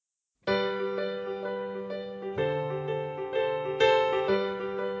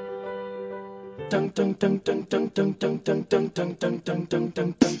me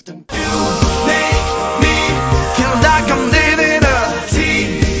feel like I'm living a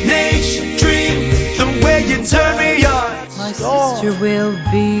teenage dream. The way you turn me on. My sister will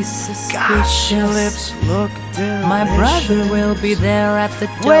be suspicious. Gosh, your lips look delicious. My brother will be there at the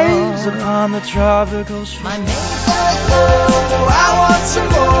door. Waves upon the tropical shore. My Oh, I want some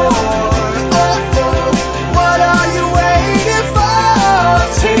more. Oh, what are you waiting for?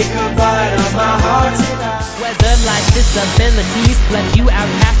 Take a bite of my heart tonight. Whether life's disabilities left you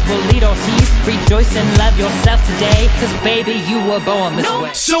outcast will lead or cease, rejoice and love yourself today, 'cause baby you were born this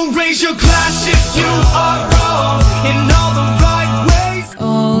way. So raise your glass if you are wrong in all the right ways.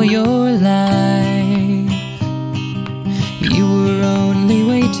 All your life you were only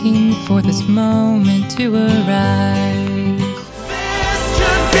waiting for this moment to arrive. This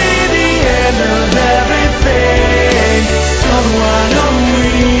should be the end of everything. Somewhere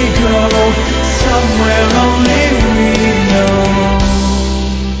only go, somewhere only we know.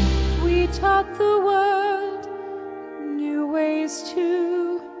 We taught the world new ways to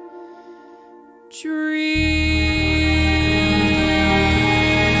dream.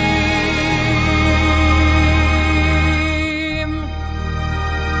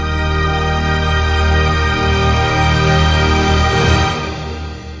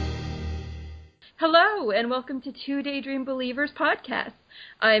 Hello, and welcome to Two Daydream Believers podcast.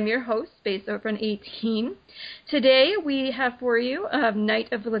 I'm your host, Space Open 18. Today we have for you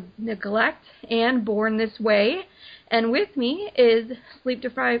Night of Neglect and Born This Way. And with me is Sleep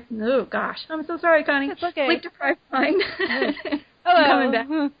Deprived... Oh, gosh. I'm so sorry, Connie. It's okay. Sleep Deprived Mind. Hello. Coming back.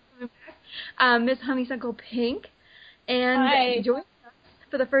 Miss Honeysuckle Pink. And Hi. joining us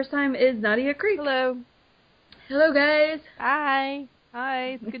for the first time is Nadia Creek. Hello. Hello, guys. Hi.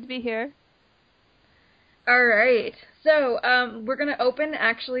 Hi. It's good to be here. All right. So we're going to open,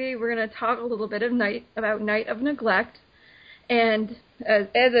 actually, we're going to talk a little bit about Night of Neglect. And as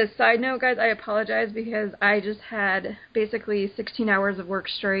a side note, guys, I apologize because I just had basically 16 hours of work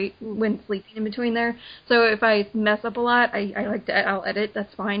straight when sleeping in between there. So if I mess up a lot, I'll edit,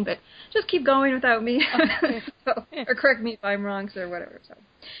 that's fine, but just keep going without me. Or correct me if I'm wrong, or whatever. So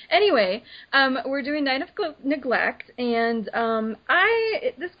anyway, we're doing Night of Neglect, and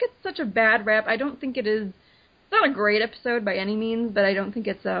this gets such a bad rap. I don't think it is. It's not a great episode by any means, but I don't think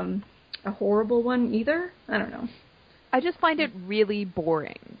it's a horrible one either. I don't know. I just find it really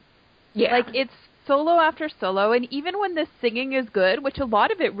boring. Yeah. Like, it's solo after solo, and even when the singing is good, which a lot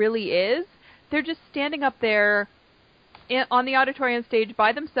of it really is, they're just standing up there on the auditorium stage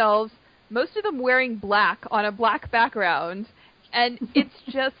by themselves, most of them wearing black on a black background, and it's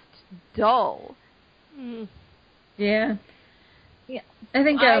just dull. Yeah. Yeah. I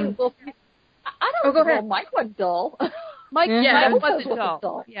think, I don't go know. ahead. Mike was dull. Mike Bubble wasn't Toast dull.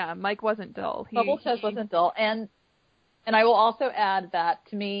 dull. Yeah, Mike wasn't dull. Bubble Toast wasn't dull. And I will also add that,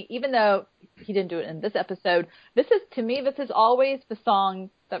 to me, even though he didn't do it in this episode, this is always the song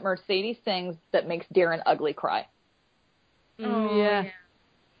that Mercedes sings that makes Darren Ugly cry. Oh, yeah.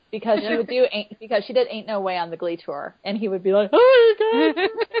 Because she did Ain't No Way on the Glee tour, and he would be like, oh my God,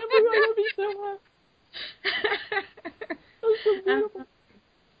 I love you so much.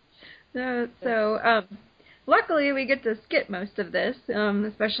 That's so beautiful. Luckily we get to skip most of this,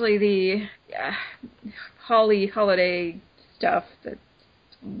 especially the holiday stuff. That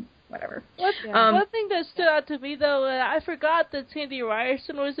whatever. One thing that stood out to me, though, I forgot that Sandy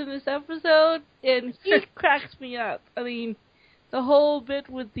Ryerson was in this episode, and he cracks me up. I mean, the whole bit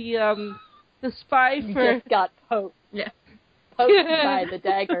with the spy You for... just got poked. Yeah. Poked by the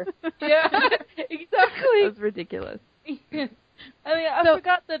dagger. Yeah, exactly. That was ridiculous. I mean, I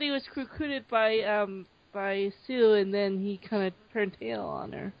forgot that he was recruited by Sue, and then he kind of turned tail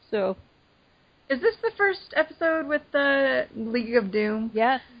on her. So, Is this the first episode with the League of Doom?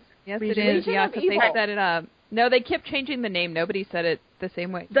 Yes, it is. Legion Yeah, of because they Evil. set it up. No, they kept changing the name. Nobody said it the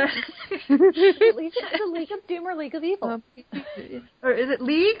same way. Is it League of Doom or League of Evil? Or is it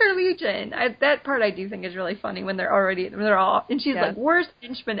League or Legion? That part I do think is really funny when they're all, and she's like, worst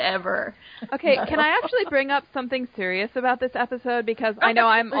henchman ever. Okay, can I actually bring up something serious about this episode? Because I know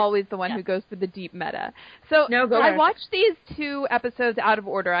I'm always the one who goes for the deep meta. So I watched these two episodes out of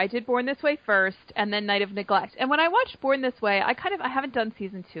order. I did Born This Way first, and then Night of Neglect. And when I watched Born This Way, I haven't done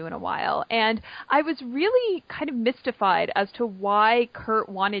season 2 in a while, and I was really kind of mystified as to why Kurt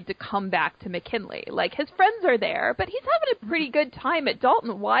wanted to come back to McKinley. Like, his friends are there, but he's having a pretty good time at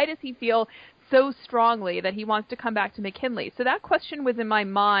Dalton. Why does he feel so strongly that he wants to come back to McKinley? So that question was in my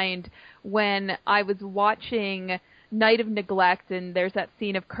mind when I was watching Night of Neglect, and there's that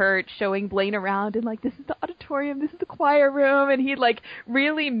scene of Kurt showing Blaine around, and like, this is the auditorium auditorium. This is the choir room. And he, like,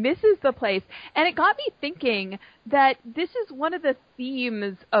 really misses the place. And it got me thinking that this is one of the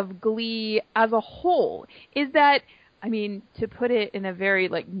themes of Glee as a whole, is that, I mean, to put it in a very,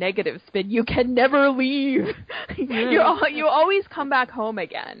 like, negative spin, you can never leave. You always come back home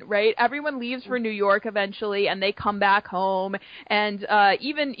again, right? Everyone leaves for New York eventually, and they come back home. And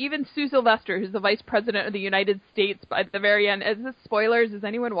even Sue Sylvester, who's the vice president of the United States, at the very end, is this spoilers? Is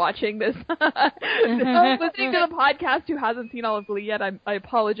anyone watching this? Listening to the podcast who hasn't seen all of Glee yet, I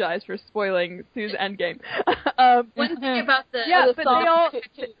apologize for spoiling Sue's endgame. One thing about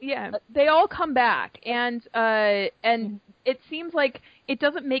they all come back, and it seems like it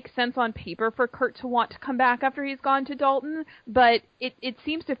doesn't make sense on paper for Kurt to want to come back after he's gone to Dalton, but it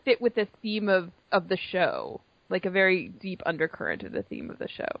seems to fit with the theme of the show, like a very deep undercurrent of the theme of the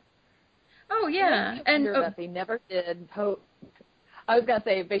show. Oh, yeah. And that they never did. I was going to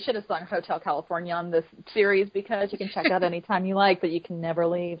say, they should have sung Hotel California on this series, because you can check out anytime you like, but you can never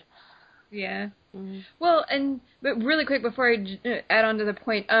leave. Yeah. Mm-hmm. Well, but really quick before I add on to the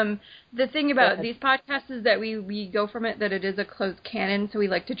point, the thing about these podcasts is that we go from it that it is a closed canon, so we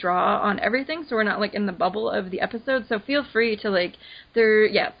like to draw on everything, so we're not like in the bubble of the episode. So feel free to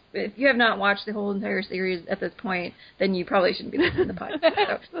if you have not watched the whole entire series at this point, then you probably shouldn't be listening to the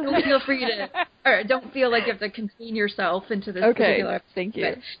podcast. So don't feel free to, or don't feel like you have to contain yourself into this particular episode. Thank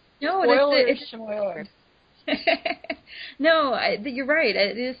you. No, Spoilers. No, you're right.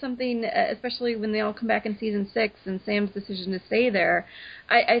 It is something, especially when they all come back in season 6 and Sam's decision to stay there.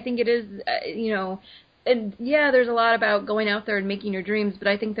 I think it is, and yeah, there's a lot about going out there and making your dreams, but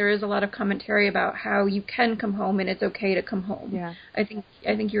I think there is a lot of commentary about how you can come home and it's okay to come home. Yeah. I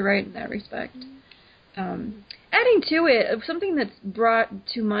think you're right in that respect. Adding to it, something that's brought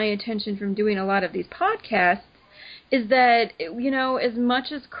to my attention from doing a lot of these podcasts is that, as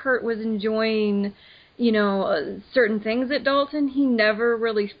much as Kurt was enjoying certain things at Dalton, he never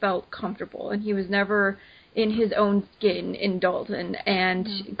really felt comfortable, and he was never in his own skin in Dalton,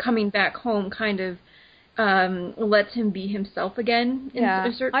 and coming back home kind of lets him be himself again.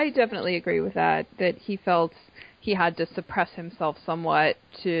 I definitely agree with that he felt he had to suppress himself somewhat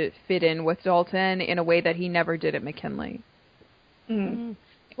to fit in with Dalton in a way that he never did at McKinley. Mm.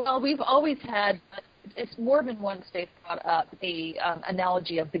 Well, we've always had, it's more than once they've brought up the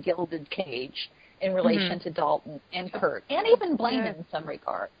analogy of the gilded cage in relation to Dalton and Kurt, and even Blaine in some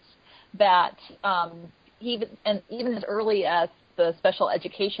regards, that even as early as the special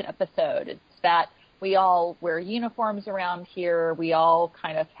education episode, it's that we all wear uniforms around here, we all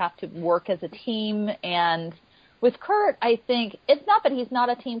kind of have to work as a team, and with Kurt, I think, it's not that he's not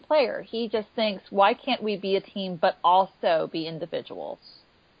a team player, he just thinks, why can't we be a team but also be individuals?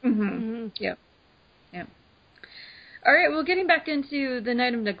 Yep. All right, well, getting back into the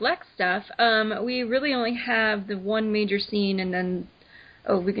Night of Neglect stuff, we really only have the one major scene, and then,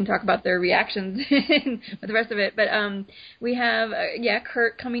 we can talk about their reactions with the rest of it. But we have,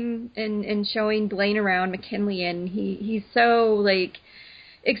 Kurt coming and showing Blaine around McKinley, and he's so,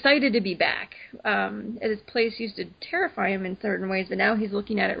 excited to be back. His place used to terrify him in certain ways, but now he's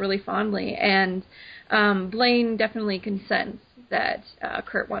looking at it really fondly, and Blaine definitely consents that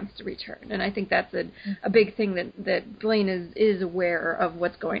Kurt wants to return, and I think that's a big thing that Blaine is aware of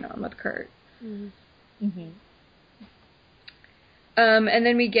what's going on with Kurt. And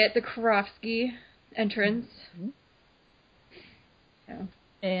then we get the Karofsky entrance.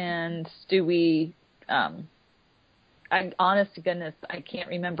 And do we? I'm honest to goodness, I can't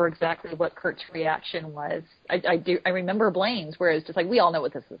remember exactly what Kurt's reaction was. I remember Blaine's, where it's just like, we all know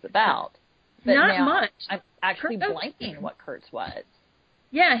what this is about. But not much. I'm actually blanking what Kurt's was.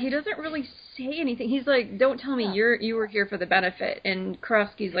 Yeah, he doesn't really say anything. He's like, don't tell me you were here for the benefit. And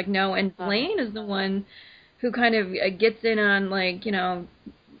Karofsky's like, no. And Blaine is the one who kind of gets in on,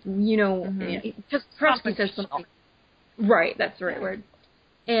 because Karofsky says something. Right, that's the right word.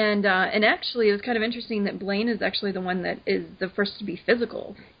 And actually, it was kind of interesting that Blaine is actually the one that is the first to be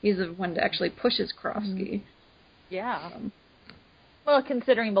physical. He's the one that actually pushes Karofsky. Yeah. Well,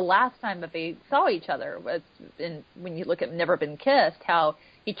 considering the last time that they saw each other was when you look at Never Been Kissed, how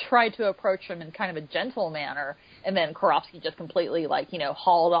he tried to approach him in kind of a gentle manner, and then Karofsky just completely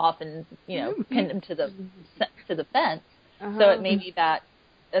hauled off and pinned him to the fence. So it may be that,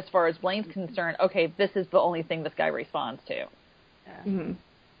 as far as Blaine's concerned, okay, this is the only thing this guy responds to.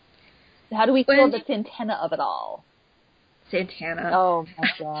 How do we feel the Santana of it all? Santana. Oh my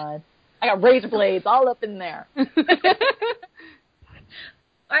God, I got razor blades all up in there.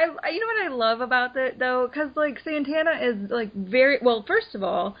 You know what I love about that, though? Because, Santana is, very... Well, first of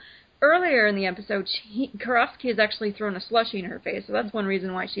all, earlier in the episode, Karofsky has actually thrown a slushie in her face, so that's one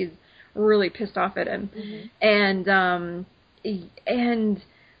reason why she's really pissed off at him. And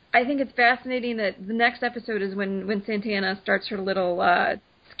I think it's fascinating that the next episode is when Santana starts her little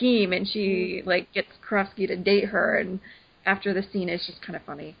scheme, and she like gets Karofsky to date her, and after the scene is just kind of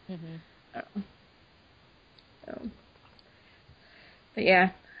funny. But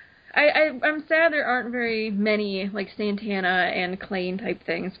yeah, I'm sad there aren't very many like Santana and Klaine type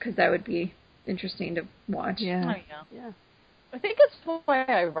things, because that would be interesting to watch. Yeah. I think it's why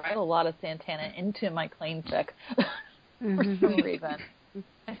I write a lot of Santana into my Klaine fic for some reason.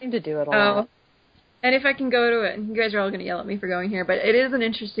 I seem to do it a lot. And if I can go to it, you guys are all going to yell at me for going here, but it is an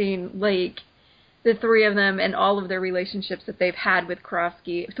interesting, like, the three of them and all of their relationships that they've had with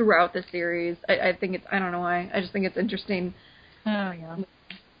Karofsky throughout the series. I think it's, I don't know why, I just think it's interesting.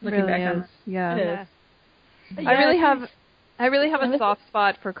 Looking back on it is. I really have a soft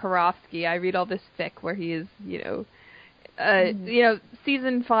spot for Karofsky. I read all this fic where he is,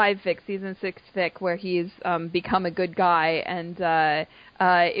 season 5 fic, season 6 fic, where he's become a good guy, and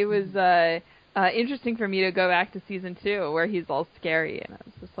it was interesting for me to go back to season 2 where he's all scary, and I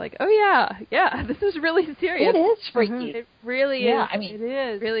was just like, oh yeah, this is really serious. It is freaky. It really is. I mean, it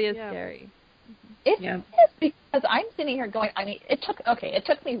is. Really is scary. It is, because I'm sitting here going, I mean, it took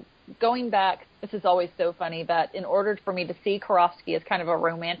me going back. This is always so funny that in order for me to see Karofsky as kind of a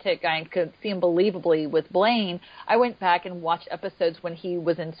romantic guy and could see him believably with Blaine, I went back and watched episodes when he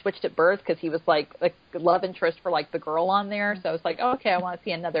was in Switched at Birth, because he was like a love interest for like the girl on there. So I was like, oh, okay, I want to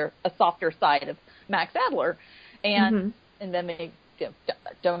see a softer side of Max Adler, and then they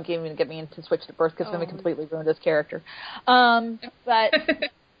don't even get me into Switched at Birth, because then we completely ruined his character. But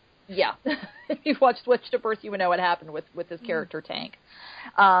yeah, if you watched Switched at Birth, you would know what happened with his character Tank.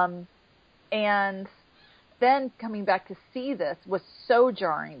 And then coming back to see this was so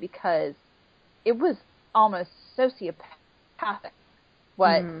jarring, because it was almost sociopathic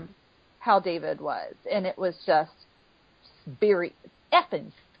how David was. And it was just very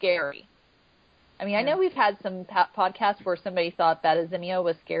effing scary. I mean, I know we've had some podcasts where somebody thought that Azimio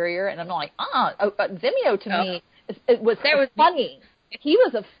was scarier, and I'm like, Azimio to me, it was funny. He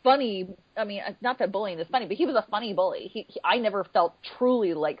was a funny, I mean, not that bullying is funny, but he was a funny bully. I never felt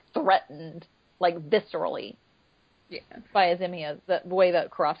truly, like, threatened, like, viscerally by Azimio, the way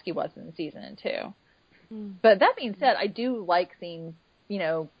that Karofsky was in season 2. But that being said, I do like seeing,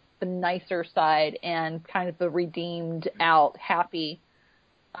 the nicer side and kind of the redeemed out, happy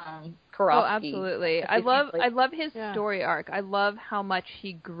Karofsky. Oh, absolutely. I love his story arc. I love how much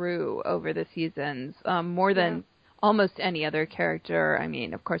he grew over the seasons, more than almost any other character. I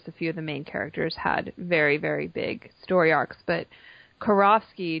mean, of course, a few of the main characters had very, very big story arcs, but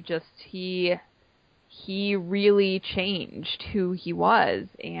Karofsky just, he really changed who he was,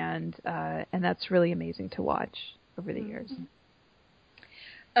 and that's really amazing to watch over the years.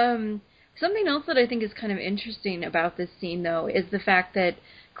 Something else that I think is kind of interesting about this scene, though, is the fact that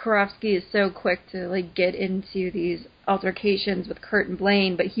Karofsky is so quick to like get into these altercations with Kurt and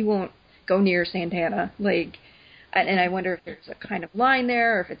Blaine, but he won't go near Santana, like. And I wonder if there's a kind of line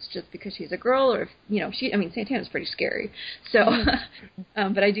there, or if it's just because she's a girl, or if, Santana's pretty scary. So,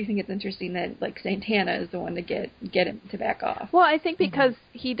 but I do think it's interesting that, like, Santana is the one to get him to back off. Well, I think because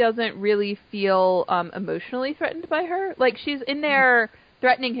he doesn't really feel emotionally threatened by her. Like, she's in there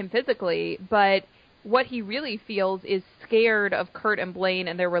threatening him physically, but what he really feels is scared of Kurt and Blaine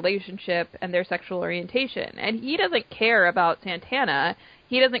and their relationship and their sexual orientation. And he doesn't care about Santana.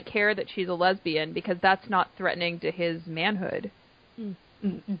 He doesn't care that she's a lesbian, because that's not threatening to his manhood.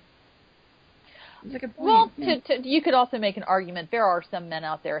 Like a point. Well, you could also make an argument. There are some men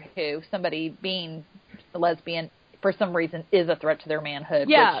out there who somebody being a lesbian for some reason is a threat to their manhood.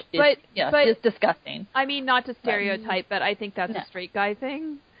 Yeah, which is disgusting. I mean, not to stereotype, but I think that's a straight guy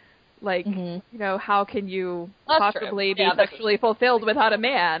thing. Like, how can you possibly be sexually fulfilled without a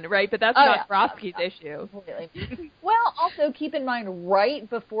man, right? But that's not Karofsky's issue. Well, also keep in mind, right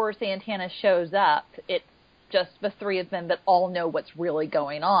before Santana shows up, it's just the three of them that all know what's really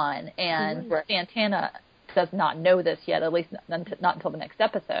going on, and Santana does not know this yet, at least not until the next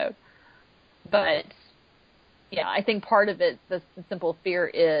episode. But, yeah, I think part of it, the simple fear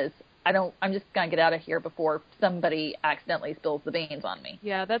is, I'm just going to get out of here before somebody accidentally spills the beans on me.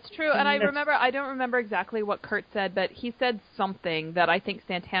 Yeah, that's true. And I don't remember exactly what Kurt said, but he said something that I think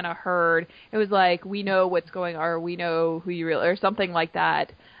Santana heard. It was like, we know what's going on, or we know who you really, or something like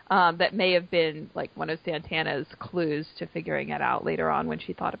that. That may have been like one of Santana's clues to figuring it out later on when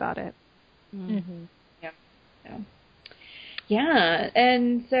she thought about it. Yeah,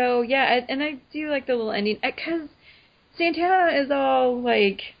 and so, and I do like the little ending, because Santana is all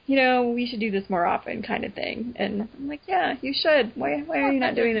like, we should do this more often kind of thing. And I'm like, yeah, you should. Why are you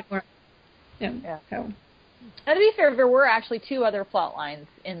not doing it more? Yeah. So. And to be fair, there were actually 2 other plot lines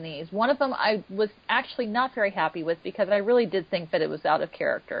in these. One of them I was actually not very happy with because I really did think that it was out of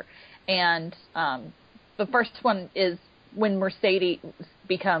character. And the first one is when Mercedes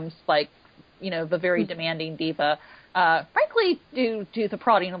becomes, like, the very demanding diva, frankly, due to the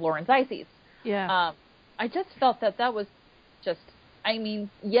prodding of Lauren Zizes. Yeah. I just felt that was just,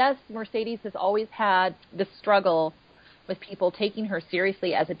 yes, Mercedes has always had this struggle with people taking her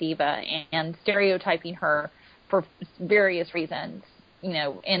seriously as a diva and stereotyping her for various reasons,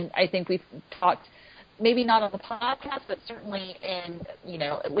 and I think we've talked, maybe not on the podcast, but certainly in,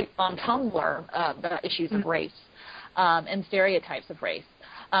 at least on Tumblr, about issues of race and stereotypes of race.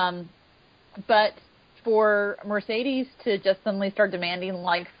 But for Mercedes to just suddenly start demanding,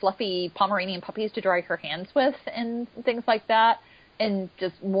 like, fluffy Pomeranian puppies to dry her hands with and things like that, and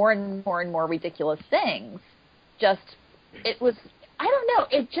just more and more and more ridiculous things,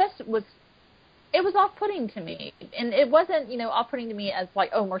 it was off-putting to me. And it wasn't, off-putting to me as like,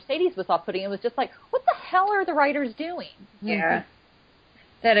 oh, Mercedes was off-putting. It was just like, what the hell are the writers doing? Yeah.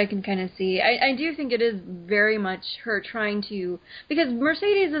 That I can kind of see. I do think it is very much her trying to, because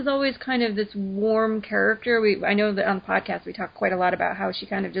Mercedes is always kind of this warm character. I know that on the podcast we talk quite a lot about how she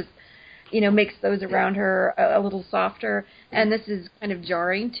kind of just, makes those around her a little softer, and this is kind of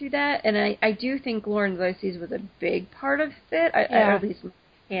jarring to that. And I do think Lauren Zizes was a big part of it, at least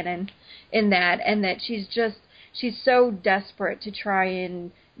canon in that, and that she's so desperate to try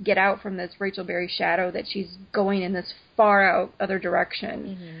and get out from this Rachel Berry shadow that she's going in this far out other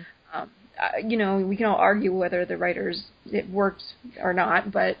direction. Mm-hmm. We can all argue whether the writers, it worked or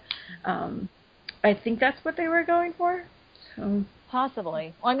not, but I think that's what they were going for. So.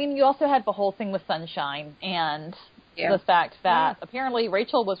 Possibly. Well, you also had the whole thing with Sunshine and the fact that apparently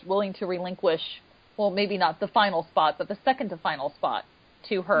Rachel was willing to relinquish, well, maybe not the final spot, but the second to final spot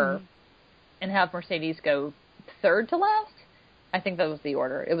to her and have Mercedes go third to last. I think that was the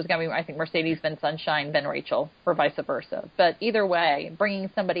order. It was going to be, I think, Mercedes, then Sunshine, then Rachel, or vice versa. But either way, bringing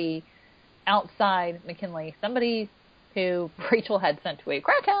somebody outside McKinley, somebody who Rachel had sent to a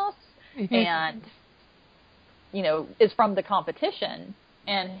crack house and, is from the competition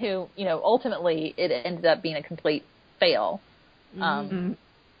and who, ultimately it ended up being a complete fail.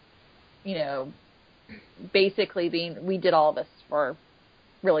 Basically being, we did all this for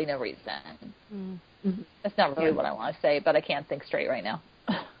really no reason. Mm-hmm. That's not really what I want to say, but I can't think straight right now.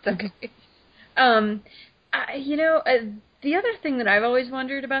 Okay. The other thing that I've always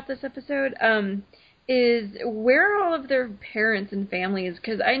wondered about this episode is where are all of their parents and families?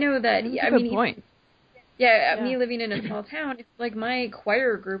 Because I know that, good point. Me living in a small town, it's like my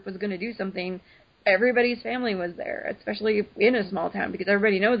choir group was going to do something. Everybody's family was there, especially in a small town, because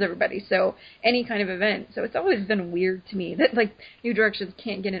everybody knows everybody. So any kind of event. So it's always been weird to me that, like, New Directions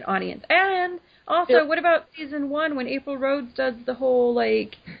can't get an audience. And also, what about season 1 when April Rhodes does the whole,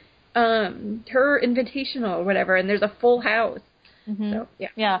 like, her invitational or whatever, and there's a full house. Mm-hmm. So,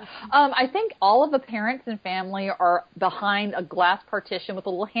 yeah. I think all of the parents and family are behind a glass partition with a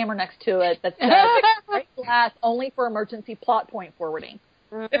little hammer next to it that says break glass only for emergency plot point forwarding.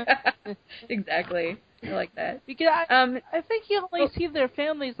 Exactly. I like that. Because I think you only see their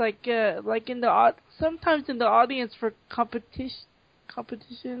families like in the sometimes in the audience for competitions.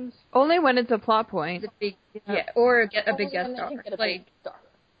 Only when it's a plot point. Or get a big guest star.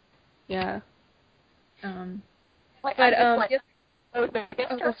 Yeah. The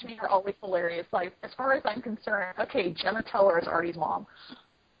guest stars to me are always hilarious. Like, as far as I'm concerned, okay, Jenna Teller is Artie's mom.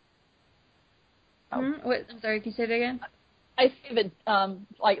 What? I'm sorry, can you say it again? I say that,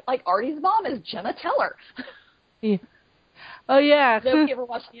 like Artie's mom is Jenna Teller. Yeah. Oh, yeah. Nobody ever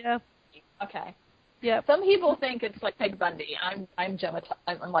watched Yeah. Okay. Yeah. Some people think it's like Peg Bundy. I'm Gemma.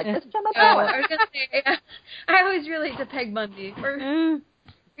 I'm like, it's Gemma Teller. I was gonna say, I always relate to Peg Bundy. Or you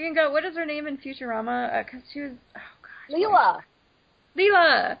can go. What is her name in Futurama? Because she was. Oh gosh.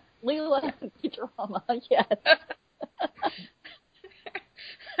 Leela. Leela in Futurama. Yes.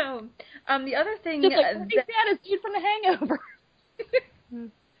 So, the other thing just like dad is dude from The Hangover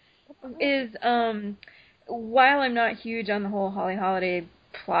is while I'm not huge on the whole Holly Holiday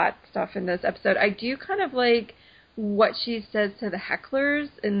plot stuff in this episode, I do kind of like what she says to the hecklers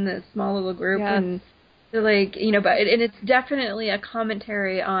in the small little group, and they're like, but and it's definitely a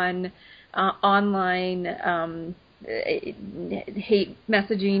commentary on online hate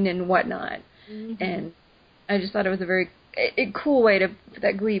messaging and whatnot, and I just thought it was a very cool way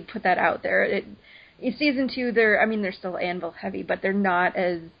that Glee put that out there. In season 2, they're still Anvil heavy, but they're not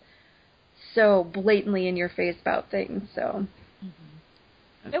as so blatantly in your face about things. So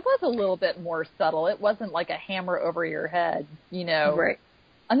it was a little bit more subtle. It wasn't like a hammer over your head, Right.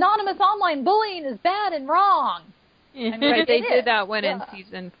 anonymous online bullying is bad and wrong. I mean, right, they did that one in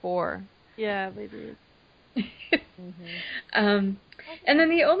season 4. Yeah, they did. And then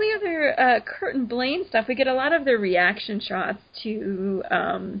the only other Kurt and Blaine stuff, we get a lot of their reaction shots to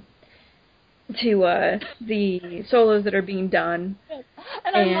the solos that are being done.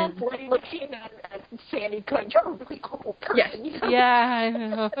 And I love Blaine looking at Sandy going, "You're a really awful person." Yes. You know? Yeah, I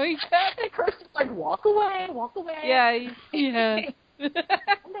know. And Kurt's just like, walk away. Yeah.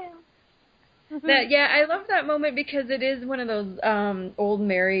 I love that moment because it is one of those old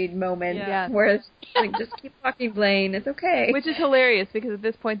married moments where it's like, just keep talking, Blaine. It's okay. Which is hilarious because at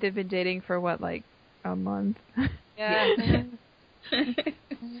this point they've been dating for a month. Yeah.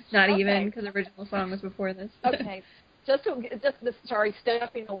 Not even, because the original song was before this. Okay. Sorry,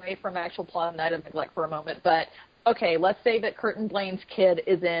 stepping away from actual plot of Night of Neglect for a moment, but okay, let's say that Kurt and Blaine's kid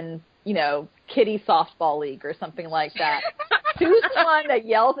is in, kiddie softball league or something like that. Who's the one that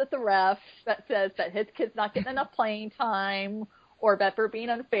yells at the ref that says that his kid's not getting enough playing time or that they're being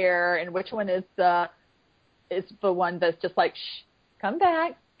unfair, and which one is the one that's just like, shh, come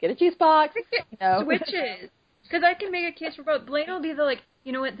back, get a juice box, Switches. Because I can make a case for both. Blaine will be the like,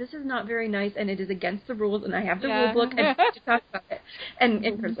 you know what, this is not very nice and it is against the rules and I have the rule book and I have to talk about it. And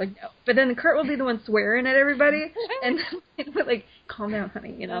Kurt's like, no. But then Kurt will be the one swearing at everybody and like, calm down,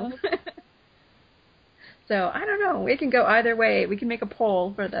 honey, So, I don't know. It can go either way. We can make a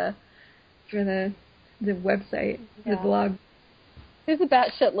poll for the website, the blog. Who's the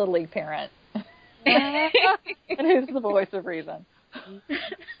batshit Little League parent? And who's the voice of reason?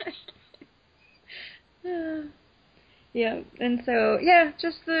 Yeah, and so, I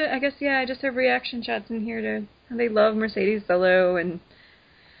just have reaction shots in here to how they love Mercedes solo and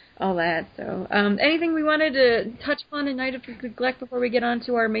all that. So, anything we wanted to touch on in Night of Neglect before we get on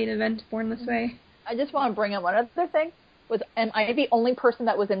to our main event, Born This Way? I just want to bring up one other thing. Am I the only person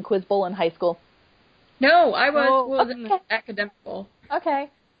that was in Quiz Bowl in high school? No, I was in the academic bowl. Okay.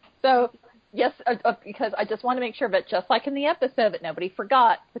 So, yes, because I just want to make sure that just like in the episode that nobody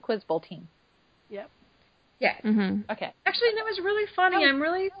forgot the Quiz Bowl team. Yep. Yeah. Mm-hmm. Okay. Actually, that was really funny. I'm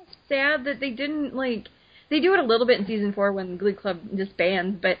really sad that they didn't, they do it a little bit in season 4 when Glee Club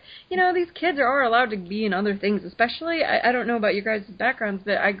disbands, but, these kids are allowed to be in other things, especially, I don't know about your guys' backgrounds,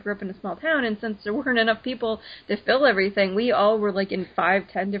 but I grew up in a small town, and since there weren't enough people to fill everything, we all were, in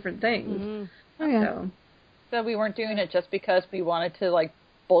 5-10 different things. Mm-hmm. Oh, yeah. So we weren't doing it just because we wanted to,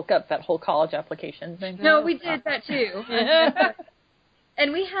 bulk up that whole college application thing? No, we did that, too.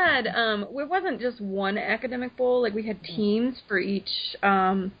 And we had, it wasn't just one academic bowl, we had teams for each,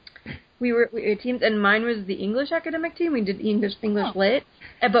 we had teams, and mine was the English academic team. We did English lit,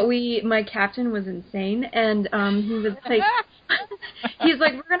 but my captain was insane, and he was like, he's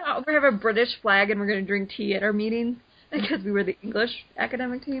like, we're gonna have a British flag and we're gonna drink tea at our meetings because we were the English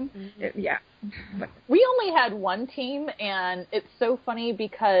academic team. But we only had one team, and it's so funny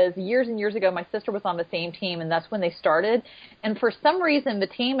because years and years ago, my sister was on the same team, and that's when they started. And for some reason, the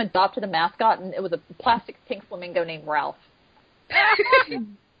team adopted a mascot, and it was a plastic pink flamingo named Ralph.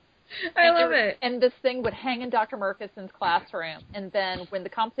 I love it. And this thing would hang in Dr. Murkison's classroom. And then when the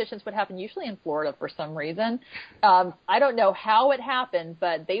competitions would happen, usually in Florida for some reason, I don't know how it happened,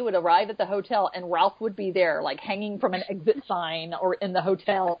 but they would arrive at the hotel and Ralph would be there, hanging from an exit sign or in the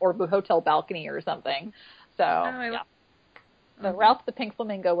hotel or the hotel balcony or something. So, So Ralph the Pink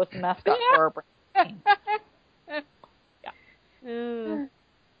Flamingo was the mascot for our team.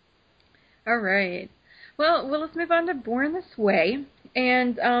 All right. Well, let's move on to Born This Way.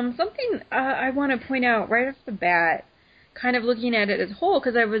 And something I want to point out right off the bat, kind of looking at it as a whole,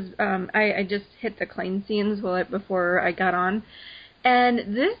 because I was I just hit the claim scenes before I got on, and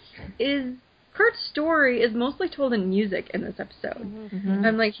Kurt's story is mostly told in music in this episode. Mm-hmm.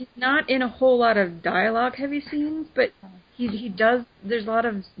 I'm he's not in a whole lot of dialogue heavy scenes, but he does. There's a lot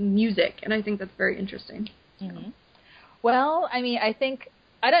of music, and I think that's very interesting. Mm-hmm. Well, I mean, I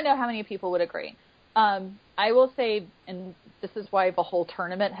don't know how many people would agree. I will say, and this is why the whole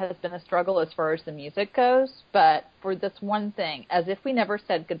tournament has been a struggle as far as the music goes, but for this one thing, As If We Never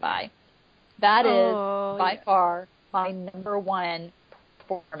Said Goodbye, that is by far my number one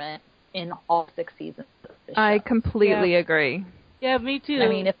performance in all 6 seasons of this show. I completely agree. Yeah, me too. I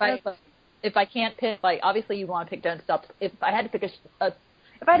mean, if I can't pick, obviously you want to pick Don't Stop. If I had to pick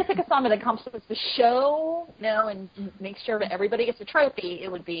a song that encompasses the show, and make sure that everybody gets a trophy,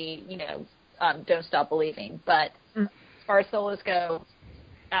 it would be, Don't Stop Believing. But as far as solos go,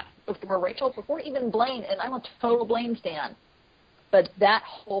 before Rachel, before even Blaine, and I'm a total Blaine stan, but that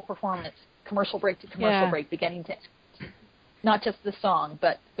whole performance, commercial break to commercial break, beginning to not just the song,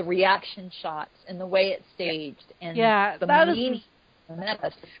 but the reaction shots and the way it's staged and the meaning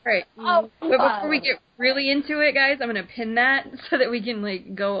menace. Right. Oh, but before we get really into it, guys, I'm going to pin that so that we can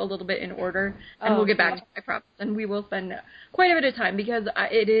like go a little bit in order, and we'll get back to my props, and we will spend quite a bit of time because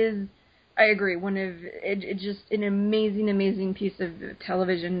it is. I agree. It's just an amazing piece of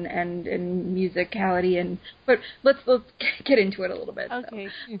television and musicality, but let's get into it a little bit. Okay.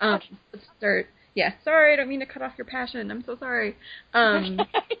 So. Let's start. Yeah, sorry, I don't mean to cut off your passion. I'm so sorry. Let's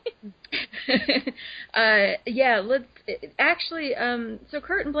actually. So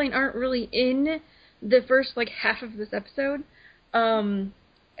Kurt and Blaine aren't really in the first like half of this episode,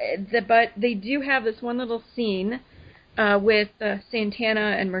 but they do have this one little scene with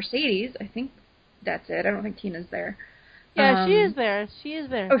Santana and Mercedes. I think that's it. I don't think Tina's there. Yeah, she is there. She is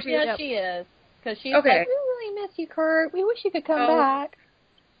there. Oh, she is. Because she's okay. like, we really miss you, Kurt. We wish you could come back.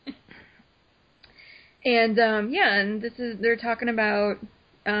 And and they're talking about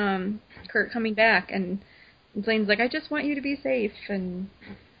Kurt coming back, and Blaine's like, I just want you to be safe, and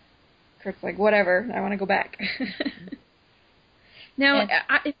Kurt's like, whatever, I want to go back. Now,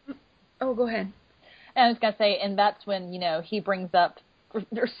 go ahead. And I was going to say, and that's when, he brings up,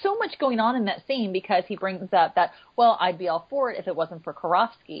 there's so much going on in that scene because he brings up that, well, I'd be all for it if it wasn't for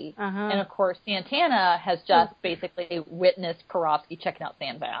Karofsky. And, of course, Santana has just basically witnessed Karofsky checking out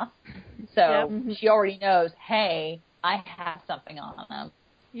Sam Bass. So she already knows, hey, I have something on him.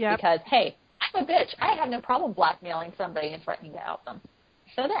 Yeah. Because, hey, I'm a bitch. I have no problem blackmailing somebody and threatening to out them.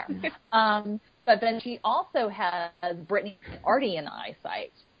 So there. But then she also has Brittany and Artie in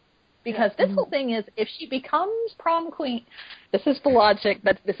eyesight. Because this whole thing is, if she becomes prom queen, this is the logic,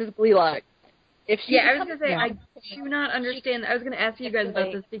 but this is Glee logic. I was going to say, I do not understand. I was going to ask you guys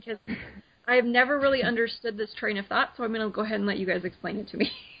about this because I have never really understood this train of thought, so I'm going to go ahead and let you guys explain it to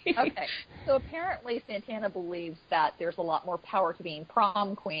me. Okay. So apparently Santana believes that there's a lot more power to being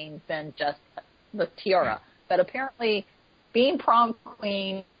prom queen than just the tiara. But apparently being prom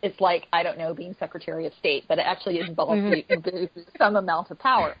queen is like, I don't know, being Secretary of State, but it actually involves some amount of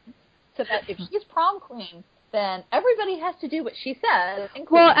power. So that if she's prom queen, then everybody has to do what she says.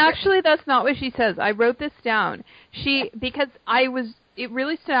 Well, actually, that's not what she says. I wrote this down. It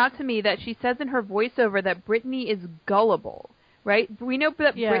really stood out to me that she says in her voiceover that Brittany is gullible, right? We know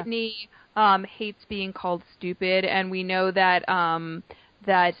that Brittany hates being called stupid, and we know that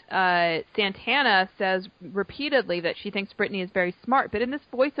Santana says repeatedly that she thinks Brittany is very smart. But in this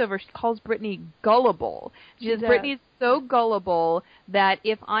voiceover, she calls Brittany gullible. She says Brittany's so gullible that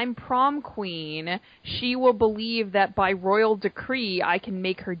if I'm prom queen, she will believe that by royal decree I can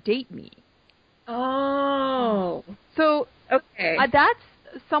make her date me. Oh. So okay. That's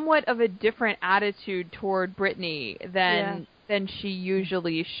somewhat of a different attitude toward Brittany than she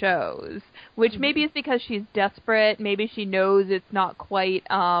usually shows, which maybe is because she's desperate. Maybe she knows it's not quite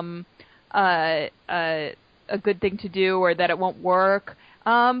a good thing to do, or that it won't work.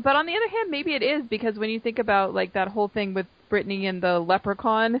 But on the other hand, maybe it is, because when you think about like that whole thing with Brittany and the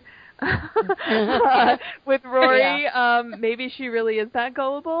leprechaun with Rory, maybe she really is that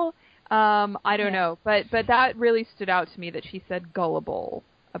gullible. I don't know, but that really stood out to me that she said gullible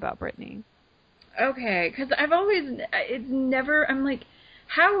about Brittany. Okay, because I'm like,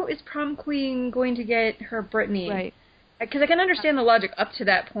 how is prom queen going to get her Brittany? Right. Because I can understand the logic up to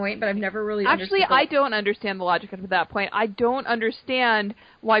that point, but I've never really understood. Actually, I don't understand the logic up to that point. I don't understand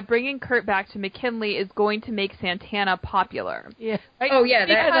why bringing Kurt back to McKinley is going to make Santana popular. Yeah. Right? Oh, yeah,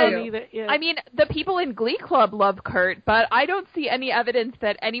 that I don't either. Yeah. I mean, the people in Glee Club love Kurt, but I don't see any evidence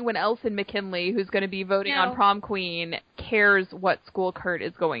that anyone else in McKinley who's going to be voting on prom queen cares what school Kurt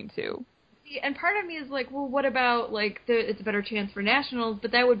is going to. And part of me is like, well, what about, like, it's a better chance for nationals,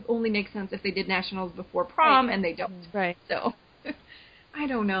 but that would only make sense if they did nationals before prom, and they don't. Right. So, I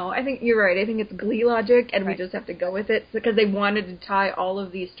don't know. I think you're right. I think it's Glee logic, and we just have to go with it, because they wanted to tie all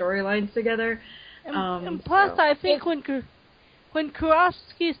of these storylines together. And plus, I think when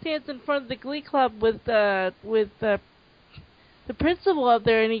Karofsky stands in front of the Glee Club with the principal up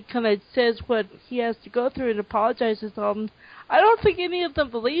there, and he kind of says what he has to go through and apologizes to them, I don't think any of them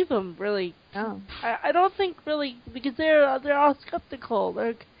believe him, really. Oh. I don't think really, because they're all skeptical.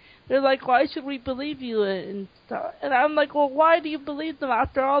 They're like, why should we believe you and stuff? And I'm like, well, why do you believe them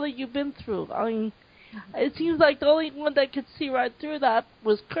after all that you've been through? I mean, it seems like the only one that could see right through that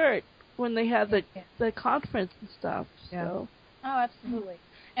was Kurt when they had the conference and stuff. Yeah. So. Oh, absolutely.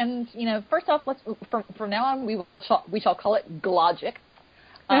 And first off, let's from now on we shall call it Glogic.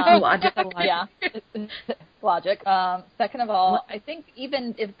 Logic. Yeah, logic. Second of all, I think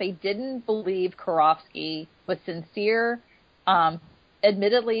even if they didn't believe Karofsky was sincere,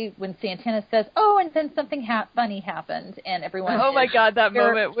 admittedly, when Santana says, "Oh," and then something funny happened, and everyone, oh my God, that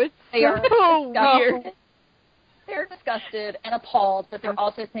moment was so weird. they're disgusted and appalled, but they're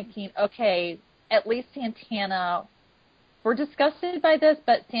also thinking, okay, at least Santana, we're disgusted by this,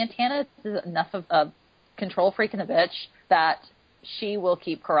 but Santana is enough of a control freak and a bitch that she will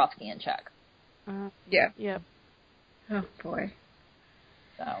keep Karofsky in check. Yeah. Oh, boy.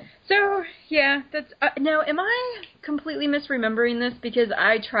 So yeah, that's... now, am I completely misremembering this? Because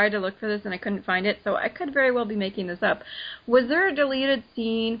I tried to look for this and I couldn't find it, so I could very well be making this up. Was there a deleted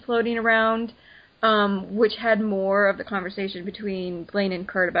scene floating around which had more of the conversation between Blaine and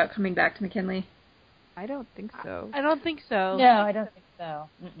Kurt about coming back to McKinley? I don't think so. I don't think so. No, I don't think so.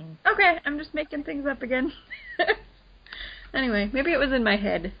 Mm-mm. Okay, I'm just making things up again. Anyway, maybe it was in my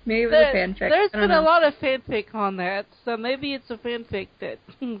head. Maybe it was a fanfic. There's been a lot of fanfic on that, so maybe it's a fanfic that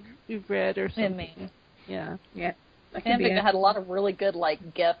you've read or something. Yeah. A fanfic that had a lot of really good,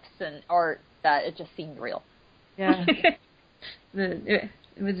 like, GIFs and art that it just seemed real. Yeah. It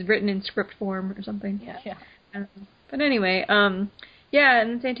was written in script form or something. Yeah. But anyway, yeah,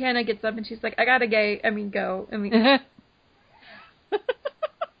 and Santana gets up and she's like, I gotta go.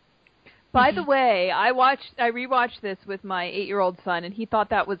 By the way, I rewatched this with my 8-year-old son, and he thought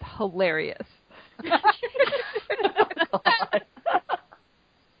that was hilarious.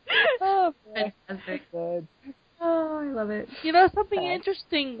 Oh, fantastic. Good. Oh, I love it. You know, something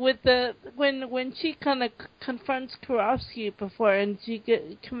interesting with when she kind of confronts Karofsky before, and she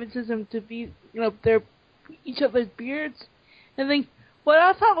convinces him to be, their each other's beards, and then what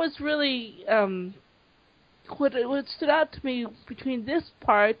I thought was really what stood out to me between this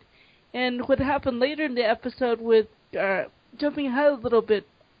part and what happened later in the episode with jumping ahead a little bit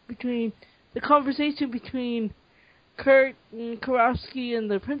between the conversation between Kurt and Karofsky in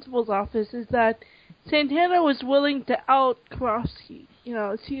the principal's office is that Santana was willing to out Karofsky.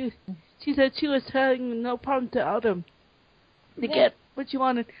 She said she was having no problem to out him to get what she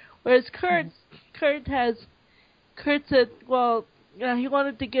wanted, whereas Kurt said, well, he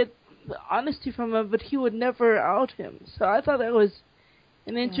wanted to get the honesty from him, but he would never out him. So I thought that was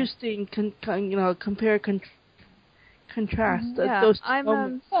an interesting compare contrast. Yeah, Those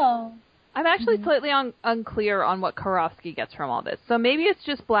I'm actually slightly unclear on what Karofsky gets from all this. So maybe it's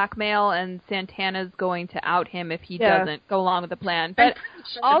just blackmail and Santana's going to out him if he doesn't go along with the plan. But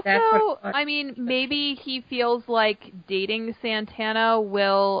also, I mean, maybe he feels like dating Santana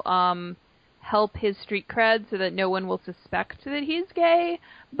will help his street cred so that no one will suspect that he's gay.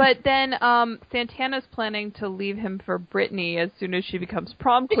 But then Santana's planning to leave him for Brittany as soon as she becomes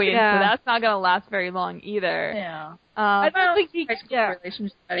prom queen, so that's not going to last very long either. Yeah. I don't think he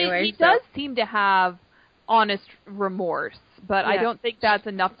does seem to have honest remorse, but I don't think that's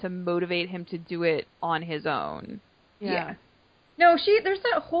enough to motivate him to do it on his own. Yeah. No, there's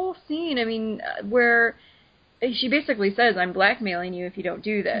that whole scene, where she basically says, I'm blackmailing you if you don't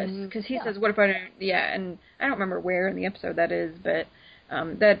do this. Because he says, what if I don't... Yeah, and I don't remember where in the episode that is, but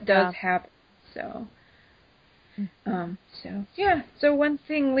that does happen. So one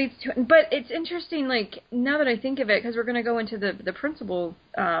thing leads to... But it's interesting, like, now that I think of it, because we're going to go into the principal's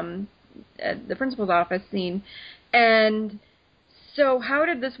office scene. And so how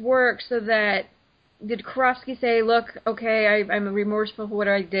did this work so that... Did Karofsky say, look, okay, I'm remorseful for what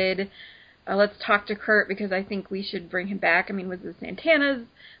I did. Let's talk to Kurt because I think we should bring him back. Was the Santana's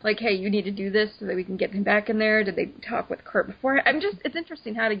like, hey, you need to do this so that we can get him back in there? Did they talk with Kurt before? It's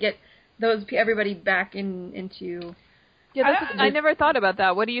interesting how to get everybody back into... Yeah, I never thought about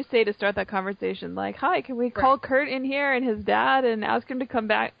that. What do you say to start that conversation? Like, hi, can we call Kurt in here and his dad and ask him to come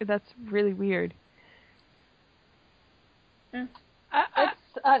back? That's really weird. Yeah.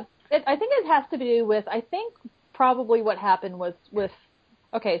 I think it has to do with, probably what happened was with...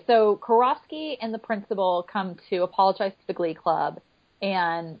 Okay, so Karofsky and the principal come to apologize to the Glee Club,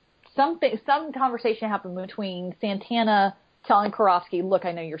 and some conversation happened between Santana telling Karofsky, look,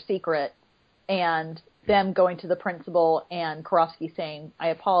 I know your secret, and them going to the principal and Karofsky saying,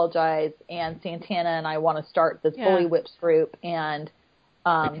 I apologize, and Santana and I want to start this Bully Whips group, and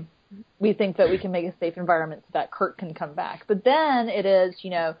we think that we can make a safe environment so that Kurt can come back. But then it is,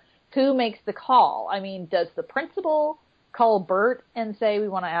 who makes the call? Does the principal call Bert and say, we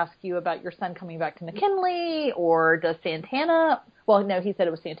want to ask you about your son coming back to McKinley, or does Santana... Well, no, he said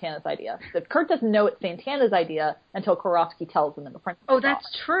it was Santana's idea. But Kurt doesn't know it's Santana's idea until Karofsky tells him in the principal's office.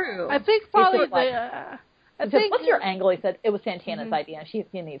 That's true. I think probably... what's your angle? He said, it was Santana's idea. And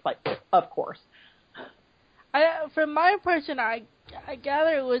he's like, of course. From my impression, I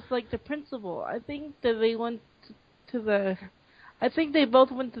gather it was like the principal. I think that they went to the... I think they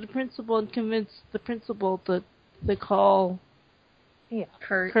both went to the principal and convinced the principal to call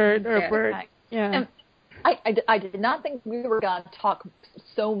Kurt or Bert. Yeah. And I did not think we were going to talk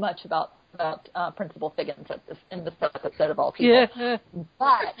so much about about Principal Figgins in this episode of all people. Yeah.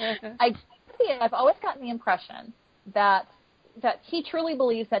 But I've always gotten the impression that he truly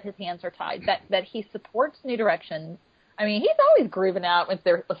believes that his hands are tied, that he supports New Directions. I mean, he's always grooving out with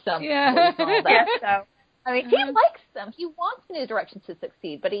their assemblies and all that. So, I mean, he likes them. He wants New Directions to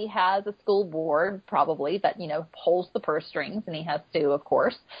succeed, but he has a school board probably that, pulls the purse strings, and he has to, of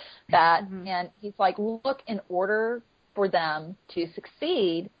course, and he's like, look, in order for them to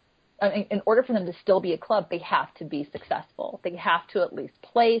succeed, in order for them to still be a club, they have to be successful. They have to at least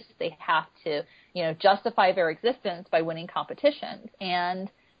place. They have to, justify their existence by winning competitions. And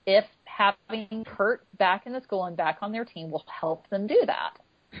if having Kurt back in the school and back on their team will help them do that.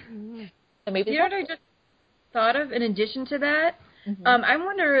 So maybe what I just thought of in addition to that? I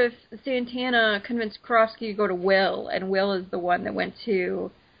wonder if Santana convinced Karofsky to go to Will, and Will is the one that went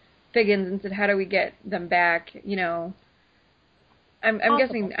to Figgins and said, how do we get them back, I'm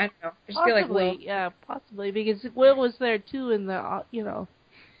guessing, I don't know. I just feel like Will. Yeah, possibly, because Will was there too in the,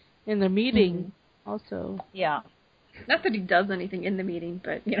 in the meeting also. Yeah. Not that he does anything in the meeting,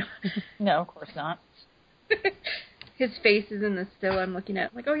 but, No, of course not. His face is in the still I'm looking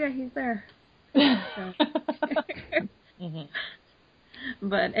at. Like, oh, yeah, he's there.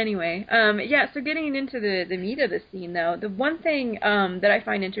 But anyway, so getting into the meat of the scene, though, the one thing that I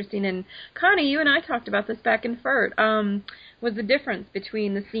find interesting, and Connie, you and I talked about this back in FERT, was the difference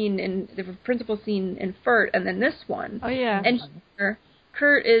between the scene in the principal scene in FERT and then this one. Oh, yeah. And here,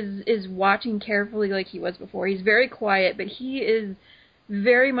 Kurt is watching carefully like he was before. He's very quiet, but he is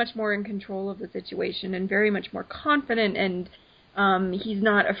very much more in control of the situation and very much more confident, and he's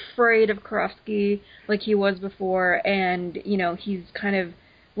not afraid of Karofsky like he was before, and, he's kind of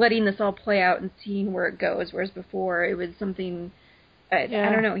letting this all play out and seeing where it goes, whereas before it was something, I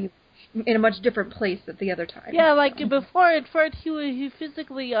don't know, he in a much different place at the other time. Yeah, like before at first he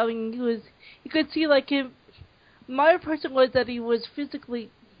physically, you could see like him. My impression was that he physically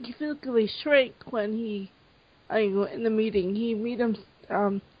shrank when in the meeting he made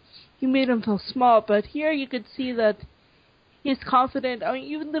him feel small, but here you could see that he's confident.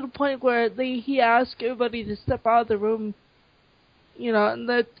 Even to the point where he asked everybody to step out of the room, and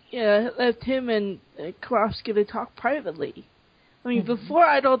left him and Karofsky to talk privately. Before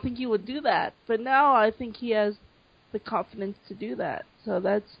I don't think he would do that, but now I think he has the confidence to do that. So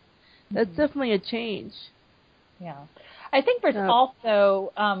that's definitely a change. Yeah. I think there's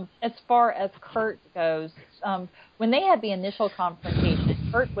also, as far as Kurt goes, when they had the initial confrontation,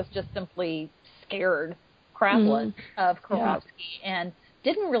 Kurt was just simply scared crapless of Karofsky and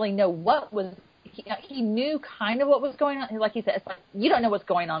didn't really know what was, he knew kind of what was going on. Like he said, it's like, you don't know what's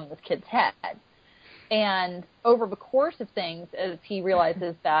going on in this kid's head. And over the course of things, as he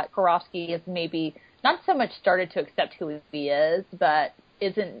realizes that Karofsky has maybe not so much started to accept who he is, but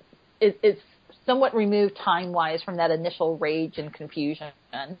is somewhat removed time-wise from that initial rage and confusion,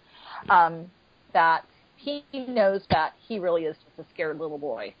 that he knows that he really is just a scared little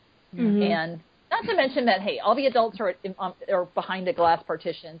boy. And not to mention that, hey, all the adults are behind a glass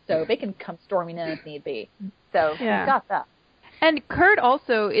partition, so they can come storming in if need be. So he's got that. And Kurt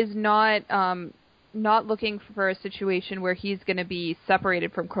also is not looking for a situation where he's going to be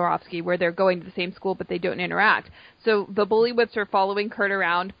separated from Karofsky, where they're going to the same school but they don't interact. So the Bullywhips are following Kurt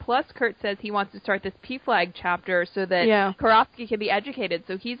around, plus Kurt says he wants to start this PFLAG chapter so that Karofsky can be educated.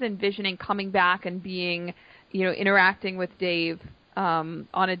 So he's envisioning coming back and being, interacting with Dave on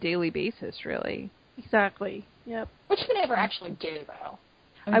a daily basis, really. Exactly. Yep. Which they never actually do, though.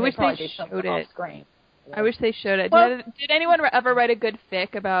 I wish they showed it. I wish they showed it. Well, did anyone ever write a good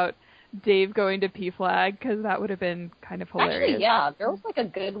fic about Dave going to PFLAG? Because that would have been kind of hilarious. Actually, yeah, there was like a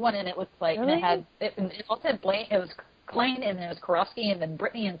good one, and it was like, really? and it also had Blaine, it was Blaine, and it was Karofsky, and then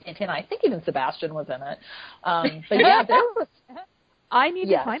Brittany and Santana. I think even Sebastian was in it. But yeah, there was. I need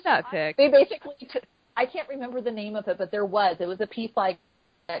to find that fic. They basically, I can't remember the name of it, but it was a PFLAG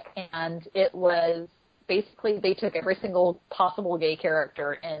fic, and it was basically they took every single possible gay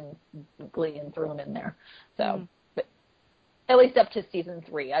character in Glee and threw them in there. So. At least up to season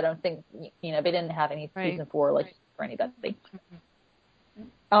 3. I don't think, they didn't have any season 4 like for anybody.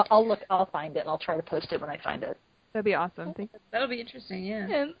 I'll find it, and I'll try to post it when I find it. That'd be awesome. That'll be interesting, yeah.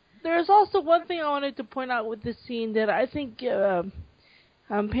 And there's also one thing I wanted to point out with this scene that I think, Pam,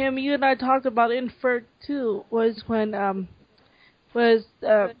 you and I talked about in FERT too, was when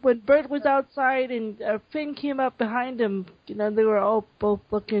Bert was outside and Finn came up behind him. They were all both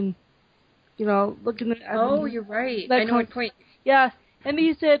looking at Oh, him. You're right. I know what point. Yeah, and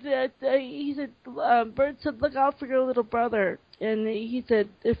he said, Bert said, look out for your little brother. And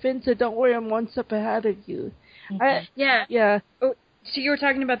Finn said, don't worry, I'm one step ahead of you. Yeah. Yeah. Oh, So you were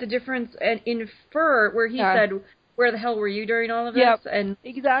talking about the difference in Fur, where he said, "Where the hell were you during all of this?" And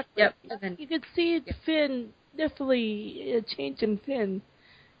exactly. Yep. And then, you could see Finn, definitely a change in Finn.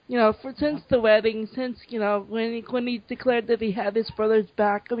 Since the wedding, since when he declared that he had his brother's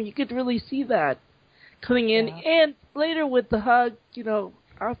back. I mean, you could really see that coming in, and later with the hug.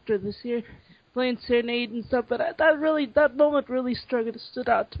 After this year, playing Serenade and stuff. But that moment really stood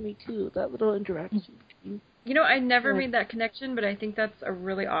out to me too. That little interaction between. I never made that connection, but I think that's a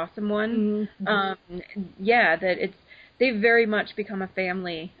really awesome one. That they've very much become a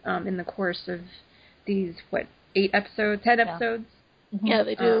family in the course of these 10 episodes. Yeah,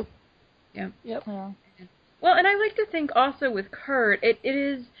 they do. Yep. Yeah. Well, and I like to think also with Kurt,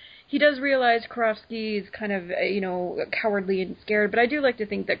 he does realize Karofsky is kind of cowardly and scared, but I do like to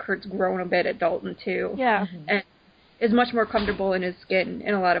think that Kurt's grown a bit at Dalton too. Yeah. And is much more comfortable in his skin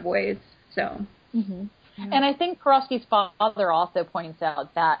in a lot of ways. So. Mm-hmm. And I think Karofsky's father also points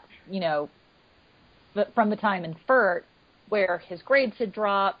out that, from the time in Furt, where his grades had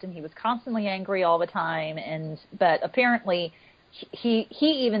dropped and he was constantly angry all the time, but apparently he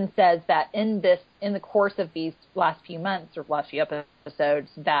even says that in the course of these last few months or last few episodes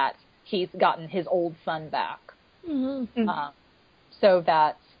that he's gotten his old son back. Mm-hmm. So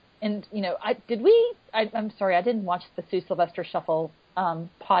that, and I'm sorry, I didn't watch the Sue Sylvester Shuffle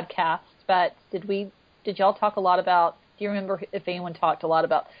podcast, but did y'all talk a lot about, do you remember if anyone talked a lot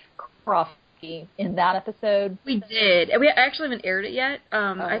about Karofsky in that episode? We did. We actually haven't aired it yet.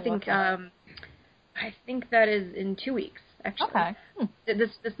 I think that is in 2 weeks, actually. Okay. This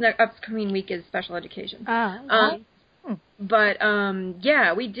upcoming week is special education. But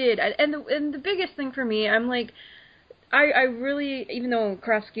we did. And the biggest thing for me, I'm like, I really, even though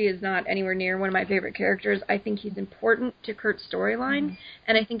Karofsky is not anywhere near one of my favorite characters, I think he's important to Kurt's storyline,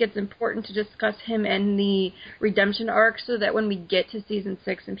 and I think it's important to discuss him and the redemption arc so that when we get to season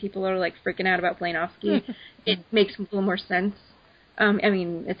 6 and people are like freaking out about Blanovsky, it makes a little more sense. I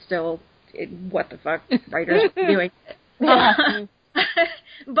mean, it's still, what the fuck writers are doing.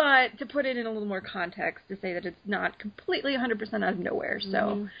 But to put it in a little more context, to say that it's not completely 100% out of nowhere.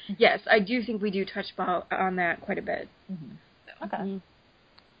 So, yes, I do think we do touch on that quite a bit. Mm-hmm. Okay.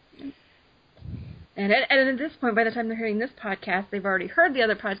 And at this point, by the time they're hearing this podcast, they've already heard the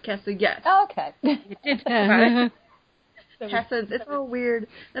other podcast, so yes. Oh, okay. It did talk about it. It's all weird.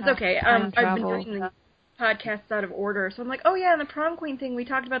 That's okay. I've been doing the podcasts out of order, so I'm like, oh yeah, the prom queen thing, we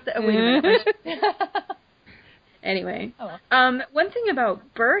talked about the... Oh, wait a minute. Anyway, one thing about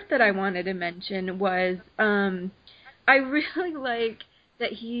Bert that I wanted to mention was I really like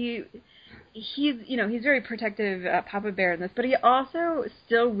that he's very protective Papa Bear in this, but he also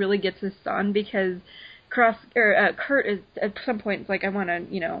still really gets his son because Kurt is at some point like, I want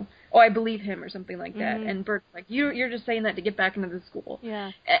to, I believe him or something like that, and Bert's like, you're just saying that to get back into the school. Yeah.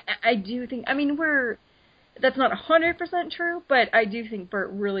 I do think, that's not 100% true, but I do think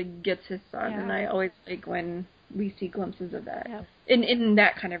Bert really gets his son, and I always like when we see glimpses of that. Yeah. In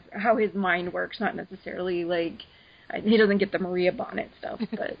that kind of, how his mind works, not necessarily like, he doesn't get the Maria Bonnet stuff,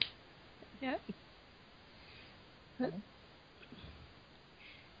 but... Yeah.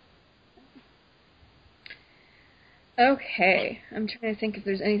 Okay, I'm trying to think if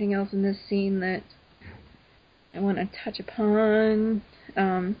there's anything else in this scene that I want to touch upon.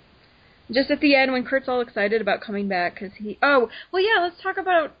 Just at the end when Kurt's all excited about coming back, because let's talk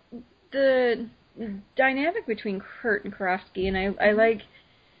about the dynamic between Kurt and Karofsky, and I like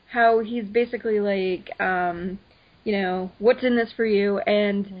how he's basically like, what's in this for you,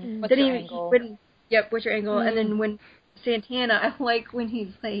 and what's your angle? What's your angle? And then when Santana, I like when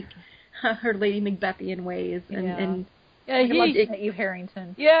he's like her Lady Macbethian ways, and I love Eve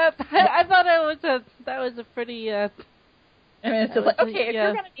Harrington. Yeah, I thought that was a pretty. I mean, it's just like, okay, if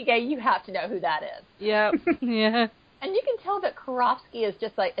you're going to be gay, you have to know who that is. Yeah, yeah. And you can tell that Karofsky is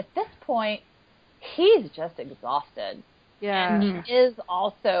just like, at this point, he's just exhausted. Yeah. And he is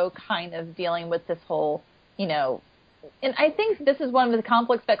also kind of dealing with this whole, and I think this is one of the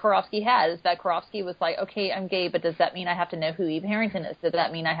conflicts that Karofsky had, is that Karofsky was like, okay, I'm gay, but does that mean I have to know who Eve Harrington is? Does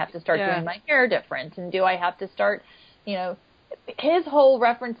that mean I have to start doing my hair different? And do I have to start, his whole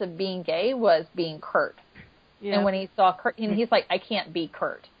reference of being gay was being Kurt. Yeah. And when he saw Kurt, he's like, I can't be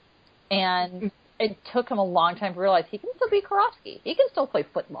Kurt. And it took him a long time to realize he can still be Karofsky. He can still play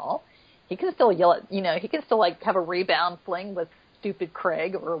football. He can still yell at, he can still like have a rebound fling with stupid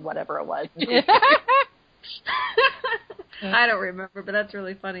Craig or whatever it was. I don't remember, but that's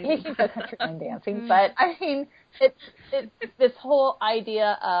really funny. He can go country line dancing. But I mean, it's this whole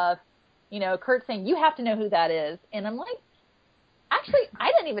idea of, Kurt saying, you have to know who that is. And I'm like, Actually,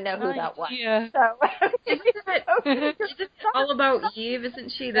 I didn't even know who that was. Yeah. So, Isn't it all about Eve?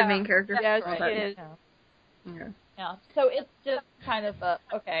 Isn't she the main character? Yeah, for all she that? is. Yeah. Yeah. So it's just kind of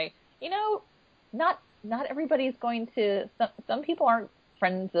okay. Not everybody's going to. Some people aren't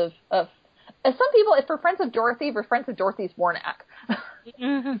friends of. Some people, if we're friends of Dorothy, we're friends of Dorothy's Warnock,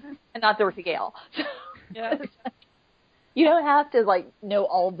 and not Dorothy Gale. Yeah. You don't have to know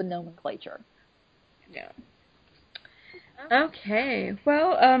all of the nomenclature. Yeah. Okay.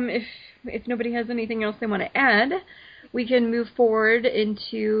 Well, if nobody has anything else they want to add, we can move forward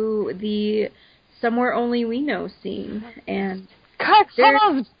into the Somewhere Only We Know scene. And Kurt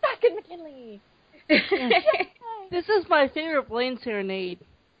Hummel's back in McKinley. This is my favorite Blaine serenade.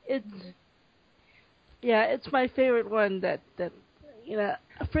 It's my favorite one. That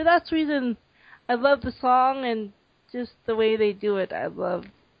for that reason, I love the song and just the way they do it.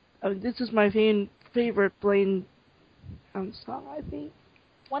 This is my favorite Blaine song, I think.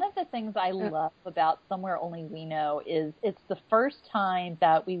 One of the things I love about Somewhere Only We Know is it's the first time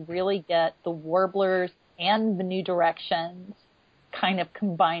that we really get the Warblers and the New Directions kind of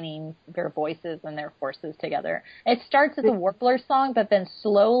combining their voices and their forces together. It starts as a Warbler song, but then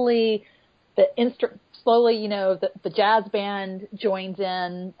slowly the jazz band joins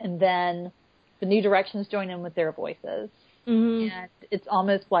in, and then the New Directions join in with their voices. Mm-hmm. And it's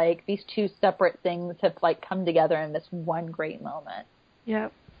almost like these two separate things have come together in this one great moment.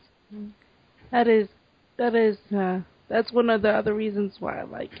 Yep. That's one of the other reasons why I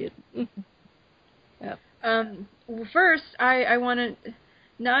like it. Yep. Well, first, I wanted...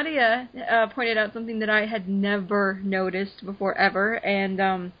 Nadia pointed out something that I had never noticed before ever, and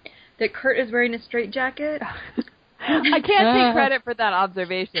that Kurt is wearing a straitjacket. I can't take credit for that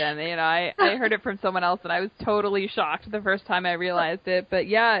observation. I heard it from someone else, and I was totally shocked the first time I realized it. But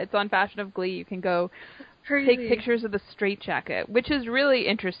yeah, it's on Fashion of Glee. You can go take pictures of the straitjacket, which is really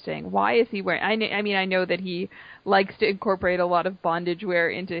interesting. Why is he wearing? I know that he likes to incorporate a lot of bondage wear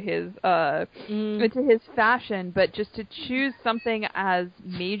into his fashion, but just to choose something as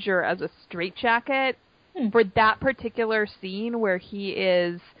major as a straitjacket for that particular scene where he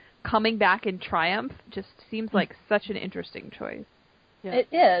is coming back in triumph just seems like such an interesting choice. Yeah. It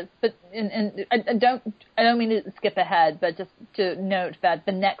is, but and I don't mean to skip ahead, but just to note that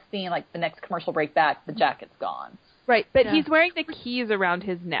the next scene, the next commercial break back, the jacket's gone. Right, but he's wearing the keys around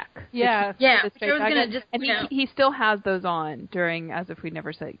his neck. Yeah, and he still has those on during As If We'd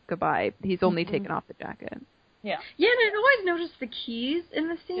Never Said Goodbye. He's only taken off the jacket. Yeah. Yeah, and I'd always noticed the keys in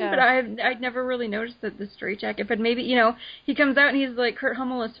the scene, but I'd never really noticed the straitjacket. But maybe, he comes out and he's like, Kurt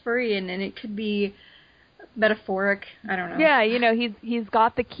Hummel is free, and it could be metaphoric. I don't know. Yeah, he's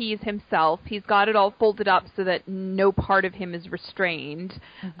got the keys himself. He's got it all folded up so that no part of him is restrained.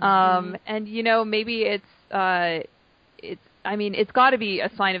 Mm-hmm. And maybe it's got to be a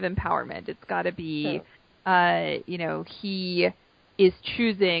sign of empowerment. It's got to be, he is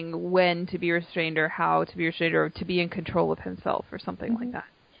choosing when to be restrained or how to be restrained or to be in control of himself or something like that.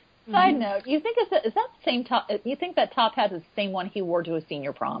 Side note, you think is that the same top? You think that top hat is the same one he wore to his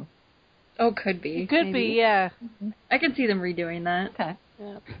senior prom? Oh, could be. It could be, yeah. I can see them redoing that. Okay.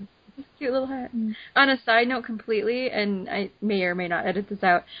 Yeah. Cute little hat. On a side note completely, and I may or may not edit this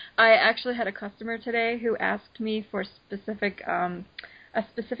out, I actually had a customer today who asked me for a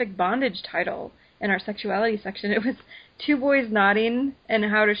specific bondage title in our sexuality section. It was Two Boys Nodding and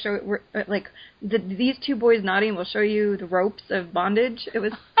how to show it, these two boys nodding will show you the ropes of bondage. It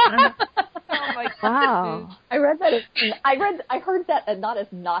was, I don't know. Oh my God. Wow. I read that I heard that not as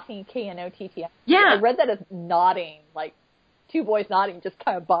knotting, K-N-O-T-T. Yeah. I read that as nodding, like two boys nodding, just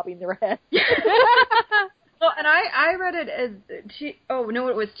kind of bobbing their head. Well, and I read it as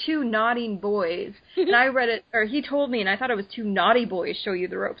it was two nodding boys. And I read it, or he told me, and I thought it was two naughty boys show you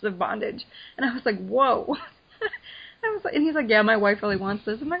the ropes of bondage. And I was like, whoa. And he's like, yeah, my wife really wants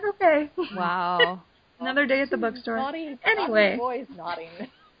this. I'm like, okay. Wow. Another day at the bookstore. Naughty boys nodding.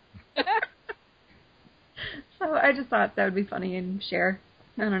 So I just thought that would be funny and share.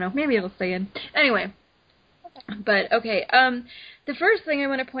 I don't know. Maybe it'll stay in. Anyway. But, okay. The first thing I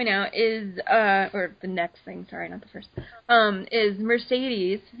want to point out is, or the next thing, sorry, not the first, is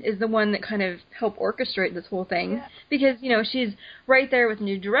Mercedes is the one that kind of helped orchestrate this whole thing. Yeah. Because, she's right there with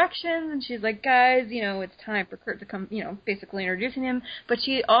New Directions, and she's like, guys, it's time for Kurt to come, basically introducing him. But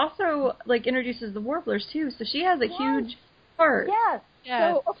she also, introduces the Warblers, too, so she has a huge part. Yes.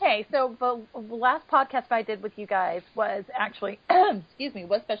 So the last podcast I did with you guys was actually,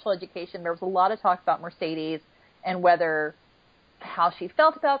 was Special Education. There was a lot of talk about Mercedes and how she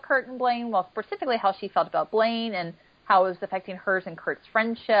felt about Kurt and Blaine, well, specifically how she felt about Blaine and how it was affecting hers and Kurt's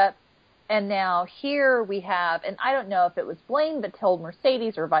friendship. And now here we have, and I don't know if it was Blaine that told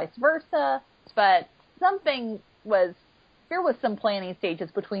Mercedes or vice versa, but there was some planning stages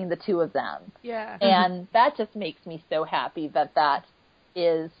between the two of them. Yeah. And that just makes me so happy that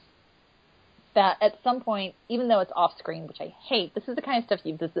at some point, even though it's off screen, which I hate, this is the kind of stuff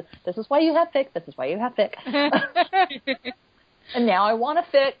this is why you have fic, this is why you have fic. And now I want a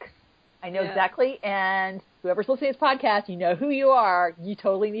fic. I know exactly, and whoever's listening to this podcast, you know who you are. You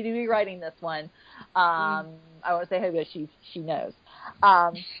totally need to be writing this one. I won't say who, but she knows.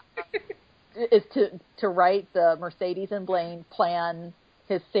 Is to write the Mercedes and Blaine plan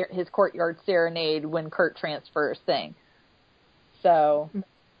his courtyard serenade when Kurt transfers thing. So,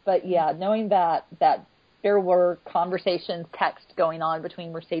 but yeah, knowing that there were conversations, text going on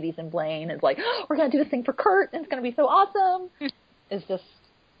between Mercedes and Blaine, it's like, oh, we're gonna do this thing for Kurt, and it's gonna be so awesome. It's just,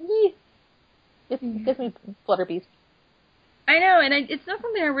 it gives me flutterbees. I know, and it's not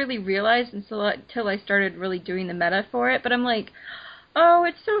something I really realized until I started really doing the meta for it. But I'm like, oh,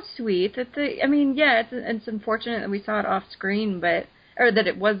 it's so sweet that it's unfortunate that we saw it off screen, or that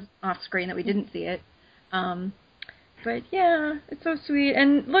it was off screen, that we didn't see it. But yeah, it's so sweet.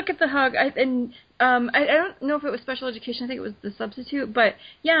 And look at the hug. I don't know if it was special education. I think it was the substitute. But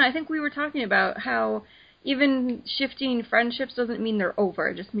yeah, I think we were talking about how even shifting friendships doesn't mean they're over.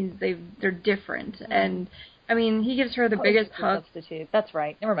 It just means they're different. Mm-hmm. And I mean, he gives her the biggest hug. Substitute. That's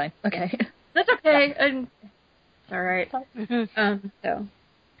right. Never mind. Okay. That's okay. Yeah. It's all right. So.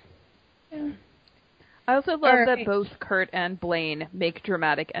 Yeah. I also love that both Kurt and Blaine make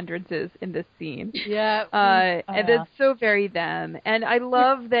dramatic entrances in this scene. Yeah. And it's so very them. And I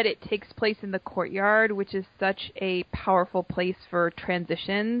love that it takes place in the courtyard, which is such a powerful place for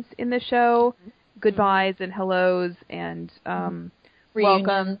transitions in the show. Goodbyes and hellos and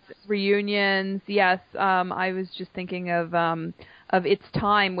welcomes, reunions. Yes, I was just thinking of It's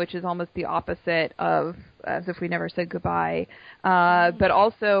Time, which is almost the opposite of As If We Never Said Goodbye. But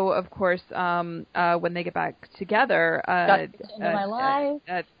also, of course, when they get back together. Got to Get You Into My Life.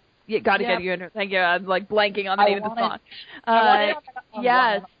 Got to Get You Into. Thank you. I'm like blanking on the name of the song.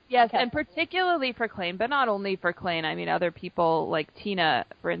 Yes, okay. And particularly for Klaine, but not only for Klaine. I mean, other people like Tina,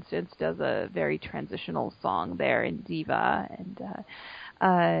 for instance, does a very transitional song there in Diva, and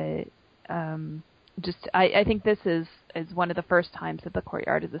I think this is one of the first times that the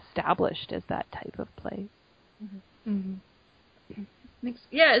courtyard is established as that type of place. Mm-hmm. Mm-hmm.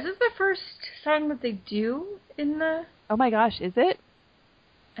 Yeah, is this the first song that they do in the? Oh my gosh, is it?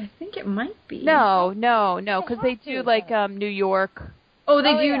 I think it might be. No, because they do like New York. Oh,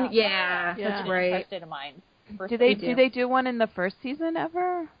 they do. Yeah, that's right. First State of Mind. Do they do one in the first season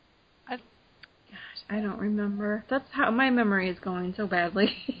ever? Gosh, I don't remember. That's how my memory is going so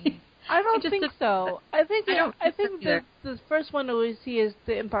badly. I don't think so. I think the first one that we see is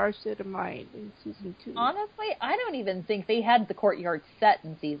the Empire State of Mind in season 2. Honestly, I don't even think they had the courtyard set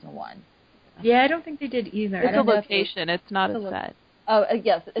in season 1. Yeah, I don't think they did either. It's a location. It's not a set. Oh,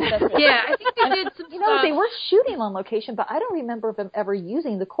 yes. Yeah, I think they did some stuff. They were shooting on location, but I don't remember them ever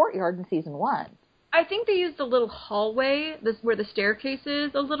using the courtyard in season 1. I think they used the little hallway, where the staircase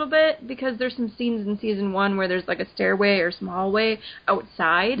is, a little bit, because there's some scenes in season 1 where there's like a stairway or some hallway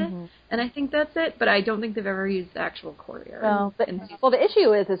outside, and I think that's it, but I don't think they've ever used the actual courtyard. Well, the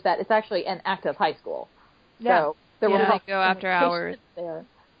issue is that it's actually an active high school. Yeah. So there will go after hours there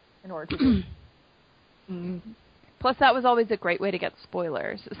in order to do. Plus, that was always a great way to get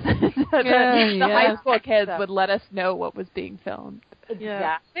spoilers. The high school kids would let us know what was being filmed. Exactly.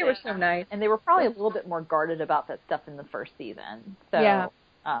 Yeah, they were so nice. And they were probably a little bit more guarded about that stuff in the first season. So, yeah.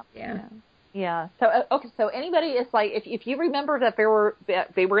 So anybody is like, if you remember that they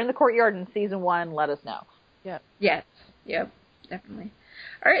were in the courtyard in season 1, let us know. Yeah. Yes. Yep. Definitely.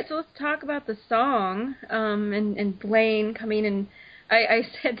 All right. So let's talk about the song. And Blaine coming in. I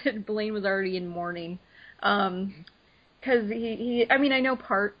said that Blaine was already in mourning. Because I mean, I know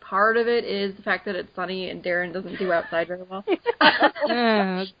part of it is the fact that it's sunny and Darren doesn't do outside very well. It's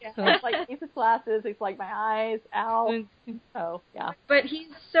like he's glasses, it's like my eyes, ow. So, yeah. But he's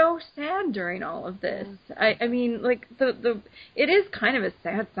so sad during all of this. I mean, like, it is kind of a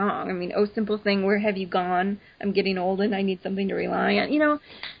sad song. I mean, Oh Simple Thing, Where Have You Gone? I'm getting old and I need something to rely on,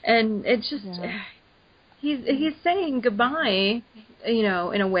 and it's just, he's saying goodbye, in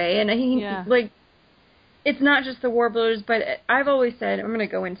a way, and like, it's not just the Warblers, but I've always said, I'm going to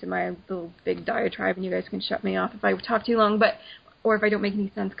go into my little big diatribe, and you guys can shut me off if I talk too long, or if I don't make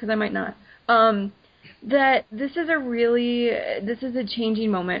any sense, because I might not, that this is a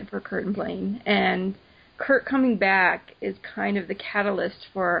changing moment for Kurt and Blaine, and Kurt coming back is kind of the catalyst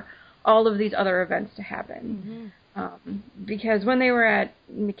for all of these other events to happen. Because when they were at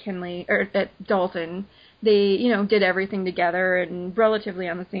McKinley, or at Dalton, they, did everything together and relatively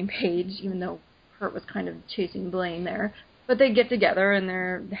on the same page, even though Kurt was kind of chasing Blaine there. But they get together and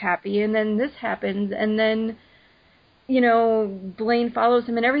they're happy, and then this happens, and then, Blaine follows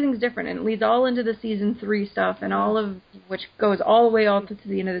him, and everything's different, and it leads all into the season 3 stuff, and all of which goes all the way all to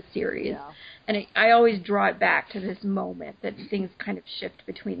the end of the series. Yeah. And I always draw it back to this moment that things kind of shift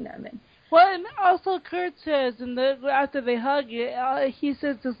between them. And also Kurt says, after they hug, he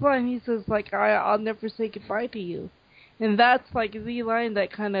says this line. He says, like, I'll never say goodbye to you, and that's like the line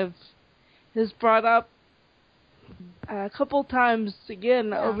that kind of is brought up a couple times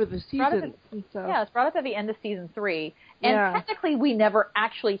again over the season. Yeah, it's brought up at the end of season 3, and technically we never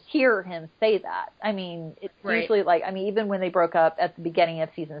actually hear him say that. I mean, it's usually even when they broke up at the beginning of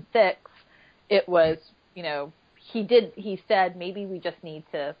season 6, it was, he said maybe we just need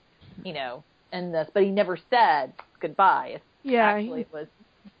to, end this, but he never said goodbye. Actually,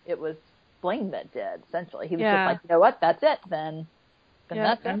 it was Blaine that did, essentially. He was just like, you know what, that's it, then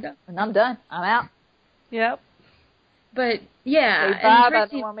that's it, and I'm done. I'm out. Yep. But, and I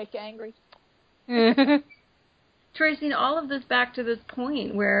don't want to make you angry. Tracing all of this back to this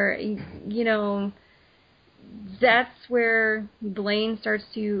point where, that's where Blaine starts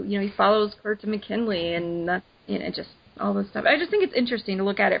to, he follows Kurt to McKinley, and that's, just all this stuff. I just think it's interesting to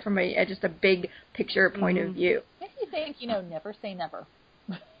look at it from just a big picture point of view. Makes you think, never say never.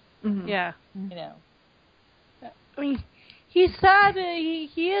 Yeah. I mean, he's sad.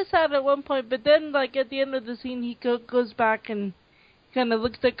 He is sad at one point, but then, like, at the end of the scene, he goes back and kind of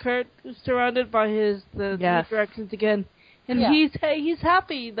looks at Kurt, who's surrounded by the directions again, and he's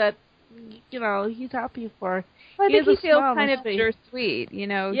happy that, he's happy for her. Well, I think he feels kind of bittersweet,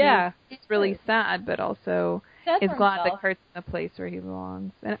 He's really sad, but also is glad that Kurt's in a place where he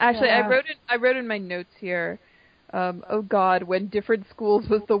belongs. And actually, I wrote in my notes here, oh God, when different schools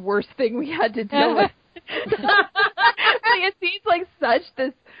was the worst thing we had to deal with. It seems like such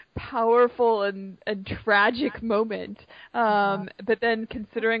this powerful and tragic moment. But then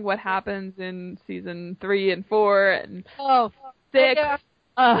considering what happens in season 3 and 4 and 6.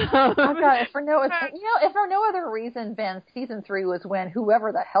 If for no other reason, Ben, season 3 was when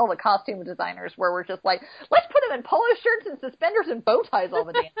whoever the hell the costume designers were just like, let's put them in polo shirts and suspenders and bow ties all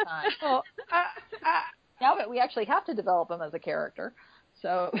the damn time. Now that we actually have to develop them as a character,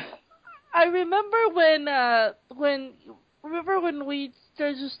 so. I remember when we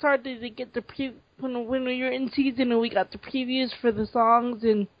started to get the when we were in season and we got the previews for the songs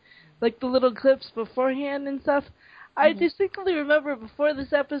and like the little clips beforehand and stuff. I distinctly remember before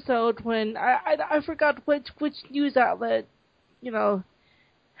this episode when I forgot which news outlet,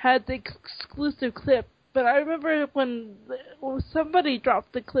 had the exclusive clip, but I remember when somebody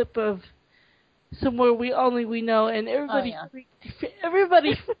dropped the clip of Somewhere We Know, and everybody freaked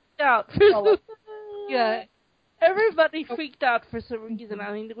out. Everybody freaked out for some reason.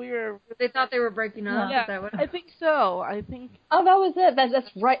 I mean, they thought they were breaking up. Yeah, I think so. Oh, that was it. That's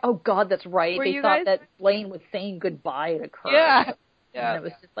right. Oh God, that's right. They thought that Blaine was saying goodbye to Kurt. Yeah. And it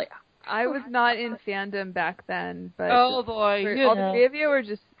was just like. I was not in fandom back then, but oh boy, all the 3 of you, or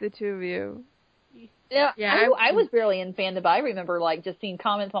just the 2 of you? Yeah, I was barely in fandom, but I remember just seeing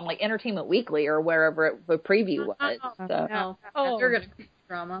comments on Entertainment Weekly or wherever the preview was. You're gonna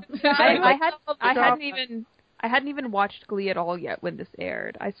drama. I hadn't even watched Glee at all yet when this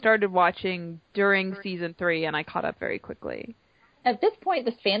aired. I started watching during season 3, and I caught up very quickly. At this point,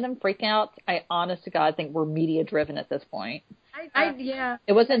 the fandom freakouts, I honest to God think were media driven at this point.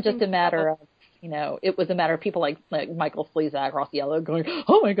 It wasn't just a matter of. It was a matter of people like Michael Slezak, Ross Yellow going,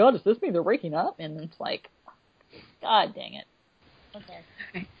 oh my God, does this mean they're breaking up? And it's like, God dang it. Okay.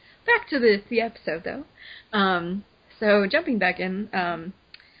 Back to the episode, though. So jumping back in,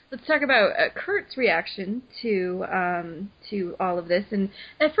 let's talk about Kurt's reaction to all of this. And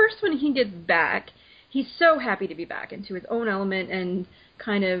at first when he gets back, he's so happy to be back into his own element and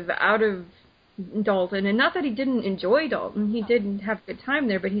kind of out of Dalton. And not that he didn't enjoy Dalton. He did have a good time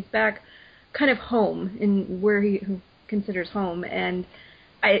there, but he's back kind of home in where he considers home, and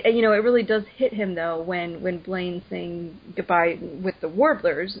it really does hit him though when Blaine's saying goodbye with the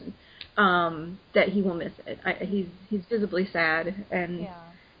Warblers, that he will miss it. He's visibly sad, and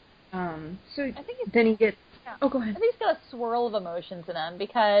so I think then he gets. Oh, go ahead. I think he's got a swirl of emotions in him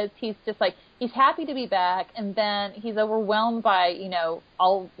because he's just he's happy to be back, and then he's overwhelmed by,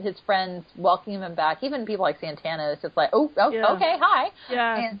 all his friends welcoming him back. Even people like Santana is just like, okay, hi.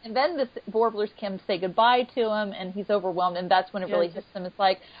 Yeah. And then the Warblers come say goodbye to him, and he's overwhelmed, and that's when it really hits him. It's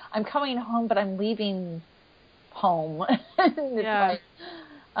like, I'm coming home, but I'm leaving home. It's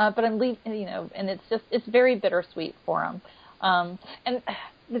but I'm leaving, and it's very bittersweet for him. And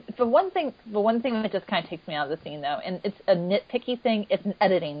the one thing that just kind of takes me out of the scene, though, and it's a nitpicky thing, it's an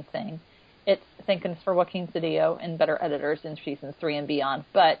editing thing. It's, thank goodness for Joaquin Cedillo and better editors in seasons 3 and beyond.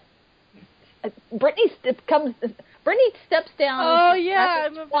 But Brittany steps down. Oh yeah, I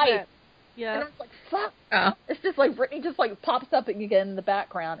remember twice, that. Yeah, and I was like, fuck. It's just like Brittany just like pops up again in the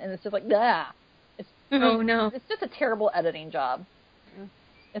background, and it's just like, nah. Oh no, it's just a terrible editing job.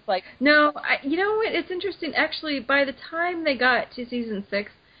 It's like no, you know what? It's interesting. Actually, by the time they got to season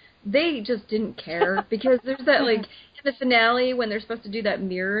 6, they just didn't care because there's that in the finale when they're supposed to do that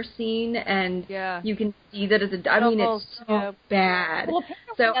mirror scene and you can see that it's it's so bad. Well,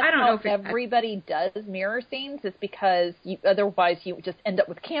 so I don't know if everybody does mirror scenes. It's because otherwise you would just end up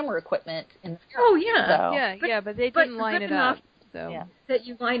with camera equipment in the mirror. Oh yeah, so. But they didn't line it up. So that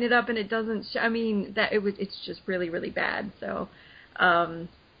you line it up and it doesn't. It's just really really bad. So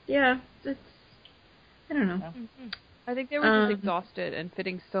it's I don't know. Mm-hmm. I think they were just exhausted and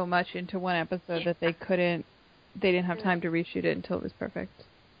fitting so much into one episode that they didn't have time to reshoot it until it was perfect.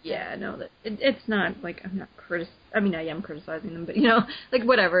 Yeah, no, it's not like I'm not I am criticizing them, but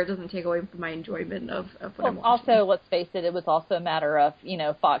whatever. It doesn't take away from my enjoyment of what I'm watching. Also, let's face it, it was also a matter of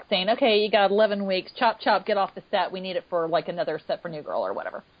Fox saying, okay, you got 11 weeks, chop, get off the set. We need it for another set for New Girl or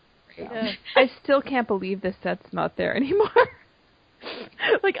whatever. Yeah. I still can't believe the set's not there anymore.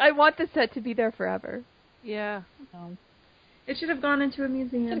 I want the set to be there forever. Yeah. It should have gone into a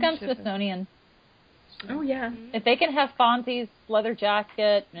museum. Should have gone to Smithsonian. Oh, yeah. If they can have Fonzie's leather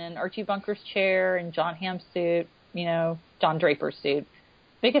jacket and Archie Bunker's chair and John Hamm's suit, John Draper's suit,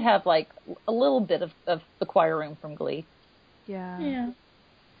 they could have, a little bit of the choir room from Glee. Yeah. Yeah.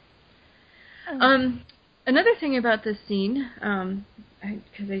 Another thing about this scene,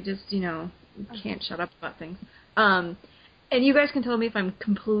 because I just, can't shut up about things. And you guys can tell me if I'm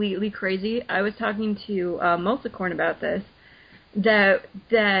completely crazy. I was talking to Multicorn about this, that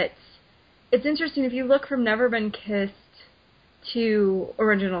it's interesting if you look from Never Been Kissed to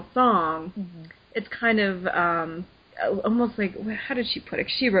original song, it's kind of almost like, how did she put it?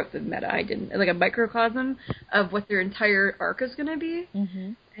 She wrote the meta, I didn't. Like a microcosm of what their entire arc is going to be.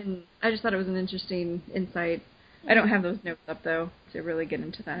 Mm-hmm. And I just thought it was an interesting insight. I don't have those notes up, though, to really get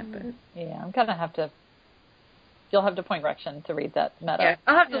into that. But yeah, I'm going to have to. You'll have to point correction to read that meta. Yeah,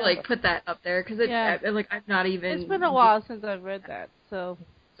 I'll have to put that up there because I'm not even. It's been a while since I've read that, so.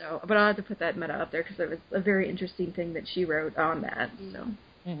 But I'll have to put that meta up there because it was a very interesting thing that she wrote on that. So.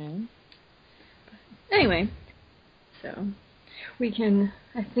 Mm-hmm. Anyway, so we can.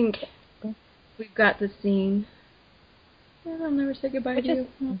 I think we've got the scene. I'll never say goodbye to you.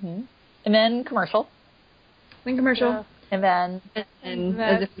 Mm-hmm. And then commercial. Then commercial. Yeah. And then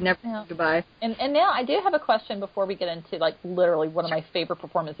as if we never said goodbye. And now I do have a question before we get into literally one of my favorite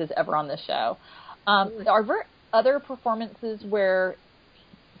performances ever on this show. Are there other performances where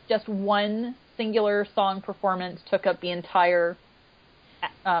just one singular song performance took up the entire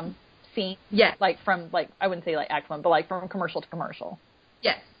scene? Yeah. I wouldn't say act one, but from commercial to commercial.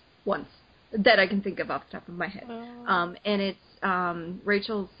 Yes, once. That I can think of off the top of my head. And it's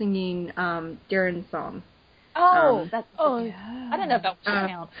Rachel singing Darren's song. Oh, yeah. I don't know if that would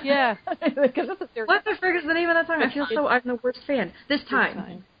count. Yeah. Because that's a what the frick is the name of that song? I feel I'm the worst fan. This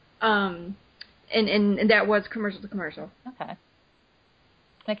time. And that was commercial to commercial. Okay.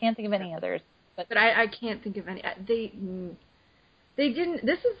 I can't think of any others. But I can't think of any. They didn't.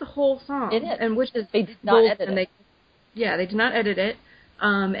 This is the whole song. It is. And which is they did not edit it. They did not edit it.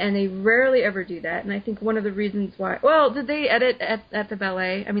 And they rarely ever do that. And I think one of the reasons why. Well, did they edit at the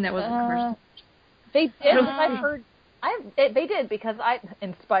ballet? I mean, that wasn't commercial. They did. I've heard. They did because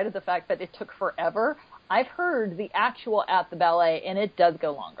in spite of the fact that it took forever, I've heard the actual at the ballet, and it does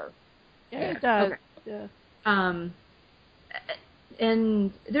go longer. Yeah, it does. Okay. Yeah.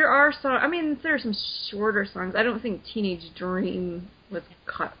 And there are songs. I mean, there are some shorter songs. I don't think Teenage Dream was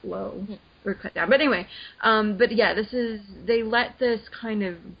cut low or cut down. But anyway, but yeah, they let this kind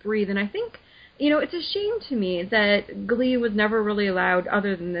of breathe, and I think. It's a shame to me that Glee was never really allowed,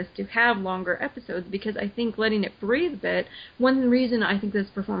 other than this, to have longer episodes, because I think letting it breathe a bit, one reason I think this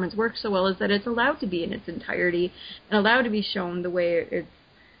performance works so well is that it's allowed to be in its entirety and allowed to be shown the way it's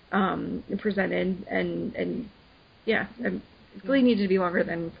presented, and Glee needed to be longer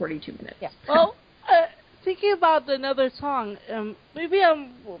than 42 minutes. Yeah. Well, thinking about another song,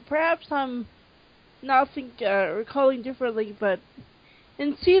 perhaps I'm not recalling differently, but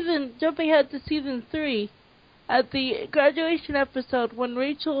jumping ahead to season 3, at the graduation episode, when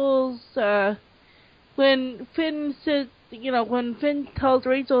when Finn says, when Finn tells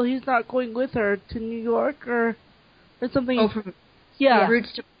Rachel he's not going with her to New York or something. Oh, from Yeah.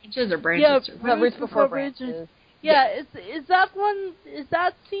 Roots to branches or branches to roots? Roots before branches. Yeah, is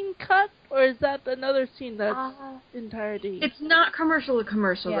that scene cut, or is that another scene that's entirety? It's not commercial to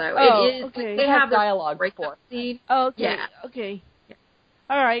commercial, though. Oh, it is, okay. They have dialogue before. Scene. Oh, okay. Yeah. Okay. Yeah.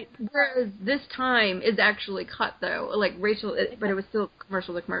 All right. Whereas this time is actually cut, though. Like, Rachel, but it was still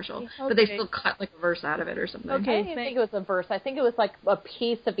commercial to commercial. Okay. But they still cut, like, a verse out of it or something. Okay. I didn't think it was a verse. I think it was, like, a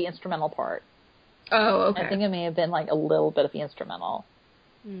piece of the instrumental part. Oh, okay. I think it may have been, like, a little bit of the instrumental.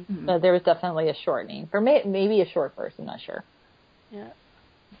 Mm-hmm. So there was definitely a shortening. Or maybe a short verse, I'm not sure. Yeah.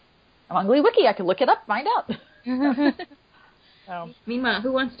 I'm on Glee Wiki. I can look it up, find out. So. Meanwhile,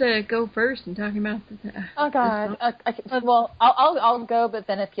 who wants to go first in talking about oh, God. Well, I'll go, but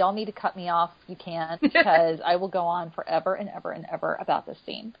then if y'all need to cut me off, you can, because I will go on forever and ever and ever about this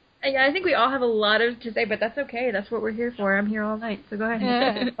scene. Yeah, I think we all have a lot to say, but that's okay. That's what we're here for. I'm here all night, so go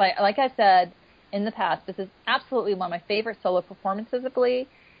ahead. Like I said in the past, this is absolutely one of my favorite solo performances of Glee,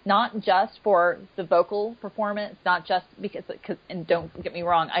 not just for the vocal performance, not just because, and don't get me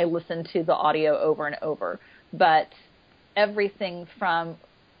wrong, I listened to the audio over and over, but everything from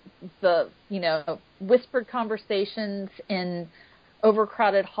the, whispered conversations in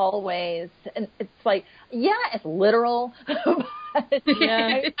overcrowded hallways, and it's like, it's literal.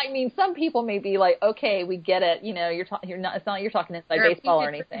 I mean, some people may be like, okay, we get it. It's not like you're talking inside baseball or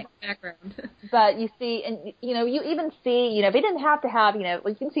anything. Background. But you see, and you even see, if they didn't have to have,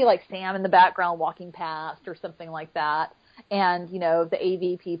 you can see like Sam in the background walking past or something like that, and the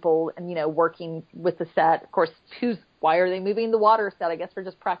AV people and working with the set. Of course, why are they moving the water set? I guess they're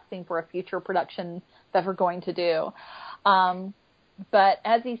just practicing for a future production that we're going to do. But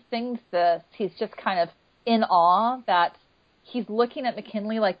as he sings this, he's just kind of in awe that he's looking at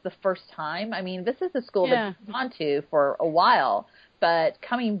McKinley like the first time. I mean, this is a school that he's gone to for a while, but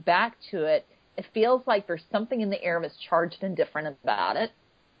coming back to it, it feels like there's something in the air that's charged and different about it.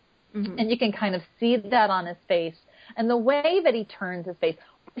 Mm-hmm. And you can kind of see that on his face. And the way that he turns his face,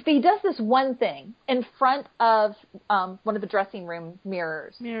 if he does this one thing in front of one of the dressing room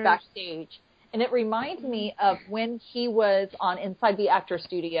mirrors backstage, and it reminds me of when he was on Inside the Actors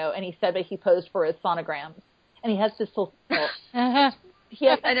Studio, and he said that he posed for his sonograms, and he has this little tilt. I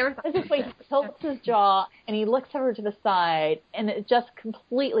never thought this way. He tilts his jaw, and he looks over to the side, and it just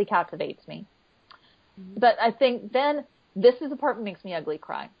completely captivates me. Mm-hmm. But I think then this is the part that makes me ugly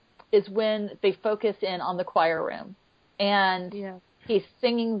cry, is when they focus in on the choir room, and he's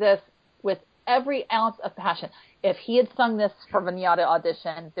singing this with every ounce of passion. If he had sung this for Vignata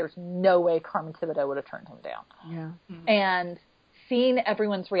audition, there's no way Carmen Thibodeau would have turned him down. Yeah. Mm-hmm. And seeing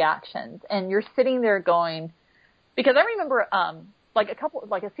everyone's reactions, and you're sitting there going, because I remember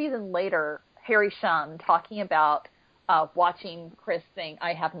a season later, Harry Shum talking about watching Chris sing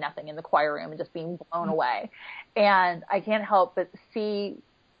I Have Nothing in the choir room and just being blown away. And I can't help but see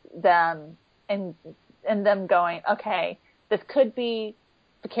them and them going, okay, this could be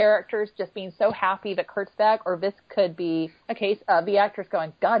the characters just being so happy that Kurt's back, or this could be a case of the actors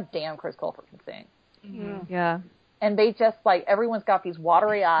going, God damn, Chris Colfer can sing. Mm-hmm. Yeah. And they just, like, everyone's got these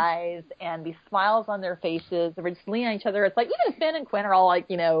watery eyes and these smiles on their faces. They're just leaning on each other. It's like, even Finn and Quinn are all, like,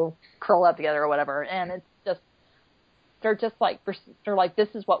 curl up together or whatever. And it's just, they're like, this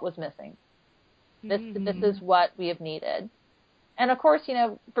is what was missing. This is what we have needed. And, of course,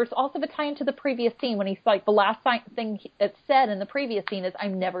 there's also the tie into the previous scene when he's like, the last thing it said in the previous scene is,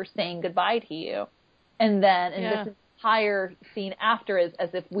 I'm never saying goodbye to you. And then in this entire scene after is as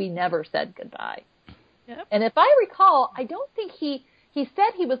if we never said goodbye. Yep. And if I recall, I don't think he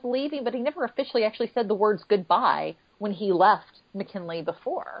said he was leaving, but he never officially actually said the words goodbye when he left McKinley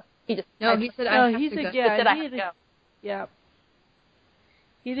before. He just he said I have to go. Yeah, he said, go. Yeah.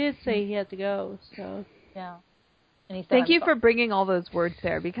 He did say he had to go, so. Yeah. And he said, Thank you for bringing all those words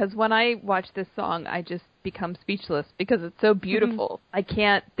there, because when I watch this song, I just become speechless because it's so beautiful. Mm-hmm. I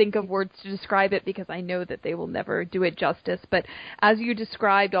can't think of words to describe it because I know that they will never do it justice. But as you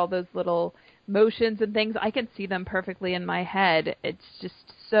described all those little motions and things, I can see them perfectly in my head. It's just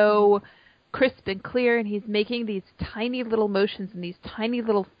so crisp and clear, and he's making these tiny little motions and these tiny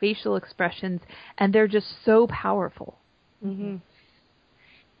little facial expressions, and they're just so powerful. Mm-hmm.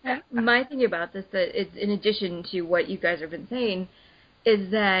 My thing about this, that it's in addition to what you guys have been saying,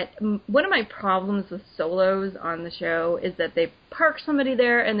 is that one of my problems with solos on the show is that they park somebody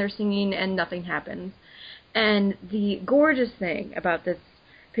there and they're singing and nothing happens. And the gorgeous thing about this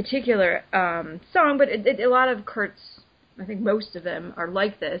particular song, but a lot of Kurt's, I think most of them are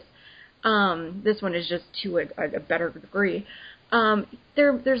like this. This one is just to a better degree.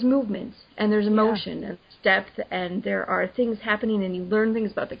 there's movement and there's emotion and depth, and there are things happening, and you learn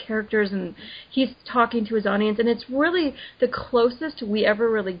things about the characters, and he's talking to his audience, and it's really the closest we ever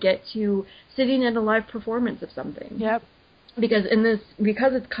really get to sitting in a live performance of something. Yep. Because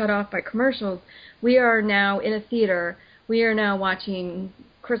it's cut off by commercials, we are now in a theater. We are now watching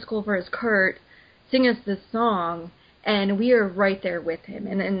Chris Colfer as Kurt sing us this song, and we are right there with him.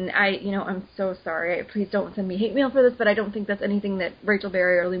 And I, I'm so sorry. Please don't send me hate mail for this, but I don't think that's anything that Rachel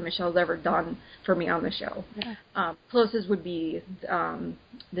Berry or Lee Michelle's ever done for me on the show. Yeah. Closest would be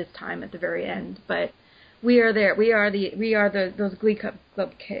this time at the very end, but we are there. We are those Glee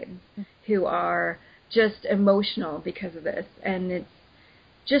Club kids who are just emotional because of this, and it's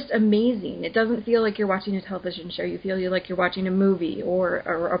just amazing. It doesn't feel like you're watching a television show. You feel like you're watching a movie or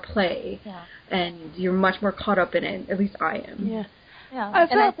a play, and you're much more caught up in it. At least I am. Yeah.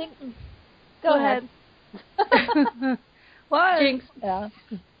 I think. Go ahead. What? Jinx. Yeah.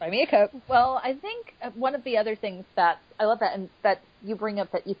 Buy me a Coke. Well, I think one of the other things that I love that and that you bring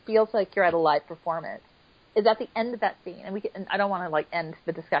up that you feel like you're at a live performance is at the end of that scene, and I don't want to end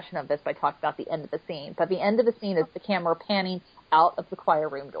the discussion of this by talking about the end of the scene, but the end of the scene is the camera panning out of the choir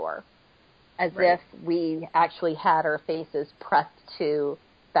room door, as if we actually had our faces pressed to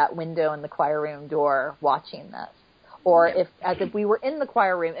that window in the choir room door watching this, or as if we were in the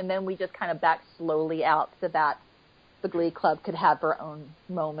choir room and then we just kind of backed slowly out so that the Glee Club could have their own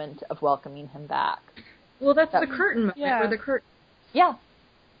moment of welcoming him back. Well, that's the curtain moment, or the curtain. Yeah,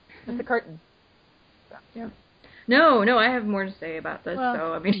 it's the curtain. Yeah. No, I have more to say about this.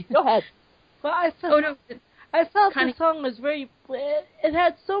 Go ahead. Well, I felt the song was very. It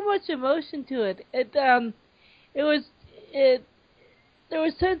had so much emotion to it. There was a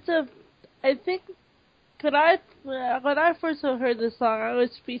sense of. I think when I first heard this song, I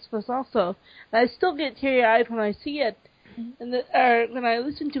was speechless also, and I still get teary-eyed when I see it. And when I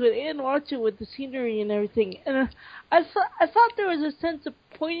listen to it and watch it with the scenery and everything, and I thought there was a sense of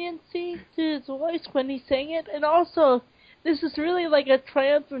poignancy to his voice when he sang it, and also this is really like a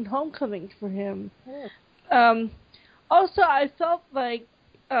triumphant homecoming for him. Also, I felt like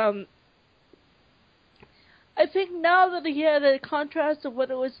I think now that he had a contrast of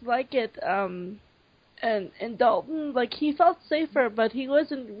what it was like at and Dalton, like he felt safer, but he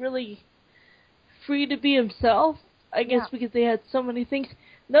wasn't really free to be himself. I guess because they had so many things.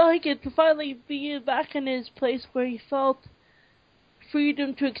 Now he could finally be back in his place where he felt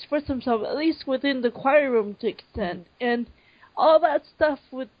freedom to express himself, at least within the choir room to extent. And all that stuff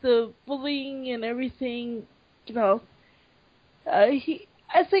with the bullying and everything, I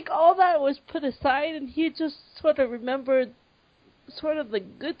think all that was put aside, and he just sort of remembered sort of the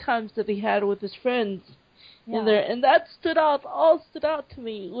good times that he had with his friends in there, and that stood out to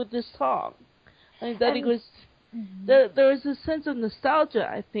me with this song. I mean, that he was. There was a sense of nostalgia,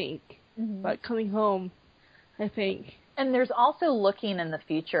 I think, about coming home, I think. And there's also looking in the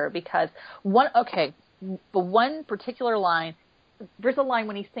future, because the one particular line, there's a line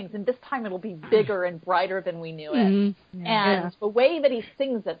when he sings, and this time it'll be bigger and brighter than we knew it. And the way that he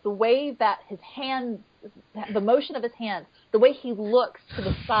sings it, the way that his hands, the motion of his hands, the way he looks to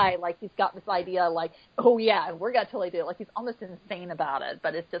the side, like he's got this idea, like, oh yeah, we're going to totally do it. Like he's almost insane about it,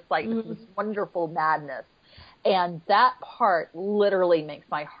 but it's just like this wonderful madness. And that part literally makes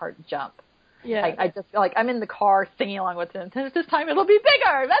my heart jump. Yeah. I just feel like I'm in the car singing along with him. This time it'll be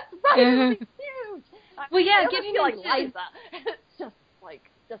bigger. That's right. It'll be huge. Well, getting like Liza.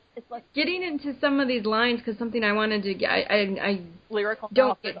 It's like getting into some of these lines, because something I wanted to I lyrical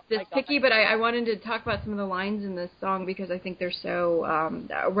don't get this picky, but I wanted to talk about some of the lines in this song because I think they're so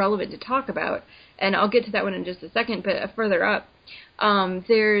relevant to talk about. And I'll get to that one in just a second, but further up,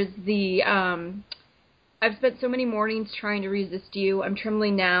 there's the I've spent so many mornings trying to resist you. I'm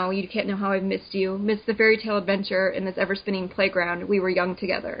trembling now. You can't know how I've missed you. Missed the fairy tale adventure in this ever-spinning playground. We were young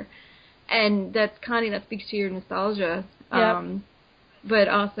together. And that's Connie, that speaks to your nostalgia. Yep. But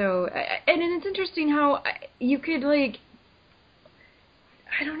also, and it's interesting how you could, like,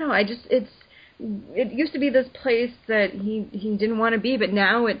 I don't know, it used to be this place that he didn't want to be, but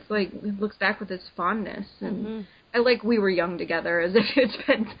now it's like, it looks back with this fondness. And I like we were young together, as if it's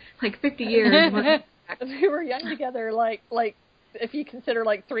been, like, 50 years. We were young together, like if you consider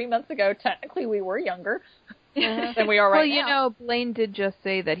 3 months ago, technically we were younger than we are right now. Well, Blaine did just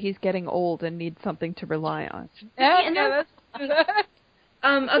say that he's getting old and needs something to rely on. They're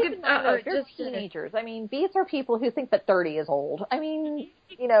just teenagers. I mean, these are people who think that 30 is old. I mean,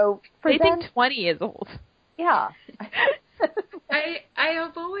 they think 20 is old. Yeah. I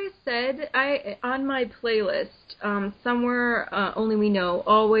have always said, on my playlist, Somewhere Only We Know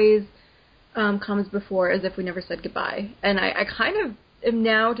always comes before As If We Never Said Goodbye. And I kind of am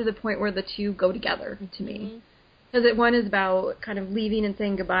now to the point where the two go together to me. Because one is about kind of leaving and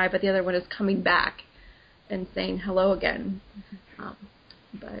saying goodbye, but the other one is coming back and saying hello again.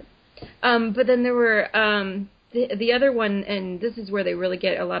 But then there were the other one, and this is where they really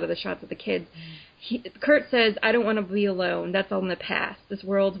get a lot of the shots of the kids. Kurt says, "I don't want to be alone. That's all in the past. This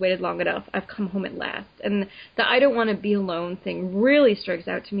world's waited long enough. I've come home at last." And the "I don't want to be alone" thing really strikes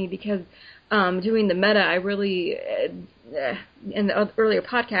out to me because doing the meta, I really, in the earlier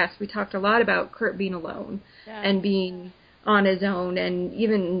podcast, we talked a lot about Kurt being alone and being on his own and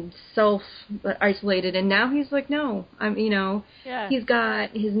even self-isolated. And now he's like, no, he's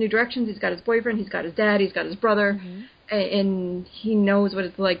got his new directions. He's got his boyfriend. He's got his dad. He's got his brother. And he knows what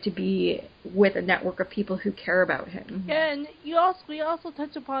it's like to be with a network of people who care about him. Yeah, and we also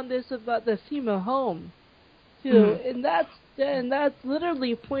touch upon this about the female home, too, and that's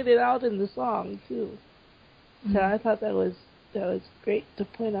literally pointed out in the song too. So I thought that was great to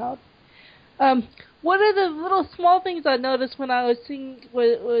point out. One of the little small things I noticed when I was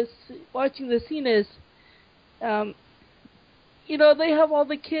watching the scene is, they have all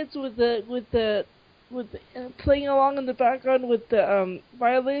the kids with the playing along in the background with the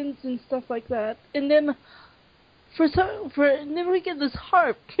violins and stuff like that, and then then we get this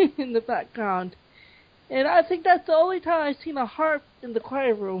harp in the background, and I think that's the only time I've seen a harp in the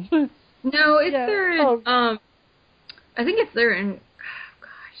choir room. No, it's there. I think it's there in. Oh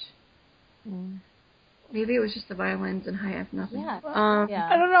gosh. Maybe it was just the violins and High F nothing. Yeah.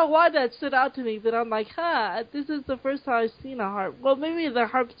 I don't know why that stood out to me, but I'm like, this is the first time I've seen a harp. Well, maybe the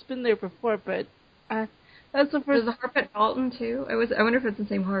harp's been there before, but that's the first. There's a harp at Dalton too. I wonder if it's the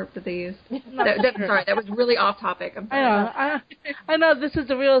same harp that they used. Sorry, that was really off topic. I'm sorry. I know this is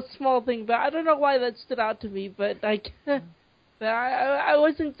a real small thing, but I don't know why that stood out to me. But like, but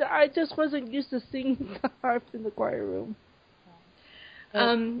I just wasn't used to seeing the harp in the choir room.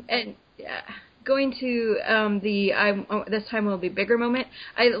 Going to this time will be bigger moment.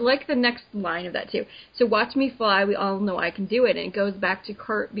 I like the next line of that too. So watch me fly, we all know I can do it. And it goes back to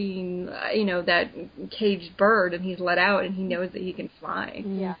Kurt being, that caged bird, and he's let out, and he knows that he can fly.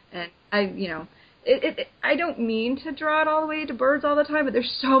 Yeah. And I don't mean to draw it all the way to birds all the time, but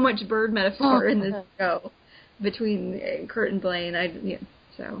there's so much bird metaphor in this show between Kurt and Blaine.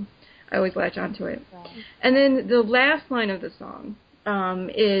 So I always latch onto it. Right. And then the last line of the song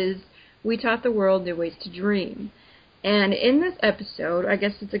is, "We taught the world new ways to dream." And in this episode, I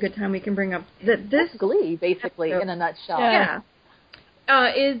guess it's a good time we can bring up that this... That's Glee, basically, in a nutshell. Yeah.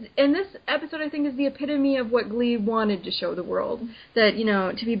 In this episode, I think, is the epitome of what Glee wanted to show the world. That,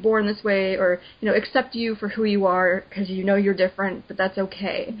 to be born this way, or, accept you for who you are, because you're different, but that's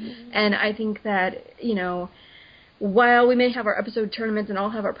okay. And I think that, while we may have our episode tournaments and all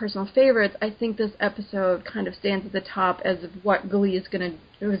have our personal favorites, I think this episode kind of stands at the top as of what Glee is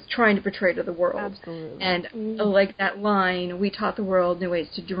trying to portray to the world. Absolutely. And like that line, "We taught the world new ways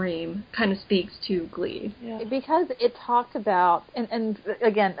to dream," kind of speaks to Glee. Yeah. Because it talked about, and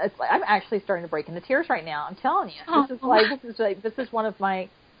again, it's like, I'm actually starting to break into tears right now. I'm telling you, this is one of my,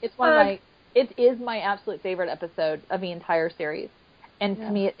 it is my absolute favorite episode of the entire series, and to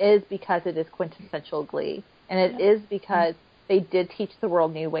me, it is because it is quintessential Glee. And it is because they did teach the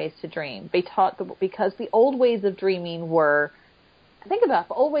world new ways to dream. They taught because the old ways of dreaming were, think about it,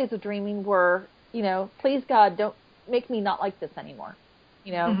 the old ways of dreaming were, please God, don't make me not like this anymore,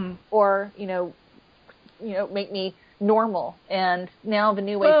 or, make me normal. And now the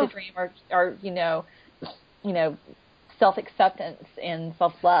new ways to dream are self-acceptance and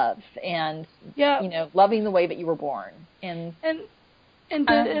self-love and, loving the way that you were born. And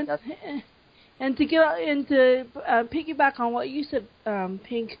to piggyback on what you said,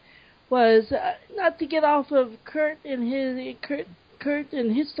 Pink, was not to get off of Kurt and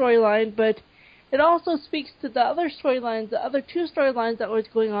his storyline, but it also speaks to the other storylines, the other two storylines that was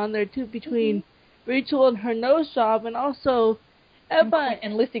going on there too, between Rachel and her nose job, and also Emma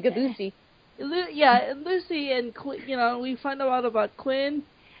and Lucy Gabusi. And Lucy, and we find out about Quinn,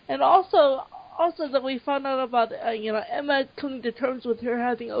 and also that we found out about Emma coming to terms with her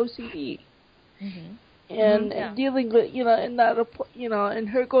having OCD. And dealing with, and that, and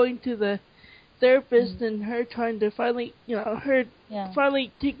her going to the therapist and her trying to finally,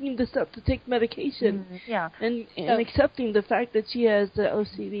 finally taking the step to take medication and accepting the fact that she has the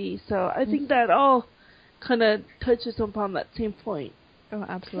OCD. So I think that all kind of touches upon that same point. Oh,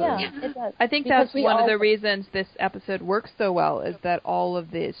 absolutely. Yeah, it does. I think that's one of the reasons this episode works so well, is that all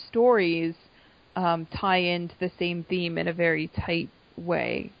of the stories tie into the same theme in a very tight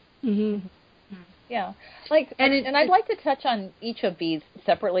way. Yeah. And I'd like to touch on each of these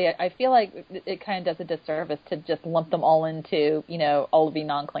separately. I feel like it kind of does a disservice to just lump them all into, all of the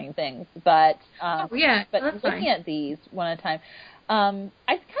non-clean things. But looking at these one at a time, I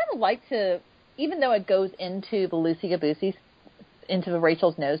kind of like to, even though it goes into the loosey-goosey, into the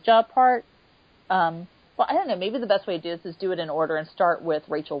Rachel's nose job part, well, I don't know, maybe the best way to do this is do it in order and start with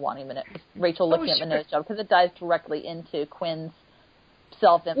Rachel looking at the nose job, because it dives directly into Quinn's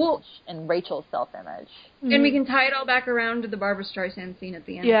self-image and Rachel's self-image. Mm-hmm. And we can tie it all back around to the Barbra Streisand scene at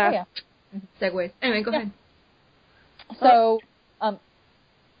the end. Yeah. Segues. Anyway, go ahead. So, I'm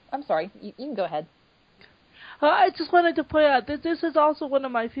sorry. You can go ahead. I just wanted to point out that this is also one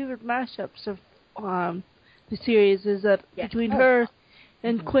of my favorite mashups of the series, is that between her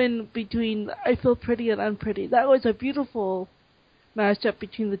and Quinn, between I Feel Pretty and Unpretty. That was a beautiful mashup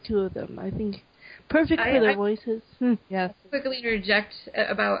between the two of them, I think. Perfect for their voices. Yes. Quickly interject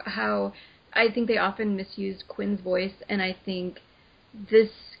about how I think they often misuse Quinn's voice, and I think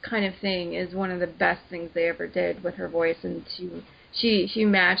this kind of thing is one of the best things they ever did with her voice, and she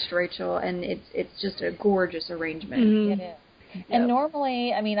matched Rachel, and it's just a gorgeous arrangement. Mm-hmm. It is. And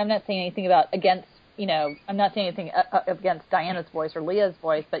normally, I mean, I'm not saying anything against Diana's voice or Leah's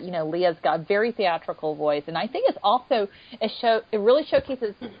voice, but Leah's got a very theatrical voice, and I think it's also it really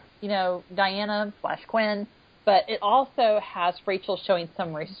showcases Diana/Quinn, but it also has Rachel showing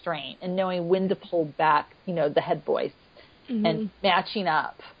some restraint and knowing when to pull back, the head voice and matching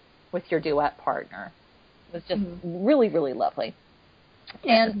up with your duet partner. It was just really, really lovely.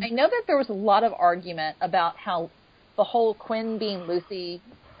 And I know that there was a lot of argument about how the whole Quinn being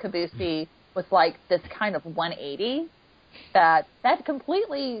loosey-goosey was like this kind of 180, that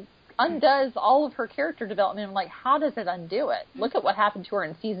completely undoes all of her character development. I'm like, how does it undo it? Look at what happened to her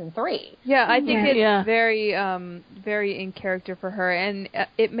in season 3. Yeah, I think it's very, very in character for her, and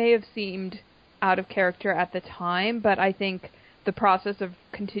it may have seemed out of character at the time, but I think the process of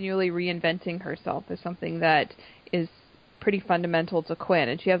continually reinventing herself is something that is pretty fundamental to Quinn,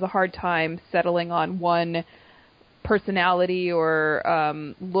 and she has a hard time settling on one personality or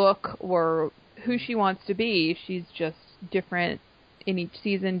look or who she wants to be. She's just different in each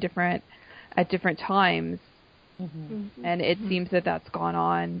season, different at different times, and it seems that that's gone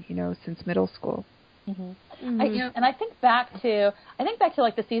on, since middle school. I think back to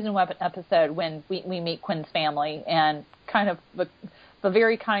like the season 1 episode when we meet Quinn's family and kind of the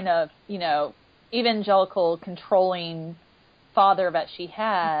very kind of evangelical controlling father that she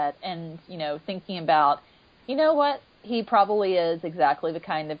had, and thinking about what, he probably is exactly the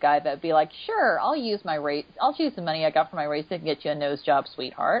kind of guy that would be like, sure, I'll use the money I got from my raise to get you a nose job,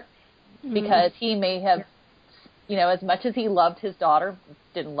 sweetheart, because he may have, as much as he loved his daughter,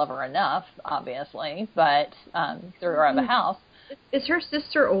 didn't love her enough, obviously, but threw her out of the house. Is her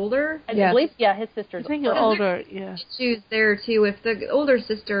sister older? I believe, his sister's older. Yeah. She's there too. If the older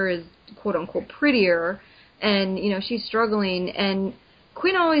sister is quote unquote prettier, and she's struggling, and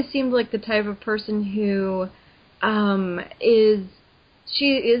Quinn always seemed like the type of person who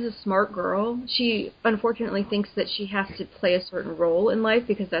she is a smart girl. She unfortunately thinks that she has to play a certain role in life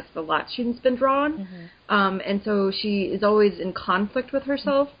because that's the lot she's been drawn. And so she is always in conflict with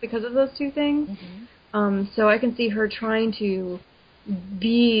herself because of those two things. So I can see her trying to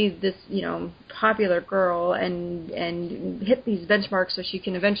be this, popular girl and hit these benchmarks so she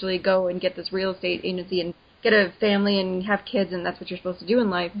can eventually go and get this real estate agency and get a family and have kids, and that's what you're supposed to do in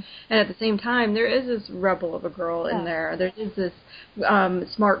life. And at the same time, there is this rebel of a girl in there. There is this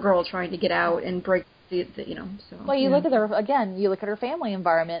smart girl trying to get out and break the so. Well, you look at her, again, you look at her family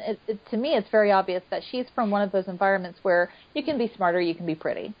environment. To me, it's very obvious that she's from one of those environments where you can be smarter, you can be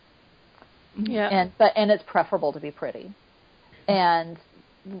pretty. Yeah. And it's preferable to be pretty. And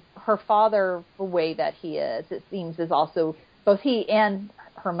her father, the way that he is, it seems, is also, both he and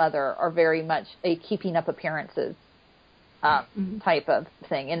her mother are very much a keeping up appearances type of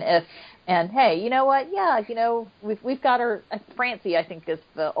thing. And hey, you know what? Yeah, we've got her, Francie, I think is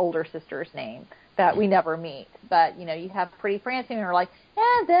the older sister's name, that we never meet. But, you have pretty Francie, and you're like,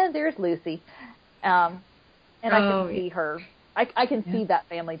 then there's Lucy. And I can see her, I can see that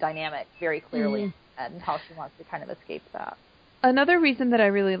family dynamic very clearly and how she wants to kind of escape that. Another reason that I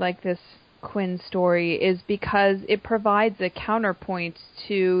really like this Quinn story is because it provides a counterpoint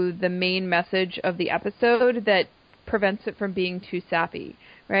to the main message of the episode that prevents it from being too sappy,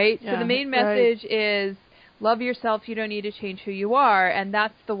 right? Yeah, so the main message is love yourself, you don't need to change who you are, and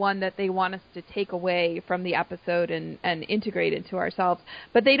that's the one that they want us to take away from the episode and integrate into ourselves.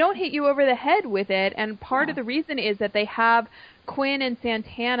 But they don't hit you over the head with it, and part of the reason is that they have Quinn and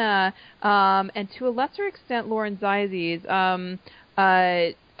Santana, and to a lesser extent Lauren Zizes,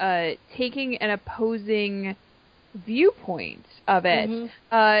 taking an opposing viewpoint of it.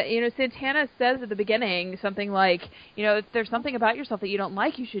 Santana says at the beginning something like, if there's something about yourself that you don't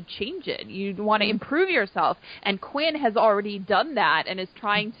like, you should change it. You want to improve yourself. And Quinn has already done that and is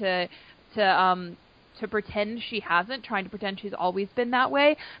trying to pretend she hasn't, trying to pretend she's always been that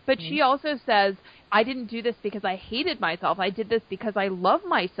way. But she also says, I didn't do this because I hated myself. I did this because I love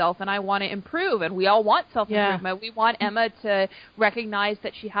myself and I want to improve. And we all want self-improvement. We want Emma to recognize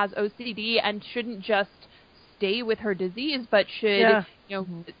that she has OCD and shouldn't just stay with her disease, but should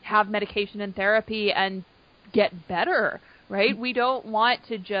have medication and therapy and get better, right? We don't want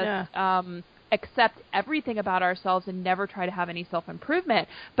to just accept everything about ourselves and never try to have any self-improvement.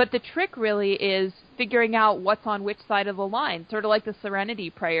 But the trick really is figuring out what's on which side of the line, sort of like the Serenity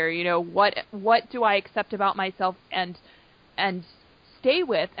Prayer. What do I accept about myself and stay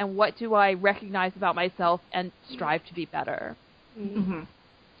with, and what do I recognize about myself and strive to be better?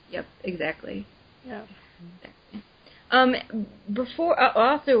 Yep, exactly. Yeah. Before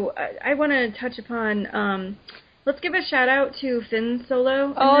also, I want to touch upon. Let's give a shout out to Finn's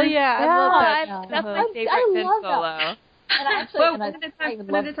solo. Oh yeah, I love that. That's my favorite Finn solo. And I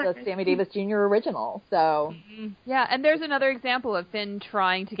love the Sammy Davis Jr. original. So yeah, and there's another example of Finn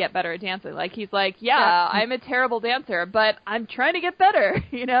trying to get better at dancing. Like he's like, I'm a terrible dancer, but I'm trying to get better.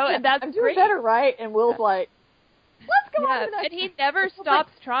 And that's I'm doing better, right? And Will's like, let's go on to the next. And he never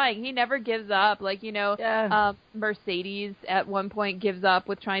stops trying. He never gives up. Like, Mercedes at one point gives up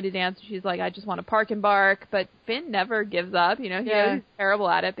with trying to dance. She's like, I just want to park and bark. But Finn never gives up. He's terrible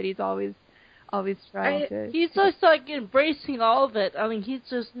at it, but he's always trying to. He's just like embracing all of it. I mean, he's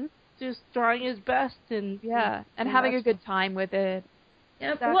just trying his best and having a good time with it.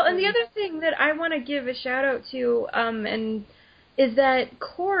 Yeah. Exactly. Well, and the other thing that I want to give a shout out to, and is that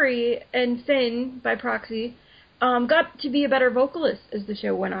Corey and Finn by proxy. Got to be a better vocalist as the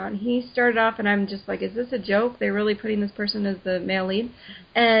show went on. He started off, and I'm just like, is this a joke? They're really putting this person as the male lead.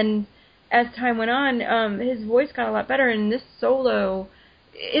 And as time went on, his voice got a lot better, and this solo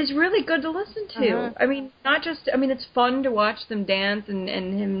is really good to listen to. I mean, it's fun to watch them dance and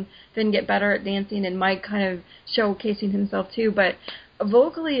him then get better at dancing, and Mike kind of showcasing himself too. But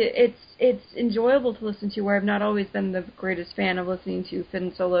vocally, it's enjoyable to listen to, where I've not always been the greatest fan of listening to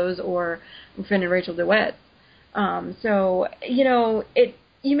Finn solos or Finn and Rachel duets. So,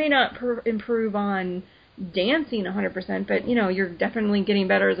 you may not improve on dancing 100%, but, you're definitely getting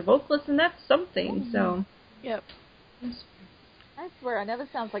better as a vocalist, and that's something, so. Yep. I swear, I know this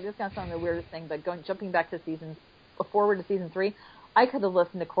sounds like the weirdest thing, but jumping back to forward to season 3, I could have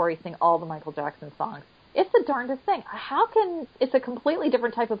listened to Corey sing all the Michael Jackson songs. It's the darndest thing. How can, it's a completely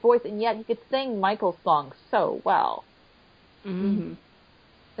different type of voice, and yet he could sing Michael's songs so well. Mm-hmm.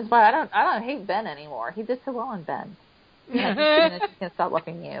 That's why I don't hate Ben anymore. He did so well in Ben. I Can't Stop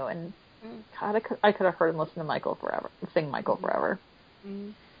Loving You, and God, I could have heard him listen to Michael forever, sing Michael forever.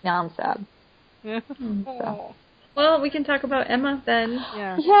 Now I'm sad. So. Well, we can talk about Emma then.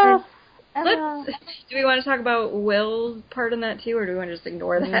 Yeah. Yes. Emma. Do we want to talk about Will's part in that too, or do we want to just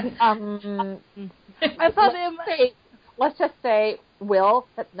ignore that? I thought let's just say, Will,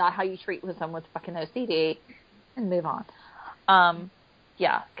 that's not how you treat someone with fucking OCD, and move on.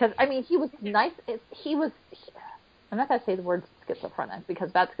 Yeah, because, I mean, he was nice. I'm not going to say the word schizophrenic,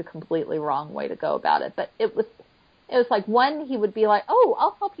 because that's a completely wrong way to go about it. But it was like, one, he would be like, oh,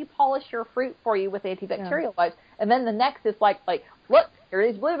 I'll help you polish your fruit for you with antibacterial wipes. And then the next is like, look, here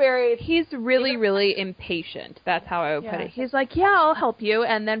are these blueberries. He's really, really impatient. That's how I would put it. He's like, yeah, I'll help you.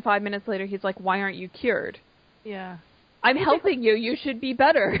 And then 5 minutes later, he's like, why aren't you cured? Yeah. I'm helping you. You should be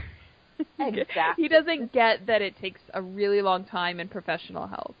better. Exactly. He doesn't get that it takes a really long time and professional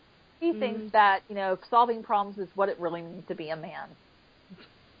help. He thinks that, solving problems is what it really means to be a man.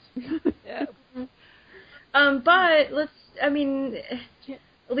 Yeah. But at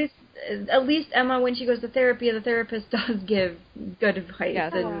least Emma, when she goes to therapy, the therapist does give good advice,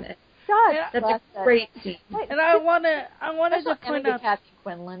 and that's a great scene. And I wanted to point out Kathy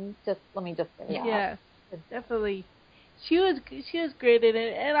Quinlan. Let me just say that. Yeah, definitely. She was great in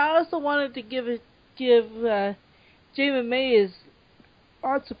it, and I also wanted to give Jayma Mays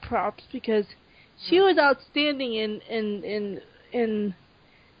lots of props, because she was outstanding in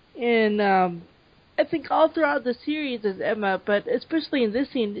I think all throughout the series as Emma, but especially in this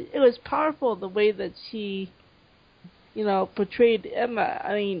scene, it was powerful the way that she, portrayed Emma.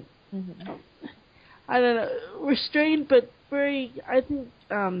 I mean, I don't know, restrained but very. I think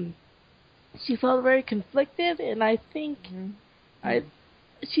she felt very conflicted, and I think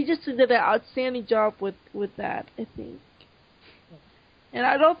she just did an outstanding job with that, I think. And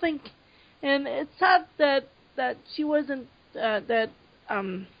I don't think, and it's sad that she wasn't that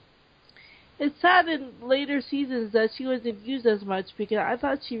it's sad in later seasons that she wasn't used as much, because I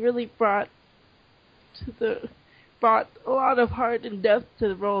thought she really brought a lot of heart and depth to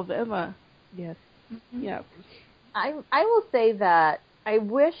the role of Emma. Yes. Mm-hmm. Yeah. I will say that I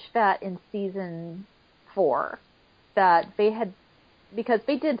wish that in season 4 that they had, because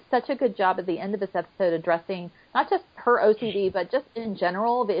they did such a good job at the end of this episode addressing not just her OCD, but just in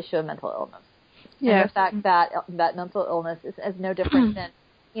general the issue of mental illness. Yeah. And the fact that mental illness is no different than,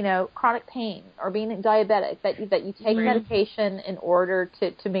 chronic pain or being diabetic, that you take medication in order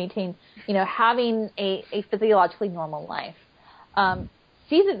to maintain, having a physiologically normal life.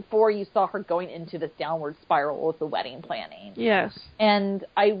 Season 4, you saw her going into this downward spiral with the wedding planning. Yes. And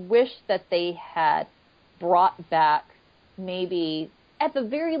I wish that they had brought back maybe, at the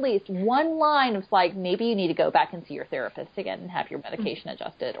very least, one line of like, maybe you need to go back and see your therapist again and have your medication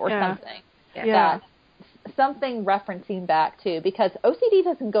adjusted or something. Yeah. Something referencing back to, because OCD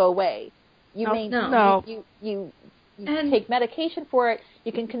doesn't go away. You take medication for it,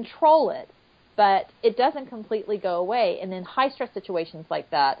 you can control it, but it doesn't completely go away. And in high stress situations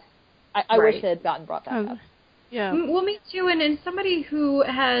like that, I wish it had gotten brought back up. Yeah. Well, me too. And somebody who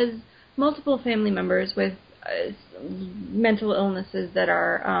has multiple family members with mental illnesses that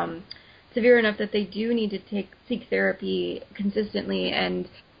are severe enough that they do need to seek therapy consistently and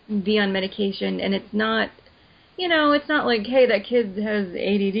be on medication, and it's not, it's not like, hey, that kid has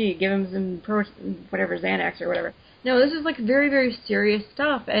ADD, give him some Xanax or whatever. No, this is like very, very serious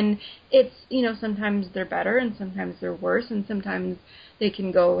stuff, and it's, sometimes they're better and sometimes they're worse, and sometimes they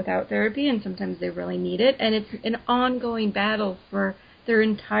can go without therapy and sometimes they really need it, and it's an ongoing battle for their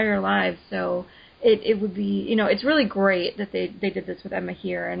entire lives. So it would be, it's really great that they did this with Emma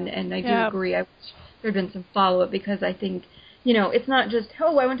here, and I do agree. I wish there had been some follow-up, because I think, it's not just,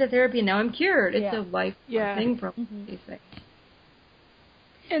 oh, I went to therapy and now I'm cured. It's a lifelong thing from these things.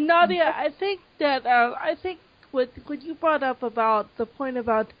 And Nadia, I think that what you brought up about the point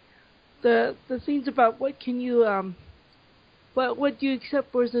about the things about what can you what do you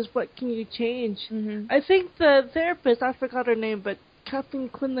accept versus what can you change. Mm-hmm. I think the therapist, I forgot her name, but Kathleen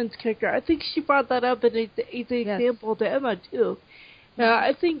Quinlan's character, I think she brought that up as an example to Emma too.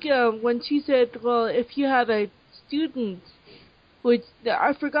 I think when she said, well, if you had a student, which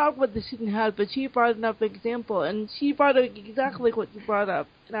I forgot what the student had, but she brought an up example, and she brought up exactly what you brought up,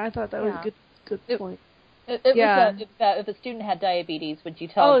 and I thought that was a good point. It was that if a student had diabetes, would you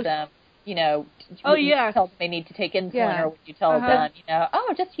tell them, you tell them they need to take insulin, or would you tell them,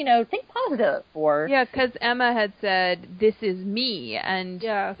 just, think positive, or... Yeah, because Emma had said, this is me, and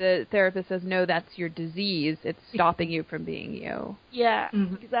the therapist says, no, that's your disease. It's stopping you from being you. Yeah,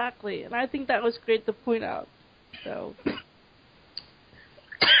 exactly, and I think that was great to point out, so...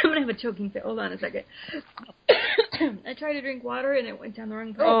 I'm going to have a choking fit. Hold on a second. I tried to drink water, and it went down the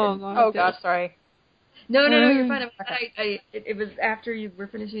wrong pipe. Oh gosh, sorry. No, you're fine. It was after you were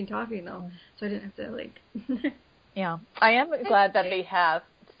finishing talking, though, so I didn't have to, Yeah. I am glad that they have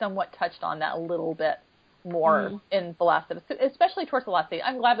somewhat touched on that a little bit more in the last episode, especially towards the last day.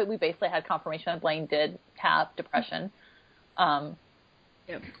 I'm glad that we basically had confirmation that Blaine did have depression.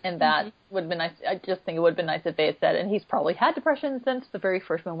 And that would have been nice. I just think it would have been nice if they had said, and he's probably had depression since the very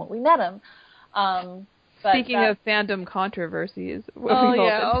first moment we met him. Speaking of fandom controversies.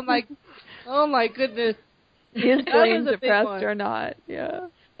 Oh my goodness. Is Blaine depressed or not? Yeah.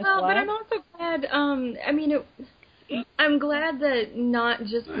 Well, but I'm also glad, I'm glad that not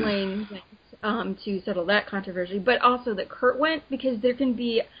just Blaine went to settle that controversy, but also that Kurt went, because there can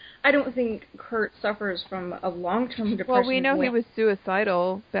be, I don't think Kurt suffers from a long-term depression. Well, we know he was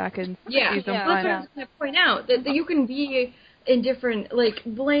suicidal back in season 1. That's what I was going to point out, that you can be in different, like,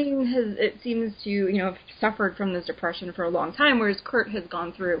 Blaine has, it seems to, have suffered from this depression for a long time, whereas Kurt has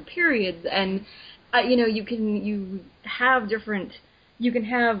gone through periods, and, you can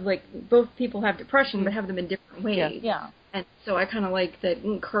have, like, both people have depression, but have them in different ways. Yeah. And so I kind of like that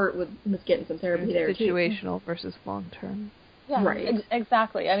Kurt was getting some therapy there, too. Situational versus long-term. Yeah, right.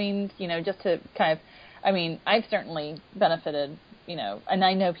 Exactly. I mean, just to kind of, I've certainly benefited, and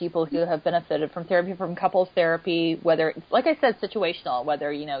I know people who have benefited from therapy, from couples therapy, whether it's, like I said, situational,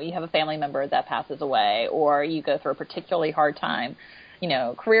 whether, you have a family member that passes away, or you go through a particularly hard time,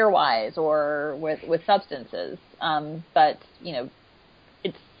 career-wise, or with substances. But,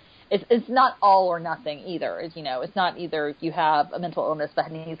 it's not all or nothing either. It's not either you have a mental illness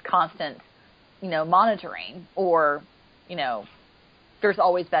that needs constant, monitoring, or, there's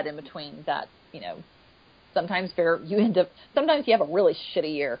always that in between that, sometimes sometimes you have a really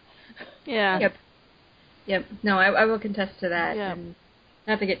shitty year. Yeah. Yep. No, I will contest to that. Yeah.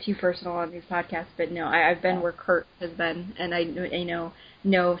 not to get too personal on these podcasts, but no, I've been where Kurt has been, and I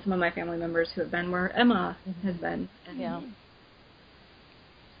know some of my family members who have been where Emma has been. And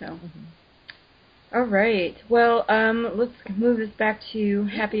so, all right. Well, let's move this back to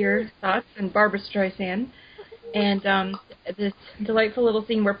happier thoughts and Barbra Streisand, and this delightful little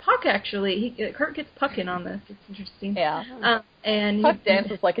scene where Puck Kurt gets Puck in on this. It's interesting. Yeah. And Puck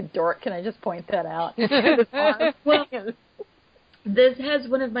dances like a dork. Can I just point that out? Well, this has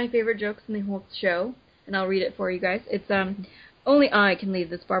one of my favorite jokes in the whole show, and I'll read it for you guys. It's, only I can leave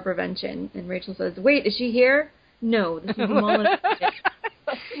this Barbara Vention. And Rachel says, wait, is she here? No, this is the mall.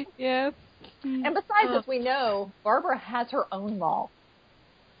 Yes. And besides, as we know, Barbara has her own mall.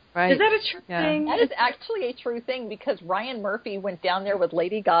 Right. Is that a true thing? That is actually a true thing because Ryan Murphy went down there with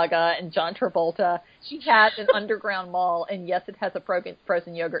Lady Gaga and John Travolta. She has an underground mall, and yes, it has a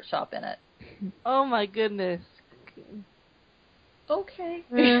frozen yogurt shop in it. Oh, my goodness. Okay.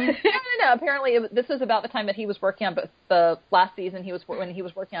 No. Apparently, this was about the time that he was working on the last season. When he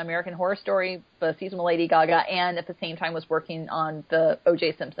was working on American Horror Story, the season with Lady Gaga, and at the same time was working on the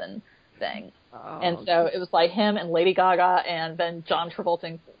O.J. Simpson thing. Oh. And so it was like him and Lady Gaga, and then John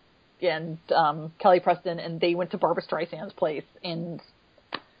Travolta and Kelly Preston, and they went to Barbra Streisand's place. And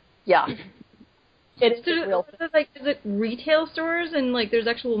yeah, it's real. Is it retail stores and like there's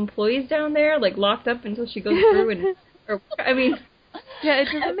actual employees down there like locked up until she goes through and yeah, it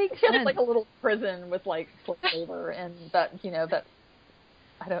doesn't make sense. It's like a little prison with like flavor, and that that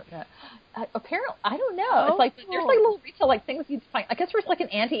I don't know. Apparently, I don't know. Oh, it's like there's like little retail like things you'd find. I guess there's like an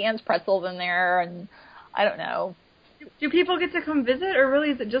Auntie Anne's pretzels in there, and I don't know. Do people get to come visit, or really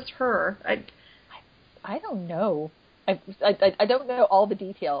is it just her? I don't know. I don't know all the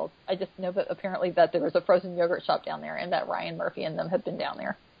details. I just know that apparently that there was a frozen yogurt shop down there, and that Ryan Murphy and them had been down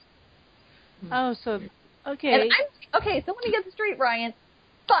there. Oh, so. Okay. And so let me get this straight, Ryan.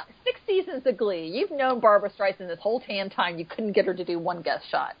 6 seasons of Glee. You've known Barbra Streisand this whole damn time. You couldn't get her to do one guest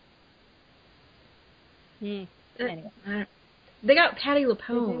shot. Anyway. They got Patti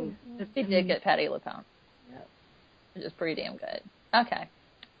LuPone. They did get Patti LuPone. Yep. Which is pretty damn good. Okay.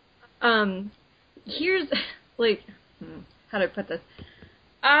 Here's, how do I put this?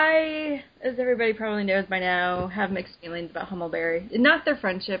 I, as everybody probably knows by now, have mixed feelings about Hummleberry. Not their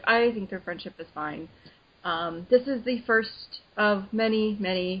friendship. I think their friendship is fine. This is the first of many,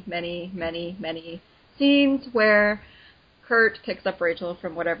 many, many, many, many scenes where Kurt picks up Rachel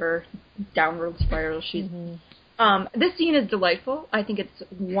from whatever downward spiral she's this scene is delightful. I think it's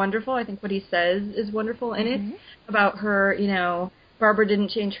wonderful. I think what he says is wonderful in it about her, Barbara didn't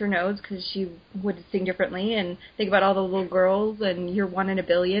change her nose because she would sing differently, and think about all the little girls, and you're one in a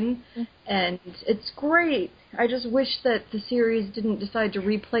billion, and it's great. I just wish that the series didn't decide to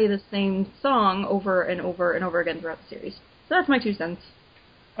replay the same song over and over and over again throughout the series. So that's my 2 cents.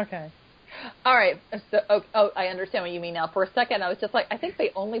 Okay. All right. So, I understand what you mean now. For a second, I was just like, I think they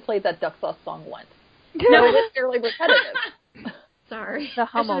only played that Duck Sauce song once. No, it was fairly repetitive. Sorry. The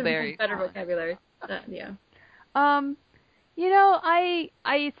Hummleberry. Better vocabulary. Yeah.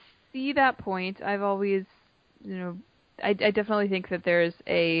 I see that point. I've always, I definitely think that there's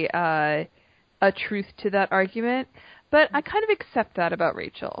a truth to that argument, but I kind of accept that about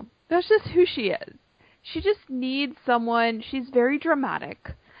Rachel. That's just who she is. She just needs someone. She's very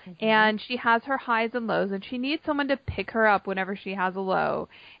dramatic, and she has her highs and lows, and she needs someone to pick her up whenever she has a low,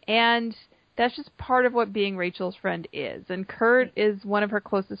 and that's just part of what being Rachel's friend is. And Kurt is one of her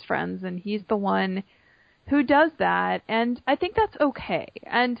closest friends, and he's the one who does that, and I think that's okay.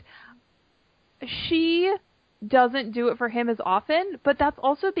 And she doesn't do it for him as often, but that's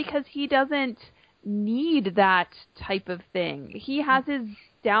also because he doesn't need that type of thing. He has his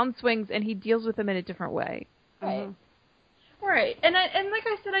downswings, and he deals with them in a different way. Right. Right. And like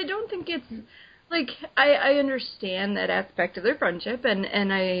I said, I don't think it's I understand that aspect of their friendship,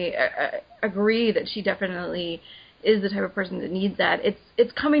 and I agree that she definitely is the type of person that needs that.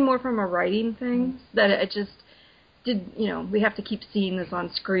 It's coming more from a writing thing that it just we have to keep seeing this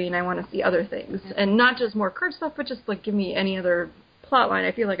on screen. I want to see other things, and not just more Kurt stuff, but just give me any other plot line.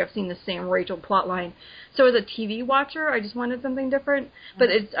 I feel like I've seen the same Rachel plot line. So as a TV watcher, I just wanted something different. But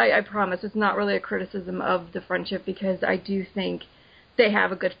I promise it's not really a criticism of the friendship, because I do think they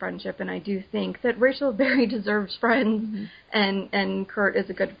have a good friendship, and I do think that Rachel very deserves friends, and Kurt is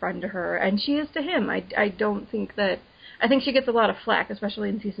a good friend to her, and she is to him. I don't think that... I think she gets a lot of flack, especially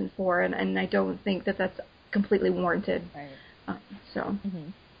in season 4, and I don't think that that's completely warranted. Right. So...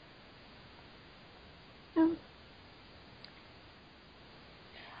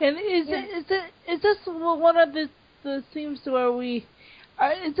 And is this one of the scenes where we...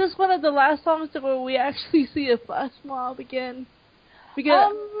 is this one of the last songs where we actually see a flash mob again?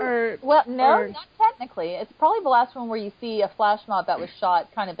 Well, no, not technically. It's probably the last one where you see a flash mob that was shot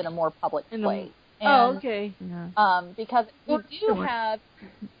kind of in a more public place. Okay. Because you do have,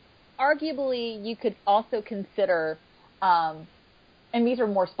 arguably, you could also consider, and these are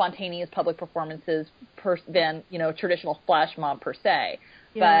more spontaneous public performances than, traditional flash mob per se.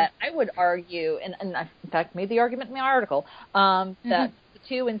 Yeah. But I would argue, and I, in fact, made the argument in my article, that the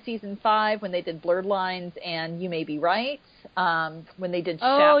two in season 5, when they did Blurred Lines and You May Be Right, when they did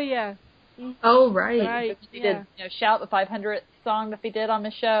Shout. Oh, yeah. Oh, right. They did Shout, the 500th song that they did on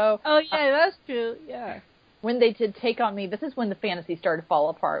the show. Oh, yeah, that's true, yeah. When they did Take On Me, this is when the fantasy started to fall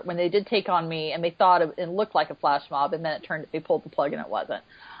apart. When they did Take On Me, and they thought it looked like a flash mob, and then they pulled the plug and it wasn't.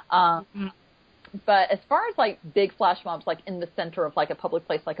 But as far as, like, big flash mobs, like, in the center of, like, a public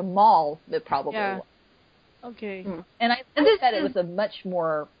place, like a mall, it probably was. Okay. And I think that it was a much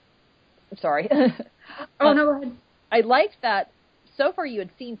more... Sorry. Oh, no, go ahead. I liked that so far you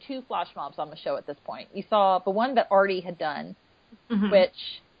had seen 2 flash mobs on the show at this point. You saw the one that Artie had done,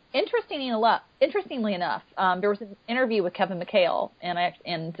 which, interestingly enough, there was an interview with Kevin McHale,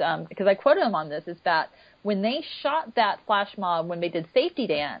 and because I quoted him on this, is that when they shot that flash mob, when they did Safety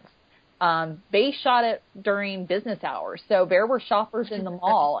Dance, they shot it during business hours. So there were shoppers in the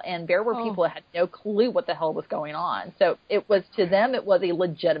mall, and there were people that had no clue what the hell was going on. So it was, to them, it was a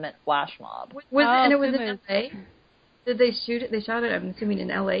legitimate flash mob. And it was in L.A.? Did they shoot it? They shot it, I'm assuming, in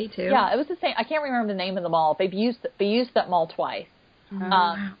L.A. too? Yeah, it was the same. I can't remember the name of the mall. They used that mall twice.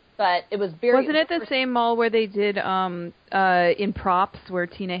 But it was very... Wasn't it the same mall where they did in Props, where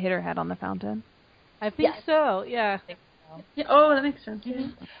Tina hit her head on the fountain? I think so, yeah. Yeah, oh, that makes sense. Yeah.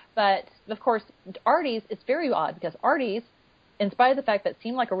 But, of course, Artie's, it's very odd, because Artie's, in spite of the fact that it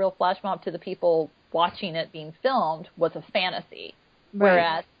seemed like a real flash mob to the people watching it being filmed, was a fantasy. Right.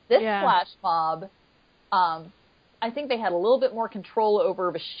 Whereas this flash mob, I think they had a little bit more control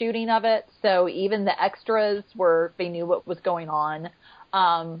over the shooting of it, so even the extras they knew what was going on.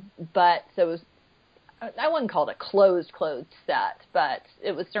 But so it was, I wouldn't call it a closed set, but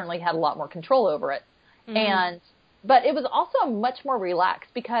it was certainly had a lot more control over it. But it was also much more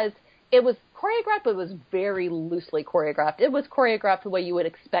relaxed, because it was choreographed, but it was very loosely choreographed. It was choreographed the way you would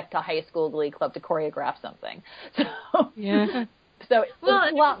expect a high school glee club to choreograph something. So, so it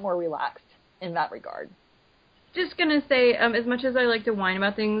was a lot more relaxed in that regard. Just going to say, as much as I like to whine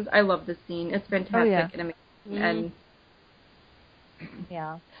about things, I love this scene. It's fantastic and amazing. And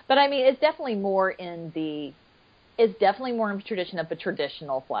yeah. But, I mean, it's definitely more in the tradition of the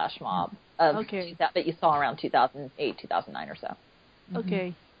traditional flash mob that you saw around 2008, 2009 or so.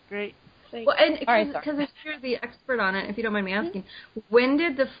 Okay, great. Thanks. Well, and because you're the expert on it, if you don't mind me asking, when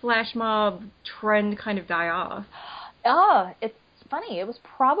did the flash mob trend kind of die off? It's funny. It was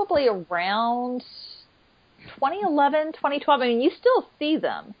probably around 2011, 2012. I mean, you still see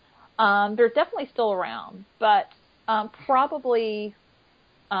them. They're definitely still around, but probably...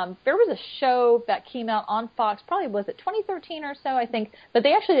 there was a show that came out on Fox, probably was it 2013 or so, I think, but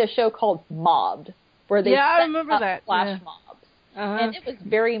they actually did a show called Mobbed, where they I remember that. flash mobs. And it was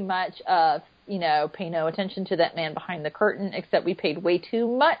very much of, pay no attention to that man behind the curtain, except we paid way too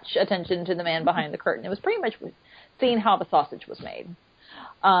much attention to the man behind the curtain. It was pretty much seeing how the sausage was made.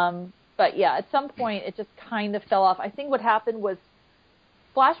 But yeah, at some point it just kind of fell off. I think what happened was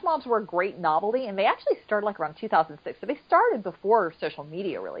flash mobs were a great novelty, and they actually started like around 2006. So they started before social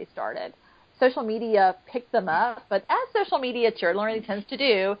media really started. Social media picked them up, but as social media generally tends to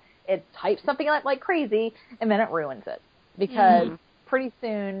do, it types something up like crazy, and then it ruins it. Because pretty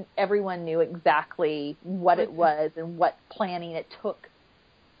soon everyone knew exactly what it was and what planning it took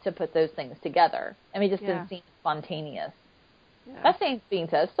to put those things together. And it just didn't seem spontaneous. Yeah. That being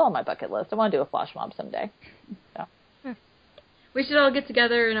said, it's still on my bucket list. I want to do a flash mob someday. So. We should all get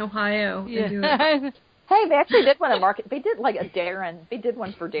together in Ohio and do it. Hey, they actually did one at Market. They did like a Darren. They did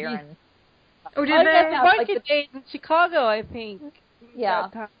one for Darren. Oh, did they? Market Days in Chicago, I think. Yeah.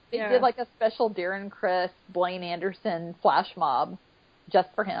 They did like a special Darren Criss, Blaine Anderson flash mob just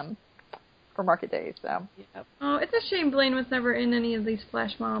for him for Market Days. So. Yep. Oh, it's a shame Blaine was never in any of these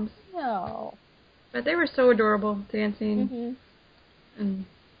flash mobs. No. But they were so adorable dancing. And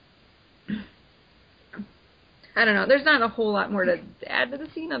I don't know. There's not a whole lot more to add to the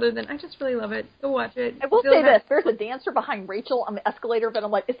scene other than I just really love it. Go watch it. I will say this. There's a dancer behind Rachel on the escalator, but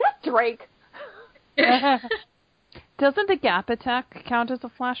I'm like, is that Drake? Doesn't the Gap Attack count as a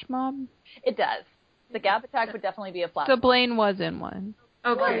flash mob? It does. The Gap Attack would definitely be a flash mob. So Blaine was in one.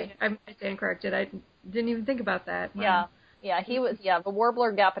 Okay. I stand corrected. I didn't even think about that. Wow. Yeah. Yeah, he was. Yeah, the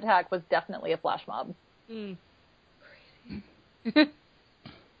Warbler Gap Attack was definitely a flash mob. Crazy.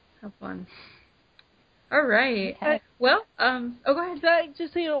 How fun. All right. Well, go ahead. Can I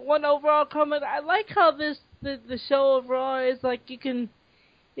just say one overall comment? I like how the show overall is like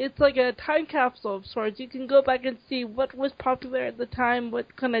it's like a time capsule of sorts. You can go back and see what was popular at the time,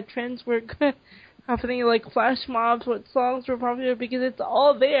 what kind of trends were happening, like flash mobs, what songs were popular, because it's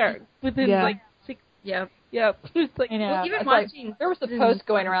all there within like 6. Yeah. Yep. It's like, well, even watching. Like, there was a post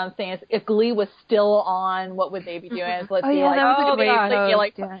going around saying if Glee was still on, what would they be doing? Let's see, like, that was a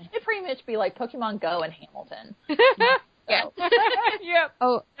great post. It'd pretty much be like Pokemon Go and Hamilton. Yeah. Yep.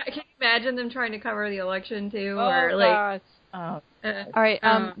 Oh, can you imagine them trying to cover the election too, or like? Gosh. All right.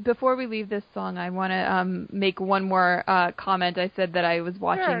 Before we leave this song, I want to make one more comment. I said that I was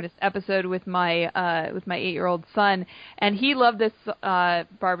watching this episode with my 8-year-old son, and he loved this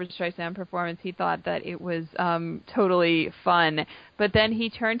Barbra Streisand performance. He thought that it was totally fun. But then he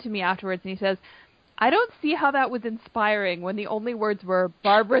turned to me afterwards and he says, "I don't see how that was inspiring when the only words were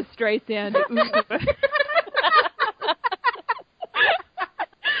Barbra Streisand."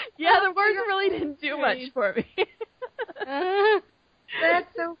 Yeah, the words really didn't do much for me. That's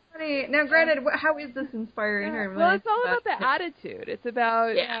so funny. Now, granted, how is this inspiring her? Well, it's all about the attitude. It's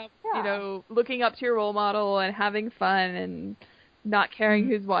about, you know, looking up to your role model and having fun and not caring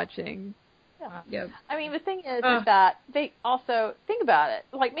who's watching. Yeah. Yep. I mean, the thing is that they also, think about it,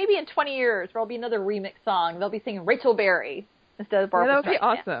 like maybe in 20 years there'll be another remix song. They'll be singing Rachel Berry instead of Barbra Streisand. That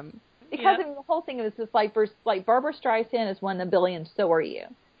would be awesome. Because I mean, the whole thing is just like Barbra Streisand is 1 in a billion, so are you.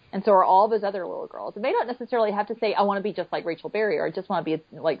 And so are all those other little girls. And they don't necessarily have to say, I want to be just like Rachel Berry or I just want to be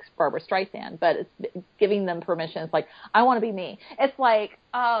like Barbra Streisand. But it's giving them permission. It's like, I want to be me. It's like,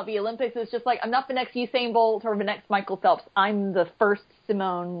 the Olympics is just like, I'm not the next Usain Bolt or the next Michael Phelps. I'm the first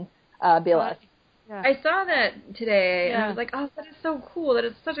Simone Biles. Yeah. I saw that today, and I was like, oh, that is so cool. That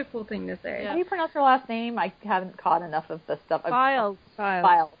is such a cool thing to say. How do you pronounce her last name? I haven't caught enough of this stuff. Biles.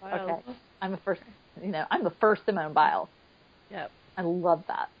 Okay. I'm the first Simone Biles. Yep. I love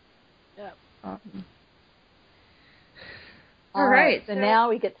that. Yep. All right. So now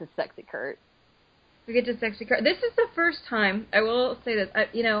we get to Sexy Kurt. We get to Sexy Kurt. This is the first time, I will say this,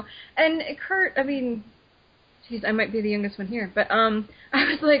 and Kurt, I mean, geez, I might be the youngest one here, but I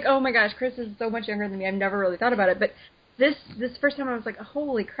was like, oh my gosh, Chris is so much younger than me. I've never really thought about it, but this first time I was like,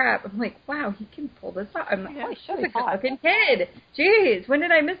 holy crap. I'm like, wow, he can pull this off. I'm like, oh, he's a fucking kid. Jeez, when did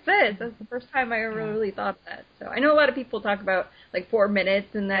I miss this? That's the first time I ever really thought that. So I know a lot of people talk about like 4 minutes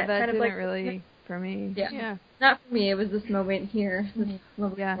and that kind of like. Really for me. Yeah. Not for me. It was this moment here. This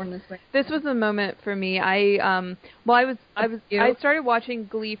born this way. This was a moment for me. I started watching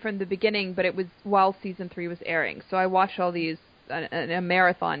Glee from the beginning, but it was while season 3 was airing. So I watched all these in a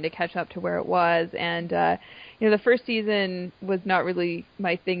marathon to catch up to where it was, and the first season was not really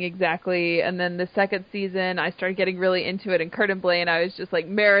my thing exactly, and then the second season I started getting really into it, and Kurt and Blaine I was just like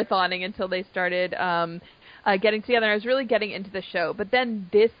marathoning until they started getting together, and I was really getting into the show. But then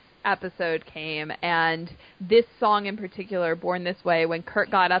this episode came, and this song in particular, Born This Way, when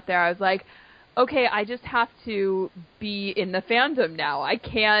Kurt got up there, I was like, okay, I just have to be in the fandom now. I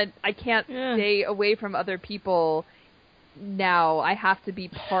can't stay away from other people now. I have to be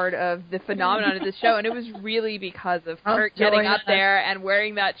part of the phenomenon of the show. And it was really because of Kurt getting up there and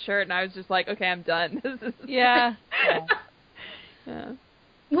wearing that shirt, and I was just like, okay, I'm done. Yeah. Well,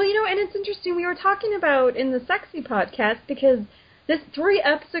 and it's interesting, we were talking about in the Sexy podcast, because this 3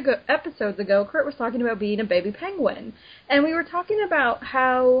 episodes ago, Kurt was talking about being a baby penguin. And we were talking about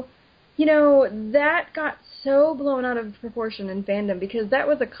how, that got so blown out of proportion in fandom, because that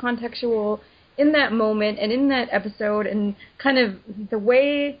was a contextual in that moment and in that episode, and kind of the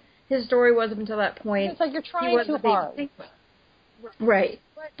way his story was up until that point. It's like you're trying too hard. Right.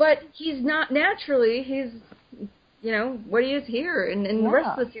 But he's not naturally, he's, what he is here, and the rest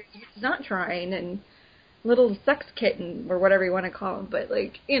of the series, he's not trying, and little sex kitten, or whatever you want to call him, but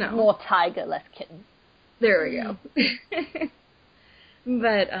more tiger, less kitten. There we go.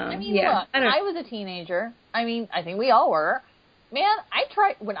 But, look, I was a teenager. I mean, I think we all were. Man,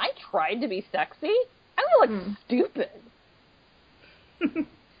 when I tried to be sexy, I would look stupid.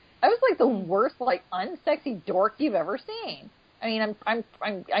 I was like the worst, like, unsexy dork you've ever seen. I mean,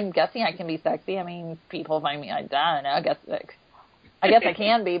 I'm guessing I can be sexy. I mean, people find me, I don't know, I guess I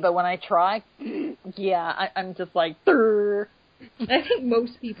can be, but when I try, I'm just like, Durr. I think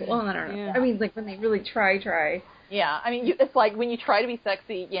most people, well, I don't know. Yeah. I mean, like, when they really try. Yeah, I mean, it's like when you try to be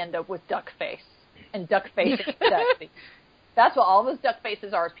sexy, you end up with duck face. And duck face is sexy. That's what all those duck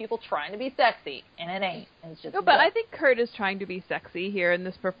faces are, is people trying to be sexy, and it ain't. It's just but I think Kurt is trying to be sexy here in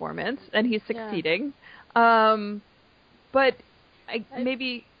this performance, and he's succeeding. But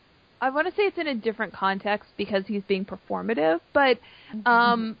maybe I want to say it's in a different context because he's being performative, but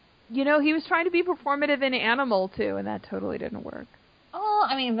you know, he was trying to be performative in Animal, too, and that totally didn't work. Oh,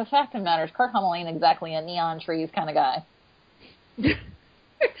 I mean, the fact of the matter is Kurt Hummel ain't exactly a neon trees kind of guy.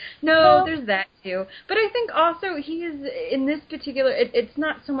 No, there's that too. But I think also he is, in this particular, it's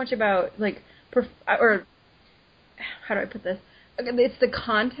not so much about, like, or how do I put this? It's the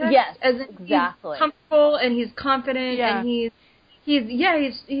context. Yes, as exactly. He's comfortable and he's confident and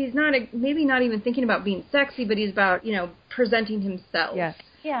he's not maybe not even thinking about being sexy, but he's about, you know, presenting himself. Yes.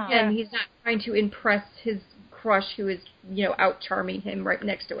 Yeah. And he's not trying to impress his crush who is, you know, out charming him right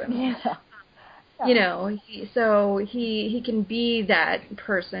next to him. Yeah. You know, he can be that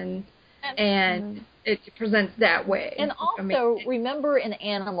person, and it presents that way. And also, remember in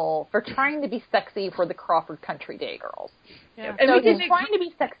Animal, they're trying to be sexy for the Crawford Country Day girls. Yeah. So he's trying to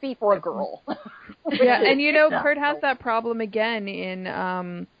be sexy for a girl. Yeah, and you know, Kurt has that problem again in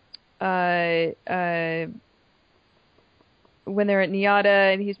when they're at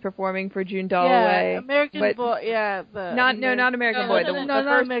NYADA and he's performing for June Dollaway. Yeah, American Boy. Yeah, not American Boy. The not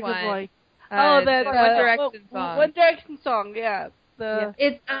first American one. Boy. The One Direction song. One Direction song. Yeah.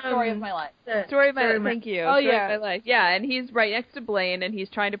 It's Story of My Life. Story of My Life. Thank you. Oh, Story yeah. of My Life. Yeah, and he's right next to Blaine, and he's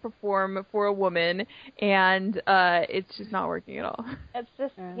trying to perform for a woman, and it's just not working at all. It's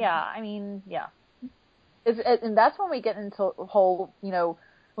just, I mean, yeah. And that's when we get into the whole, you know,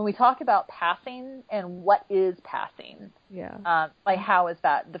 when we talk about passing and what is passing. Yeah. Like, how is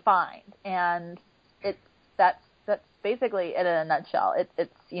that defined? And that's basically it in a nutshell.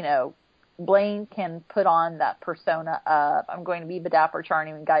 It's, you know, Blaine can put on that persona of, I'm going to be the dapper,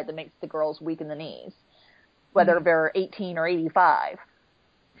 charming guy that makes the girls weak in the knees, whether they're 18 or 85.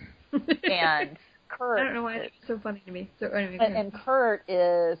 And Kurt... I don't know why it's so funny to me. So, anyway, and Kurt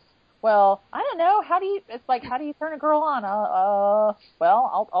is, well, I don't know, how do you turn a girl on?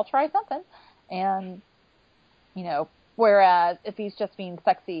 Well, I'll try something. And, you know, whereas if he's just being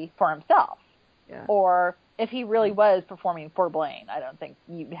sexy for himself, or if he really was performing for Blaine, I don't think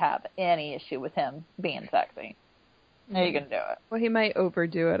you'd have any issue with him being sexy. How are you going to do it? Well, he might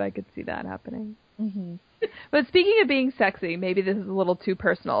overdo it. I could see that happening. Mm-hmm. But speaking of being sexy, maybe this is a little too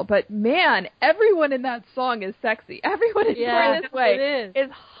personal, but man, everyone in that song is sexy. Everyone in Born This Way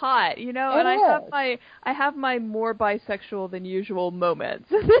is hot, you know. And I have my more bisexual than usual moments.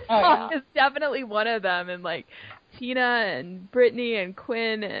 This song is definitely one of them, and like Tina and Brittany and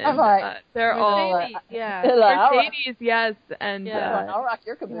Quinn and they're all Mercedes, yes, and I'll rock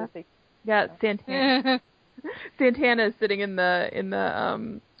your caboose. Yeah, Santana. Santana's sitting in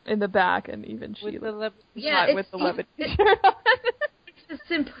the back, and even she with the levity shirt on. It's the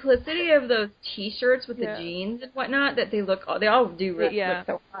simplicity of those T-shirts with the jeans and whatnot that they all do look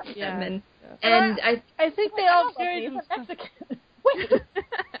so hot. And I think they all carry them. Mexican. Wait, isn't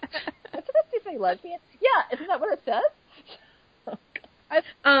that to say lesbian? Yeah, isn't that what it says?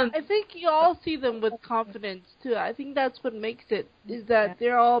 I think you all see them with confidence too. I think that's what makes it, is that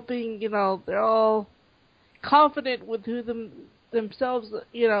they're all being, you know, they're all confident with who themselves,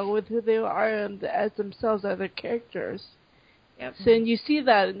 you know, with who they are and as themselves, as their characters. Yep. So and you see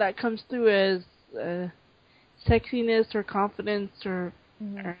that, and that comes through as sexiness or confidence or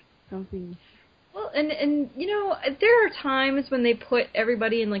something. Well, and you know, there are times when they put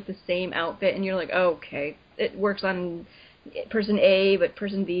everybody in like the same outfit, and you're like, oh, okay, it works on person A, but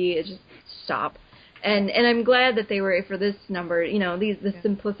person B, it just stop. And I'm glad that they were, for this number, you know, the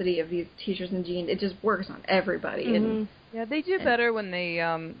simplicity of these T-shirts and jeans, it just works on everybody. Mm-hmm. And yeah, they do better when they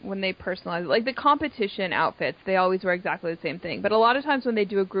personalize it. Like the competition outfits, they always wear exactly the same thing. But a lot of times when they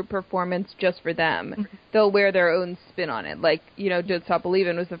do a group performance just for them, they'll wear their own spin on it. Like, you know, Don't Stop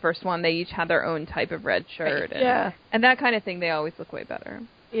Believin' was the first one. They each had their own type of red shirt. And that kind of thing, they always look way better.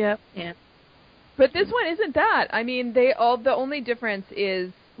 Yeah. Yeah. But this one isn't that. I mean, the only difference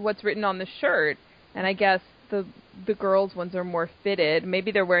is what's written on the shirt. And I guess the girls' ones are more fitted.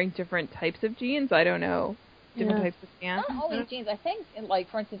 Maybe they're wearing different types of jeans. I don't know. Different types of pants. Not only jeans. I think, like,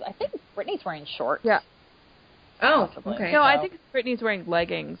 for instance, I think Brittany's wearing shorts. Yeah. Oh, okay. No, I think Brittany's wearing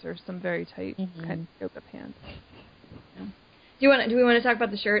leggings or some very tight kind of yoga pants. Do we want to talk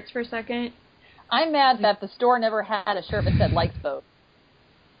about the shirts for a second? I'm mad that the store never had a shirt that said likes both.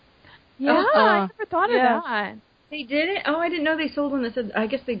 Yeah, I never thought of that. They didn't? Oh, I didn't know they sold one that said, I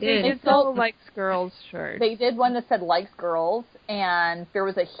guess they did. They sold Likes Girls shirt. They did one that said Likes Girls, and there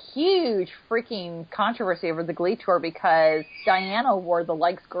was a huge freaking controversy over the Glee tour because Diana wore the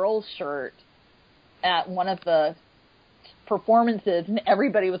Likes Girls shirt at one of the performances, and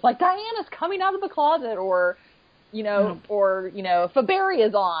everybody was like, Diana's coming out of the closet, or, you know, Faberry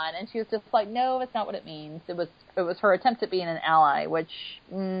is on, and she was just like, no, it's not what it means. It was her attempt at being an ally, which,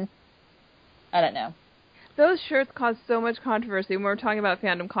 I don't know. Those shirts caused so much controversy when we're talking about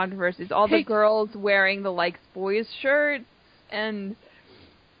fandom controversies. All the girls wearing the Likes Boys shirts, and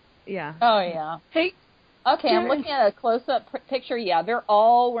yeah. Oh, yeah. Hey. Okay, I'm looking at a close-up picture. Yeah, they're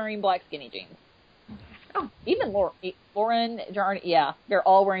all wearing black skinny jeans. Oh, even Lauren, yeah, they're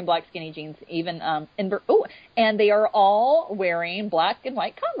all wearing black skinny jeans. Even and they are all wearing black and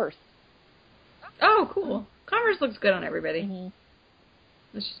white Converse. Oh, cool. Converse looks good on everybody. Mm-hmm.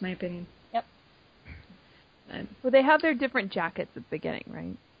 That's just my opinion. Yep. Well, they have their different jackets at the beginning,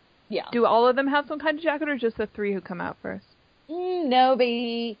 right? Yeah. Do all of them have some kind of jacket, or just the 3 who come out first? No,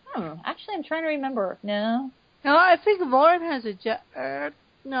 actually, I'm trying to remember. No, I think Lauren has a jacket.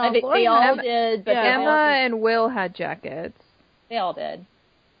 No, I think they all did. But Emma and Will had jackets. They all did.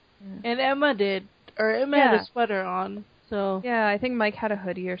 And Emma did. Or Emma had a sweater on. So yeah, I think Mike had a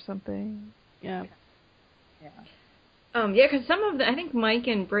hoodie or something. Yeah. Yeah, because some of I think Mike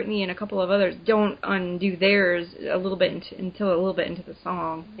and Brittany and a couple of others don't undo theirs a little bit until a little bit into the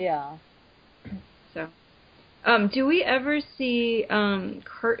song. Yeah. So, do we ever see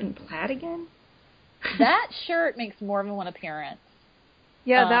Kurt in plaid again? That shirt makes more than one appearance.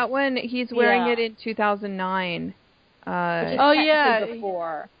 Yeah, that one, he's wearing it in 2009.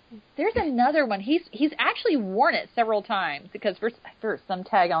 Before. There's another one. He's actually worn it several times because for some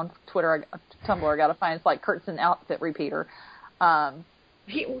tag on Twitter, Tumblr, I got to find it's like Kurt's an outfit repeater.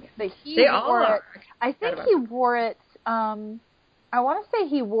 He wore it. I think he wore it. I want to say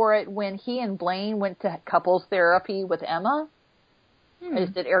he wore it when he and Blaine went to couples therapy with Emma. I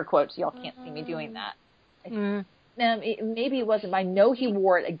just did air quotes. Y'all can't see me doing that. Maybe it wasn't. I know he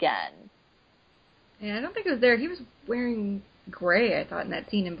wore it again. Yeah, I don't think it was there. He was wearing gray, I thought, in that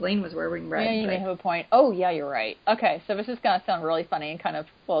scene, and Blaine was wearing red. Yeah, you may have a point. Oh, yeah, you're right. Okay, so this is going to sound really funny and kind of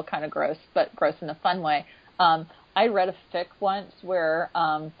gross, but gross in a fun way. I read a fic once where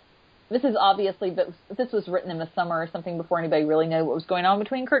this is obviously, but this was written in the summer or something before anybody really knew what was going on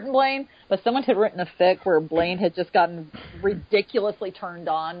between Kurt and Blaine, but someone had written a fic where Blaine had just gotten ridiculously turned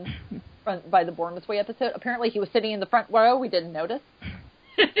on by the Born This Way episode. Apparently he was sitting in the front row. We didn't notice.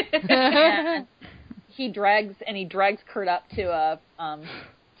 And he drags Kurt up to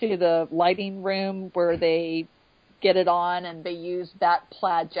the lighting room where they get it on, and they use that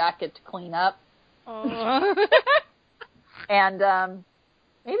plaid jacket to clean up. And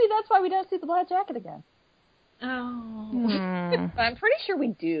maybe that's why we don't see the plaid jacket again. Oh. I'm pretty sure we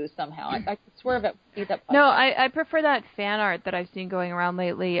do somehow. I swear that. No, I prefer that fan art that I've seen going around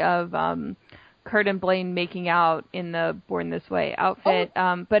lately of Kurt and Blaine making out in the Born This Way outfit,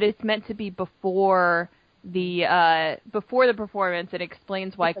 but it's meant to be before the performance. It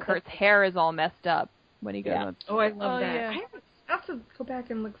explains why Kurt's hair is all messed up when he goes. Yeah. Oh, I love that. Yeah. I have to go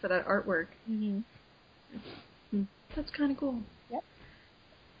back and look for that artwork. That's kind of cool. Yep.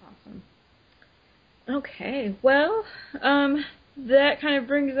 Awesome. Okay, well, that kind of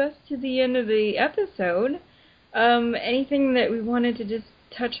brings us to the end of the episode. Anything that we wanted to just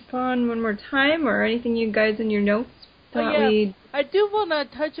touch upon one more time, or anything you guys in your notes thought we... I do want to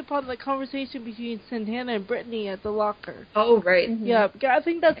touch upon the conversation between Santana and Brittany at the locker. Oh, right. Mm-hmm. Yeah, I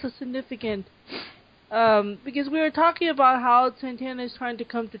think that's a significant... because we were talking about how Santana is trying to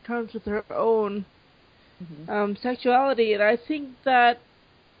come to terms with her own sexuality, and I think that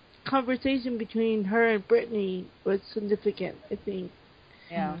conversation between her and Brittany was significant, I think.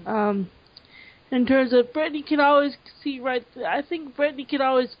 Yeah. In terms of Brittany can always see right... I think Brittany can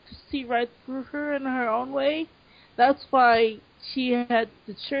always see right through her in her own way. That's why she had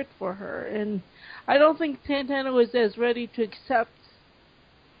the shirt for her. And I don't think Santana was as ready to accept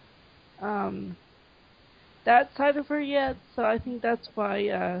that side of her yet. So I think that's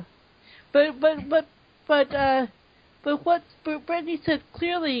why... But what Brittany said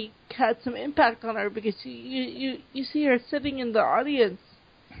clearly had some impact on her, because you see her sitting in the audience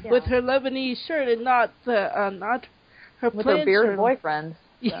with her Lebanese shirt and not her with her bearded shirt. boyfriend.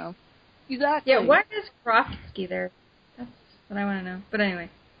 So. Exactly. Yeah, why is Karofsky there? That's what I want to know. But anyway.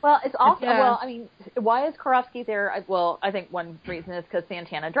 Well, it's also, I mean, why is Karofsky there? I think one reason is because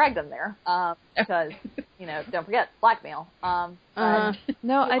Santana dragged him there. Because, don't forget, blackmail. No,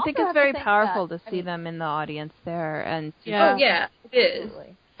 I think it's very powerful to see them in the audience there. And Oh, yeah, it is.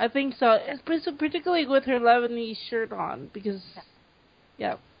 Absolutely. I think so. Particularly with her Lebanese shirt on, because,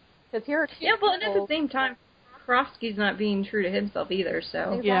 Because here, well, and at the same time, Karofsky's not being true to himself either,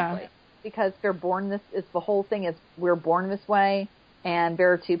 so. Exactly. Yeah. Because they're born the whole thing is we're born this way, and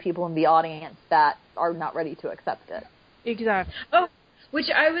there are two people in the audience that are not ready to accept it. Exactly. Oh,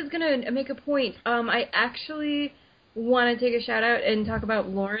 which I was going to make a point. I actually want to take a shout out and talk about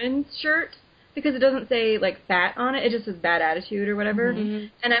Lauren's shirt. because it doesn't say like fat on it. It just says bad attitude or whatever. Mm-hmm.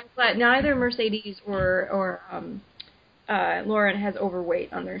 And I'm glad neither Mercedes or Lauren has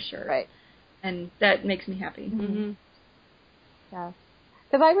overweight on their shirt. Right. And that makes me happy. Mm-hmm. Yeah.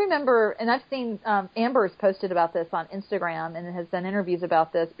 Because I remember, and I've seen Amber's posted about this on Instagram and has done interviews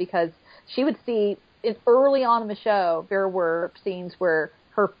about this, because she would see early on in the show there were scenes where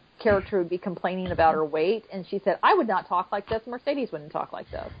her character would be complaining about her weight, and she said, I would not talk like this. Mercedes wouldn't talk like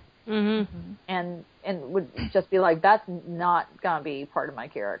this. Mm-hmm. And would just be like, that's not going to be part of my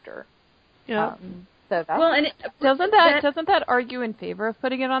character. Yeah. So that's, well, and doesn't that argue in favor of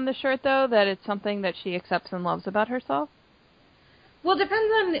putting it on the shirt, though, that it's something that she accepts and loves about herself? Well, it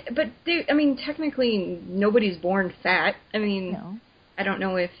depends on, but technically nobody's born fat. I mean, no. I don't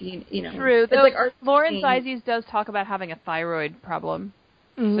know if you know. True. It's like Lauren Zizes does talk about having a thyroid problem.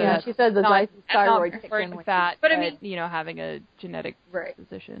 Mm-hmm. Yeah, she said the thyroid kicked in with fat, but I mean, having a genetic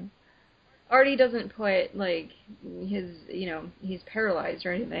position. Artie doesn't put like his, he's paralyzed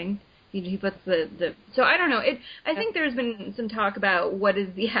or anything. He puts the so I don't know. I think there's been some talk about what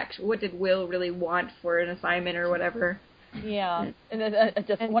did Will really want for an assignment or whatever. Yeah,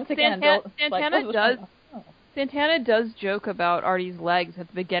 and once again, Santana does joke about Artie's legs at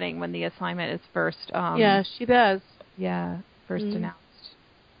the beginning when the assignment is first. Yeah, she does. Yeah, first announced.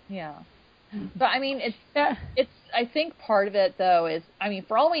 Yeah, but I mean, it's. I think part of it though is, I mean,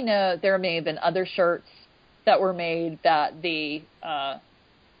 for all we know, there may have been other shirts that were made that the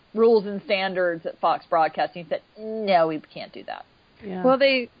rules and standards at Fox Broadcasting said, no, we can't do that. Yeah. Well,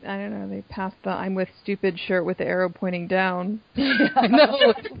 they passed the "I'm with stupid" shirt with the arrow pointing down. When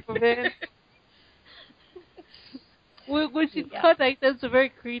she cut like that's very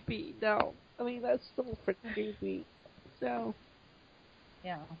creepy. No, I mean that's so freaking creepy. So.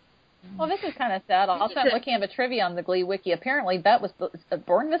 Yeah. Well, this is kind of sad. Also, I'm looking at a trivia on the Glee Wiki. Apparently, that was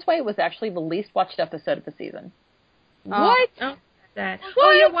Born This Way was actually the least watched episode of the season. What? Oh, that. What?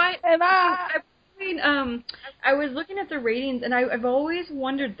 Oh, you know what? And I was looking at the ratings, and I've always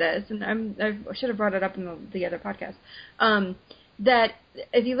wondered this, and I should have brought it up in the other podcast. That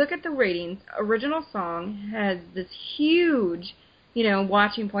if you look at the ratings, original song has this huge,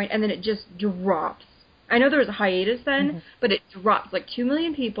 watching point, and then it just drops. I know there was a hiatus then, but it drops like 2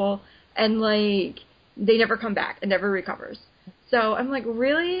 million people, and like they never come back. It never recovers. So I'm like,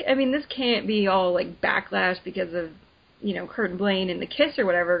 really? I mean, this can't be all like backlash because of Kurt and Blaine and the kiss or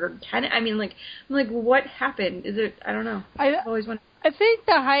whatever. Or can it? I mean, like, I'm like, what happened? Is it? I don't know. I've always wondered. I think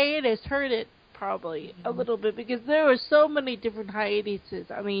the hiatus hurt it probably a little bit because there were so many different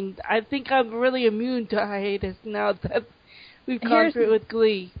hiatuses. I mean, I think I'm really immune to hiatus now that we've gone through it with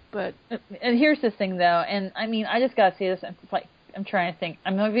Glee. But and here's the thing, though, and I mean, I just gotta say this. I'm trying to think.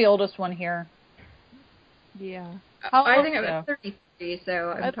 I'm the oldest one here. Yeah. I think I'm 33,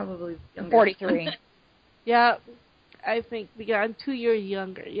 so I'm probably younger. 43. Yeah, I think I'm 2 years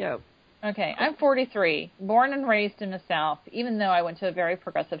younger. Yeah. Okay, I'm 43, born and raised in the South, even though I went to a very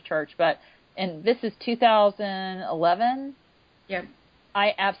progressive church. And this is 2011. Yep.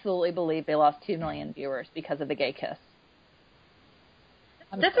 I absolutely believe they lost 2 million viewers because of the gay kiss.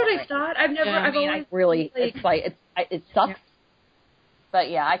 That's what I thought. I've never. Yeah, I've always it sucks. Yeah. But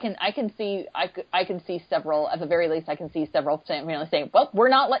yeah, I can see several. At the very least, I can see several saying, "Well, we're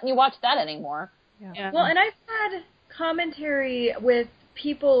not letting you watch that anymore." Yeah. Well, and I've had commentary with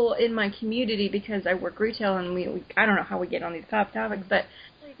people in my community because I work retail, and we I don't know how we get on these topics, but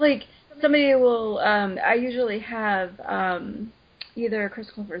like somebody will. I usually have either Chris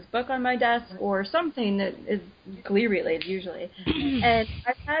Colfer's book on my desk or something that is Glee related usually. And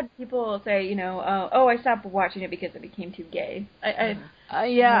I've had people say, I stopped watching it because it became too gay.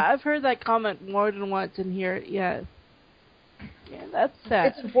 I've heard that comment more than once in here. Yeah, that's sad.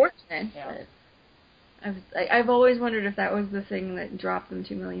 It's unfortunate. Yeah. But I've always wondered if that was the thing that dropped them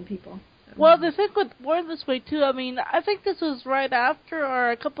 2 million people. So. Well, the thing with Born This Way too. I mean, I think this was right after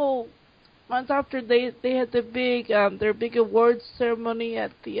or a couple months after they had the big their big awards ceremony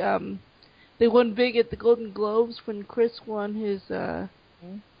at the they won big at the Golden Globes when Chris won his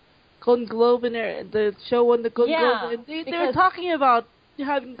Golden Globe and the show won the Golden Globe, and they were talking about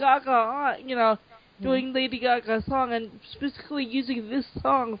having Gaga on, doing Lady Gaga's song and specifically using this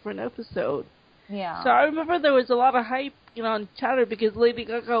song for an episode. Yeah. So I remember there was a lot of hype, on chatter because Lady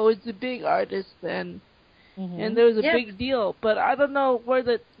Gaga was the big artist then, and there was a big deal. But I don't know where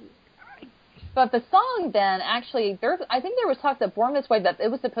the. But the song then, actually, I think there was talk that Born This Way, that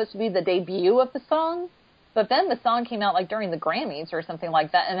it was supposed to be the debut of the song, but then the song came out, like, during the Grammys or something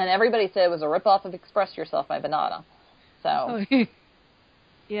like that, and then everybody said it was a ripoff of Express Yourself by Banana. So.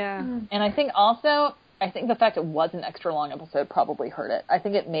 Yeah. And I think also, I think the fact it was an extra long episode probably hurt it. I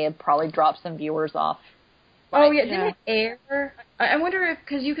think it may have probably dropped some viewers off. Oh, yeah. Didn't it air? I wonder if,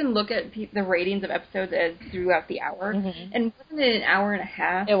 because you can look at the ratings of episodes as throughout the hour, and wasn't it an hour and a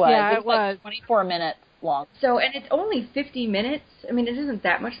half? It was. Yeah, it was. Like 24 minutes long. So, and it's only 50 minutes. I mean, it isn't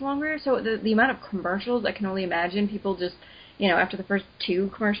that much longer. So the amount of commercials, I can only imagine people just, after the first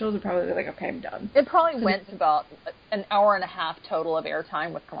 2 commercials, would probably be like, okay, I'm done. It probably went to about an hour and a half total of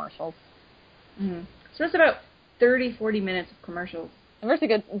airtime with commercials. Mm-hmm. So it's about 30, 40 minutes of commercials. And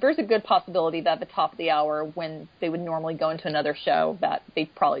there's a good possibility that at the top of the hour, when they would normally go into another show, that they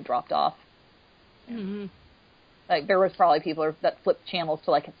probably dropped off. Mm-hmm. Like, there was probably people that flipped channels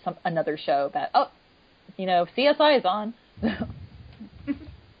to, like, another show that, CSI is on.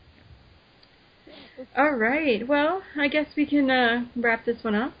 All right. Well, I guess we can wrap this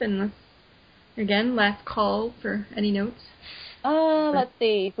one up. And again, last call for any notes. Let's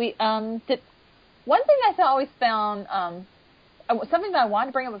see. We one thing I always found, something that I wanted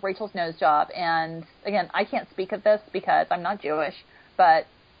to bring up with Rachel's nose job, and again, I can't speak of this because I'm not Jewish, but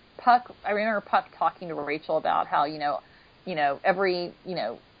Puck, I remember Puck talking to Rachel about how, every,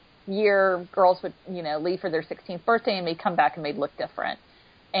 year girls would, leave for their 16th birthday and they'd come back and they'd look different.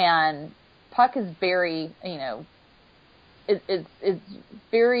 And Puck is very, is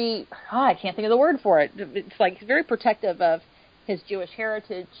very, I can't think of the word for it. It's like he's very protective of his Jewish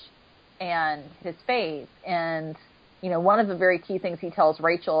heritage and his faith. And, one of the very key things he tells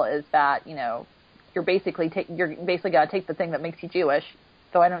Rachel is that, you're basically got to take the thing that makes you Jewish.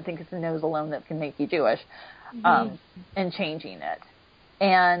 So I don't think it's the nose alone that can make you Jewish, and changing it.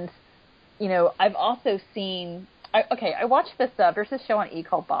 And, I've also seen, I watched this, there's this show on E!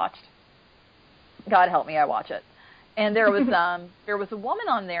 called Botched. God help me, I watch it. And there was a woman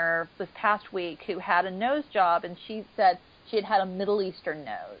on there this past week who had a nose job, and she said she had a Middle Eastern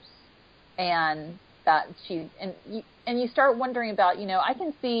nose. And that and you start wondering about, I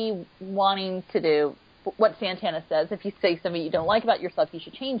can see wanting to do what Santana says. If you say something you don't like about yourself, you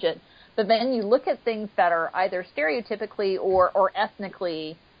should change it. But then you look at things that are either stereotypically or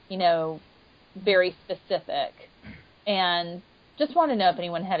ethnically, very specific. And just want to know if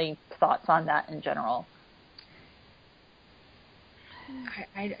anyone had any thoughts on that in general.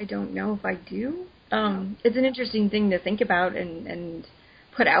 I don't know if I do. It's an interesting thing to think about and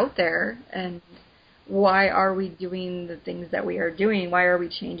put out there. And why are we doing the things that we are doing? Why are we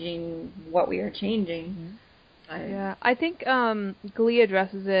changing what we are changing? Yeah, I think Glee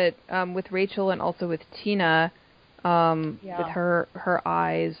addresses it with Rachel and also with Tina. With her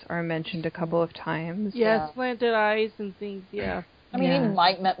eyes are mentioned a couple of times. Yeah, slanted eyes and things. Yeah. I mean, even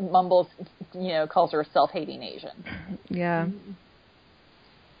Mike Mumbles, calls her a self-hating Asian. Yeah.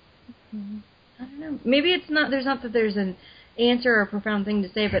 I don't know. Maybe it's not. There's an answer or a profound thing to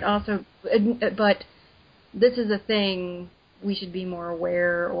say, but also, but this is a thing we should be more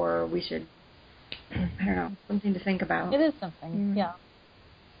aware, or we should. I don't know, something to think about. It is something, yeah.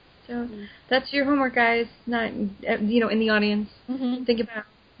 So that's your homework, guys. Not in the audience. Think about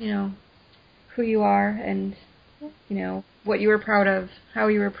who you are and what you were proud of, how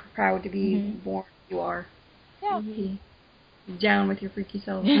you were proud to be born. You are. Yeah. Down with your freaky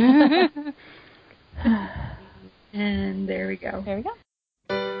self. And there we go. There we go.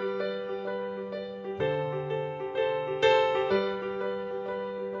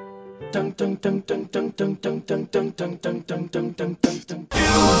 Dun dun dun dun dun dun dun dun dun dun dun dun dun dun dun.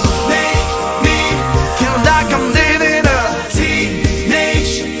 You make me feel like I'm living a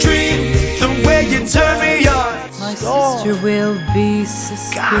teenage dream. The way you turn me on. My sister will be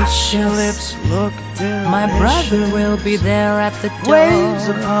suspicious. Gosh, your lips look delicious. My brother will be there at the door. Waves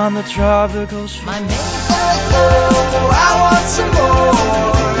upon the tropical shore. My I want some more.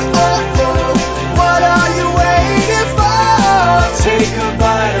 What are you waiting for? Take a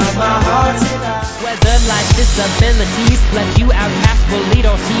bite of my heart tonight. Whether life's disabilities left you outcast, bullied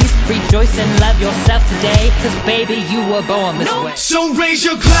or teased, rejoice and love yourself today, 'cause baby, you were born this way. So raise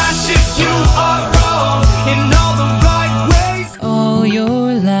your glass if you are wrong in all the right ways. all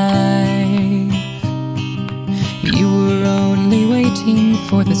your life, you were only waiting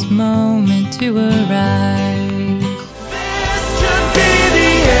for this moment to arrive.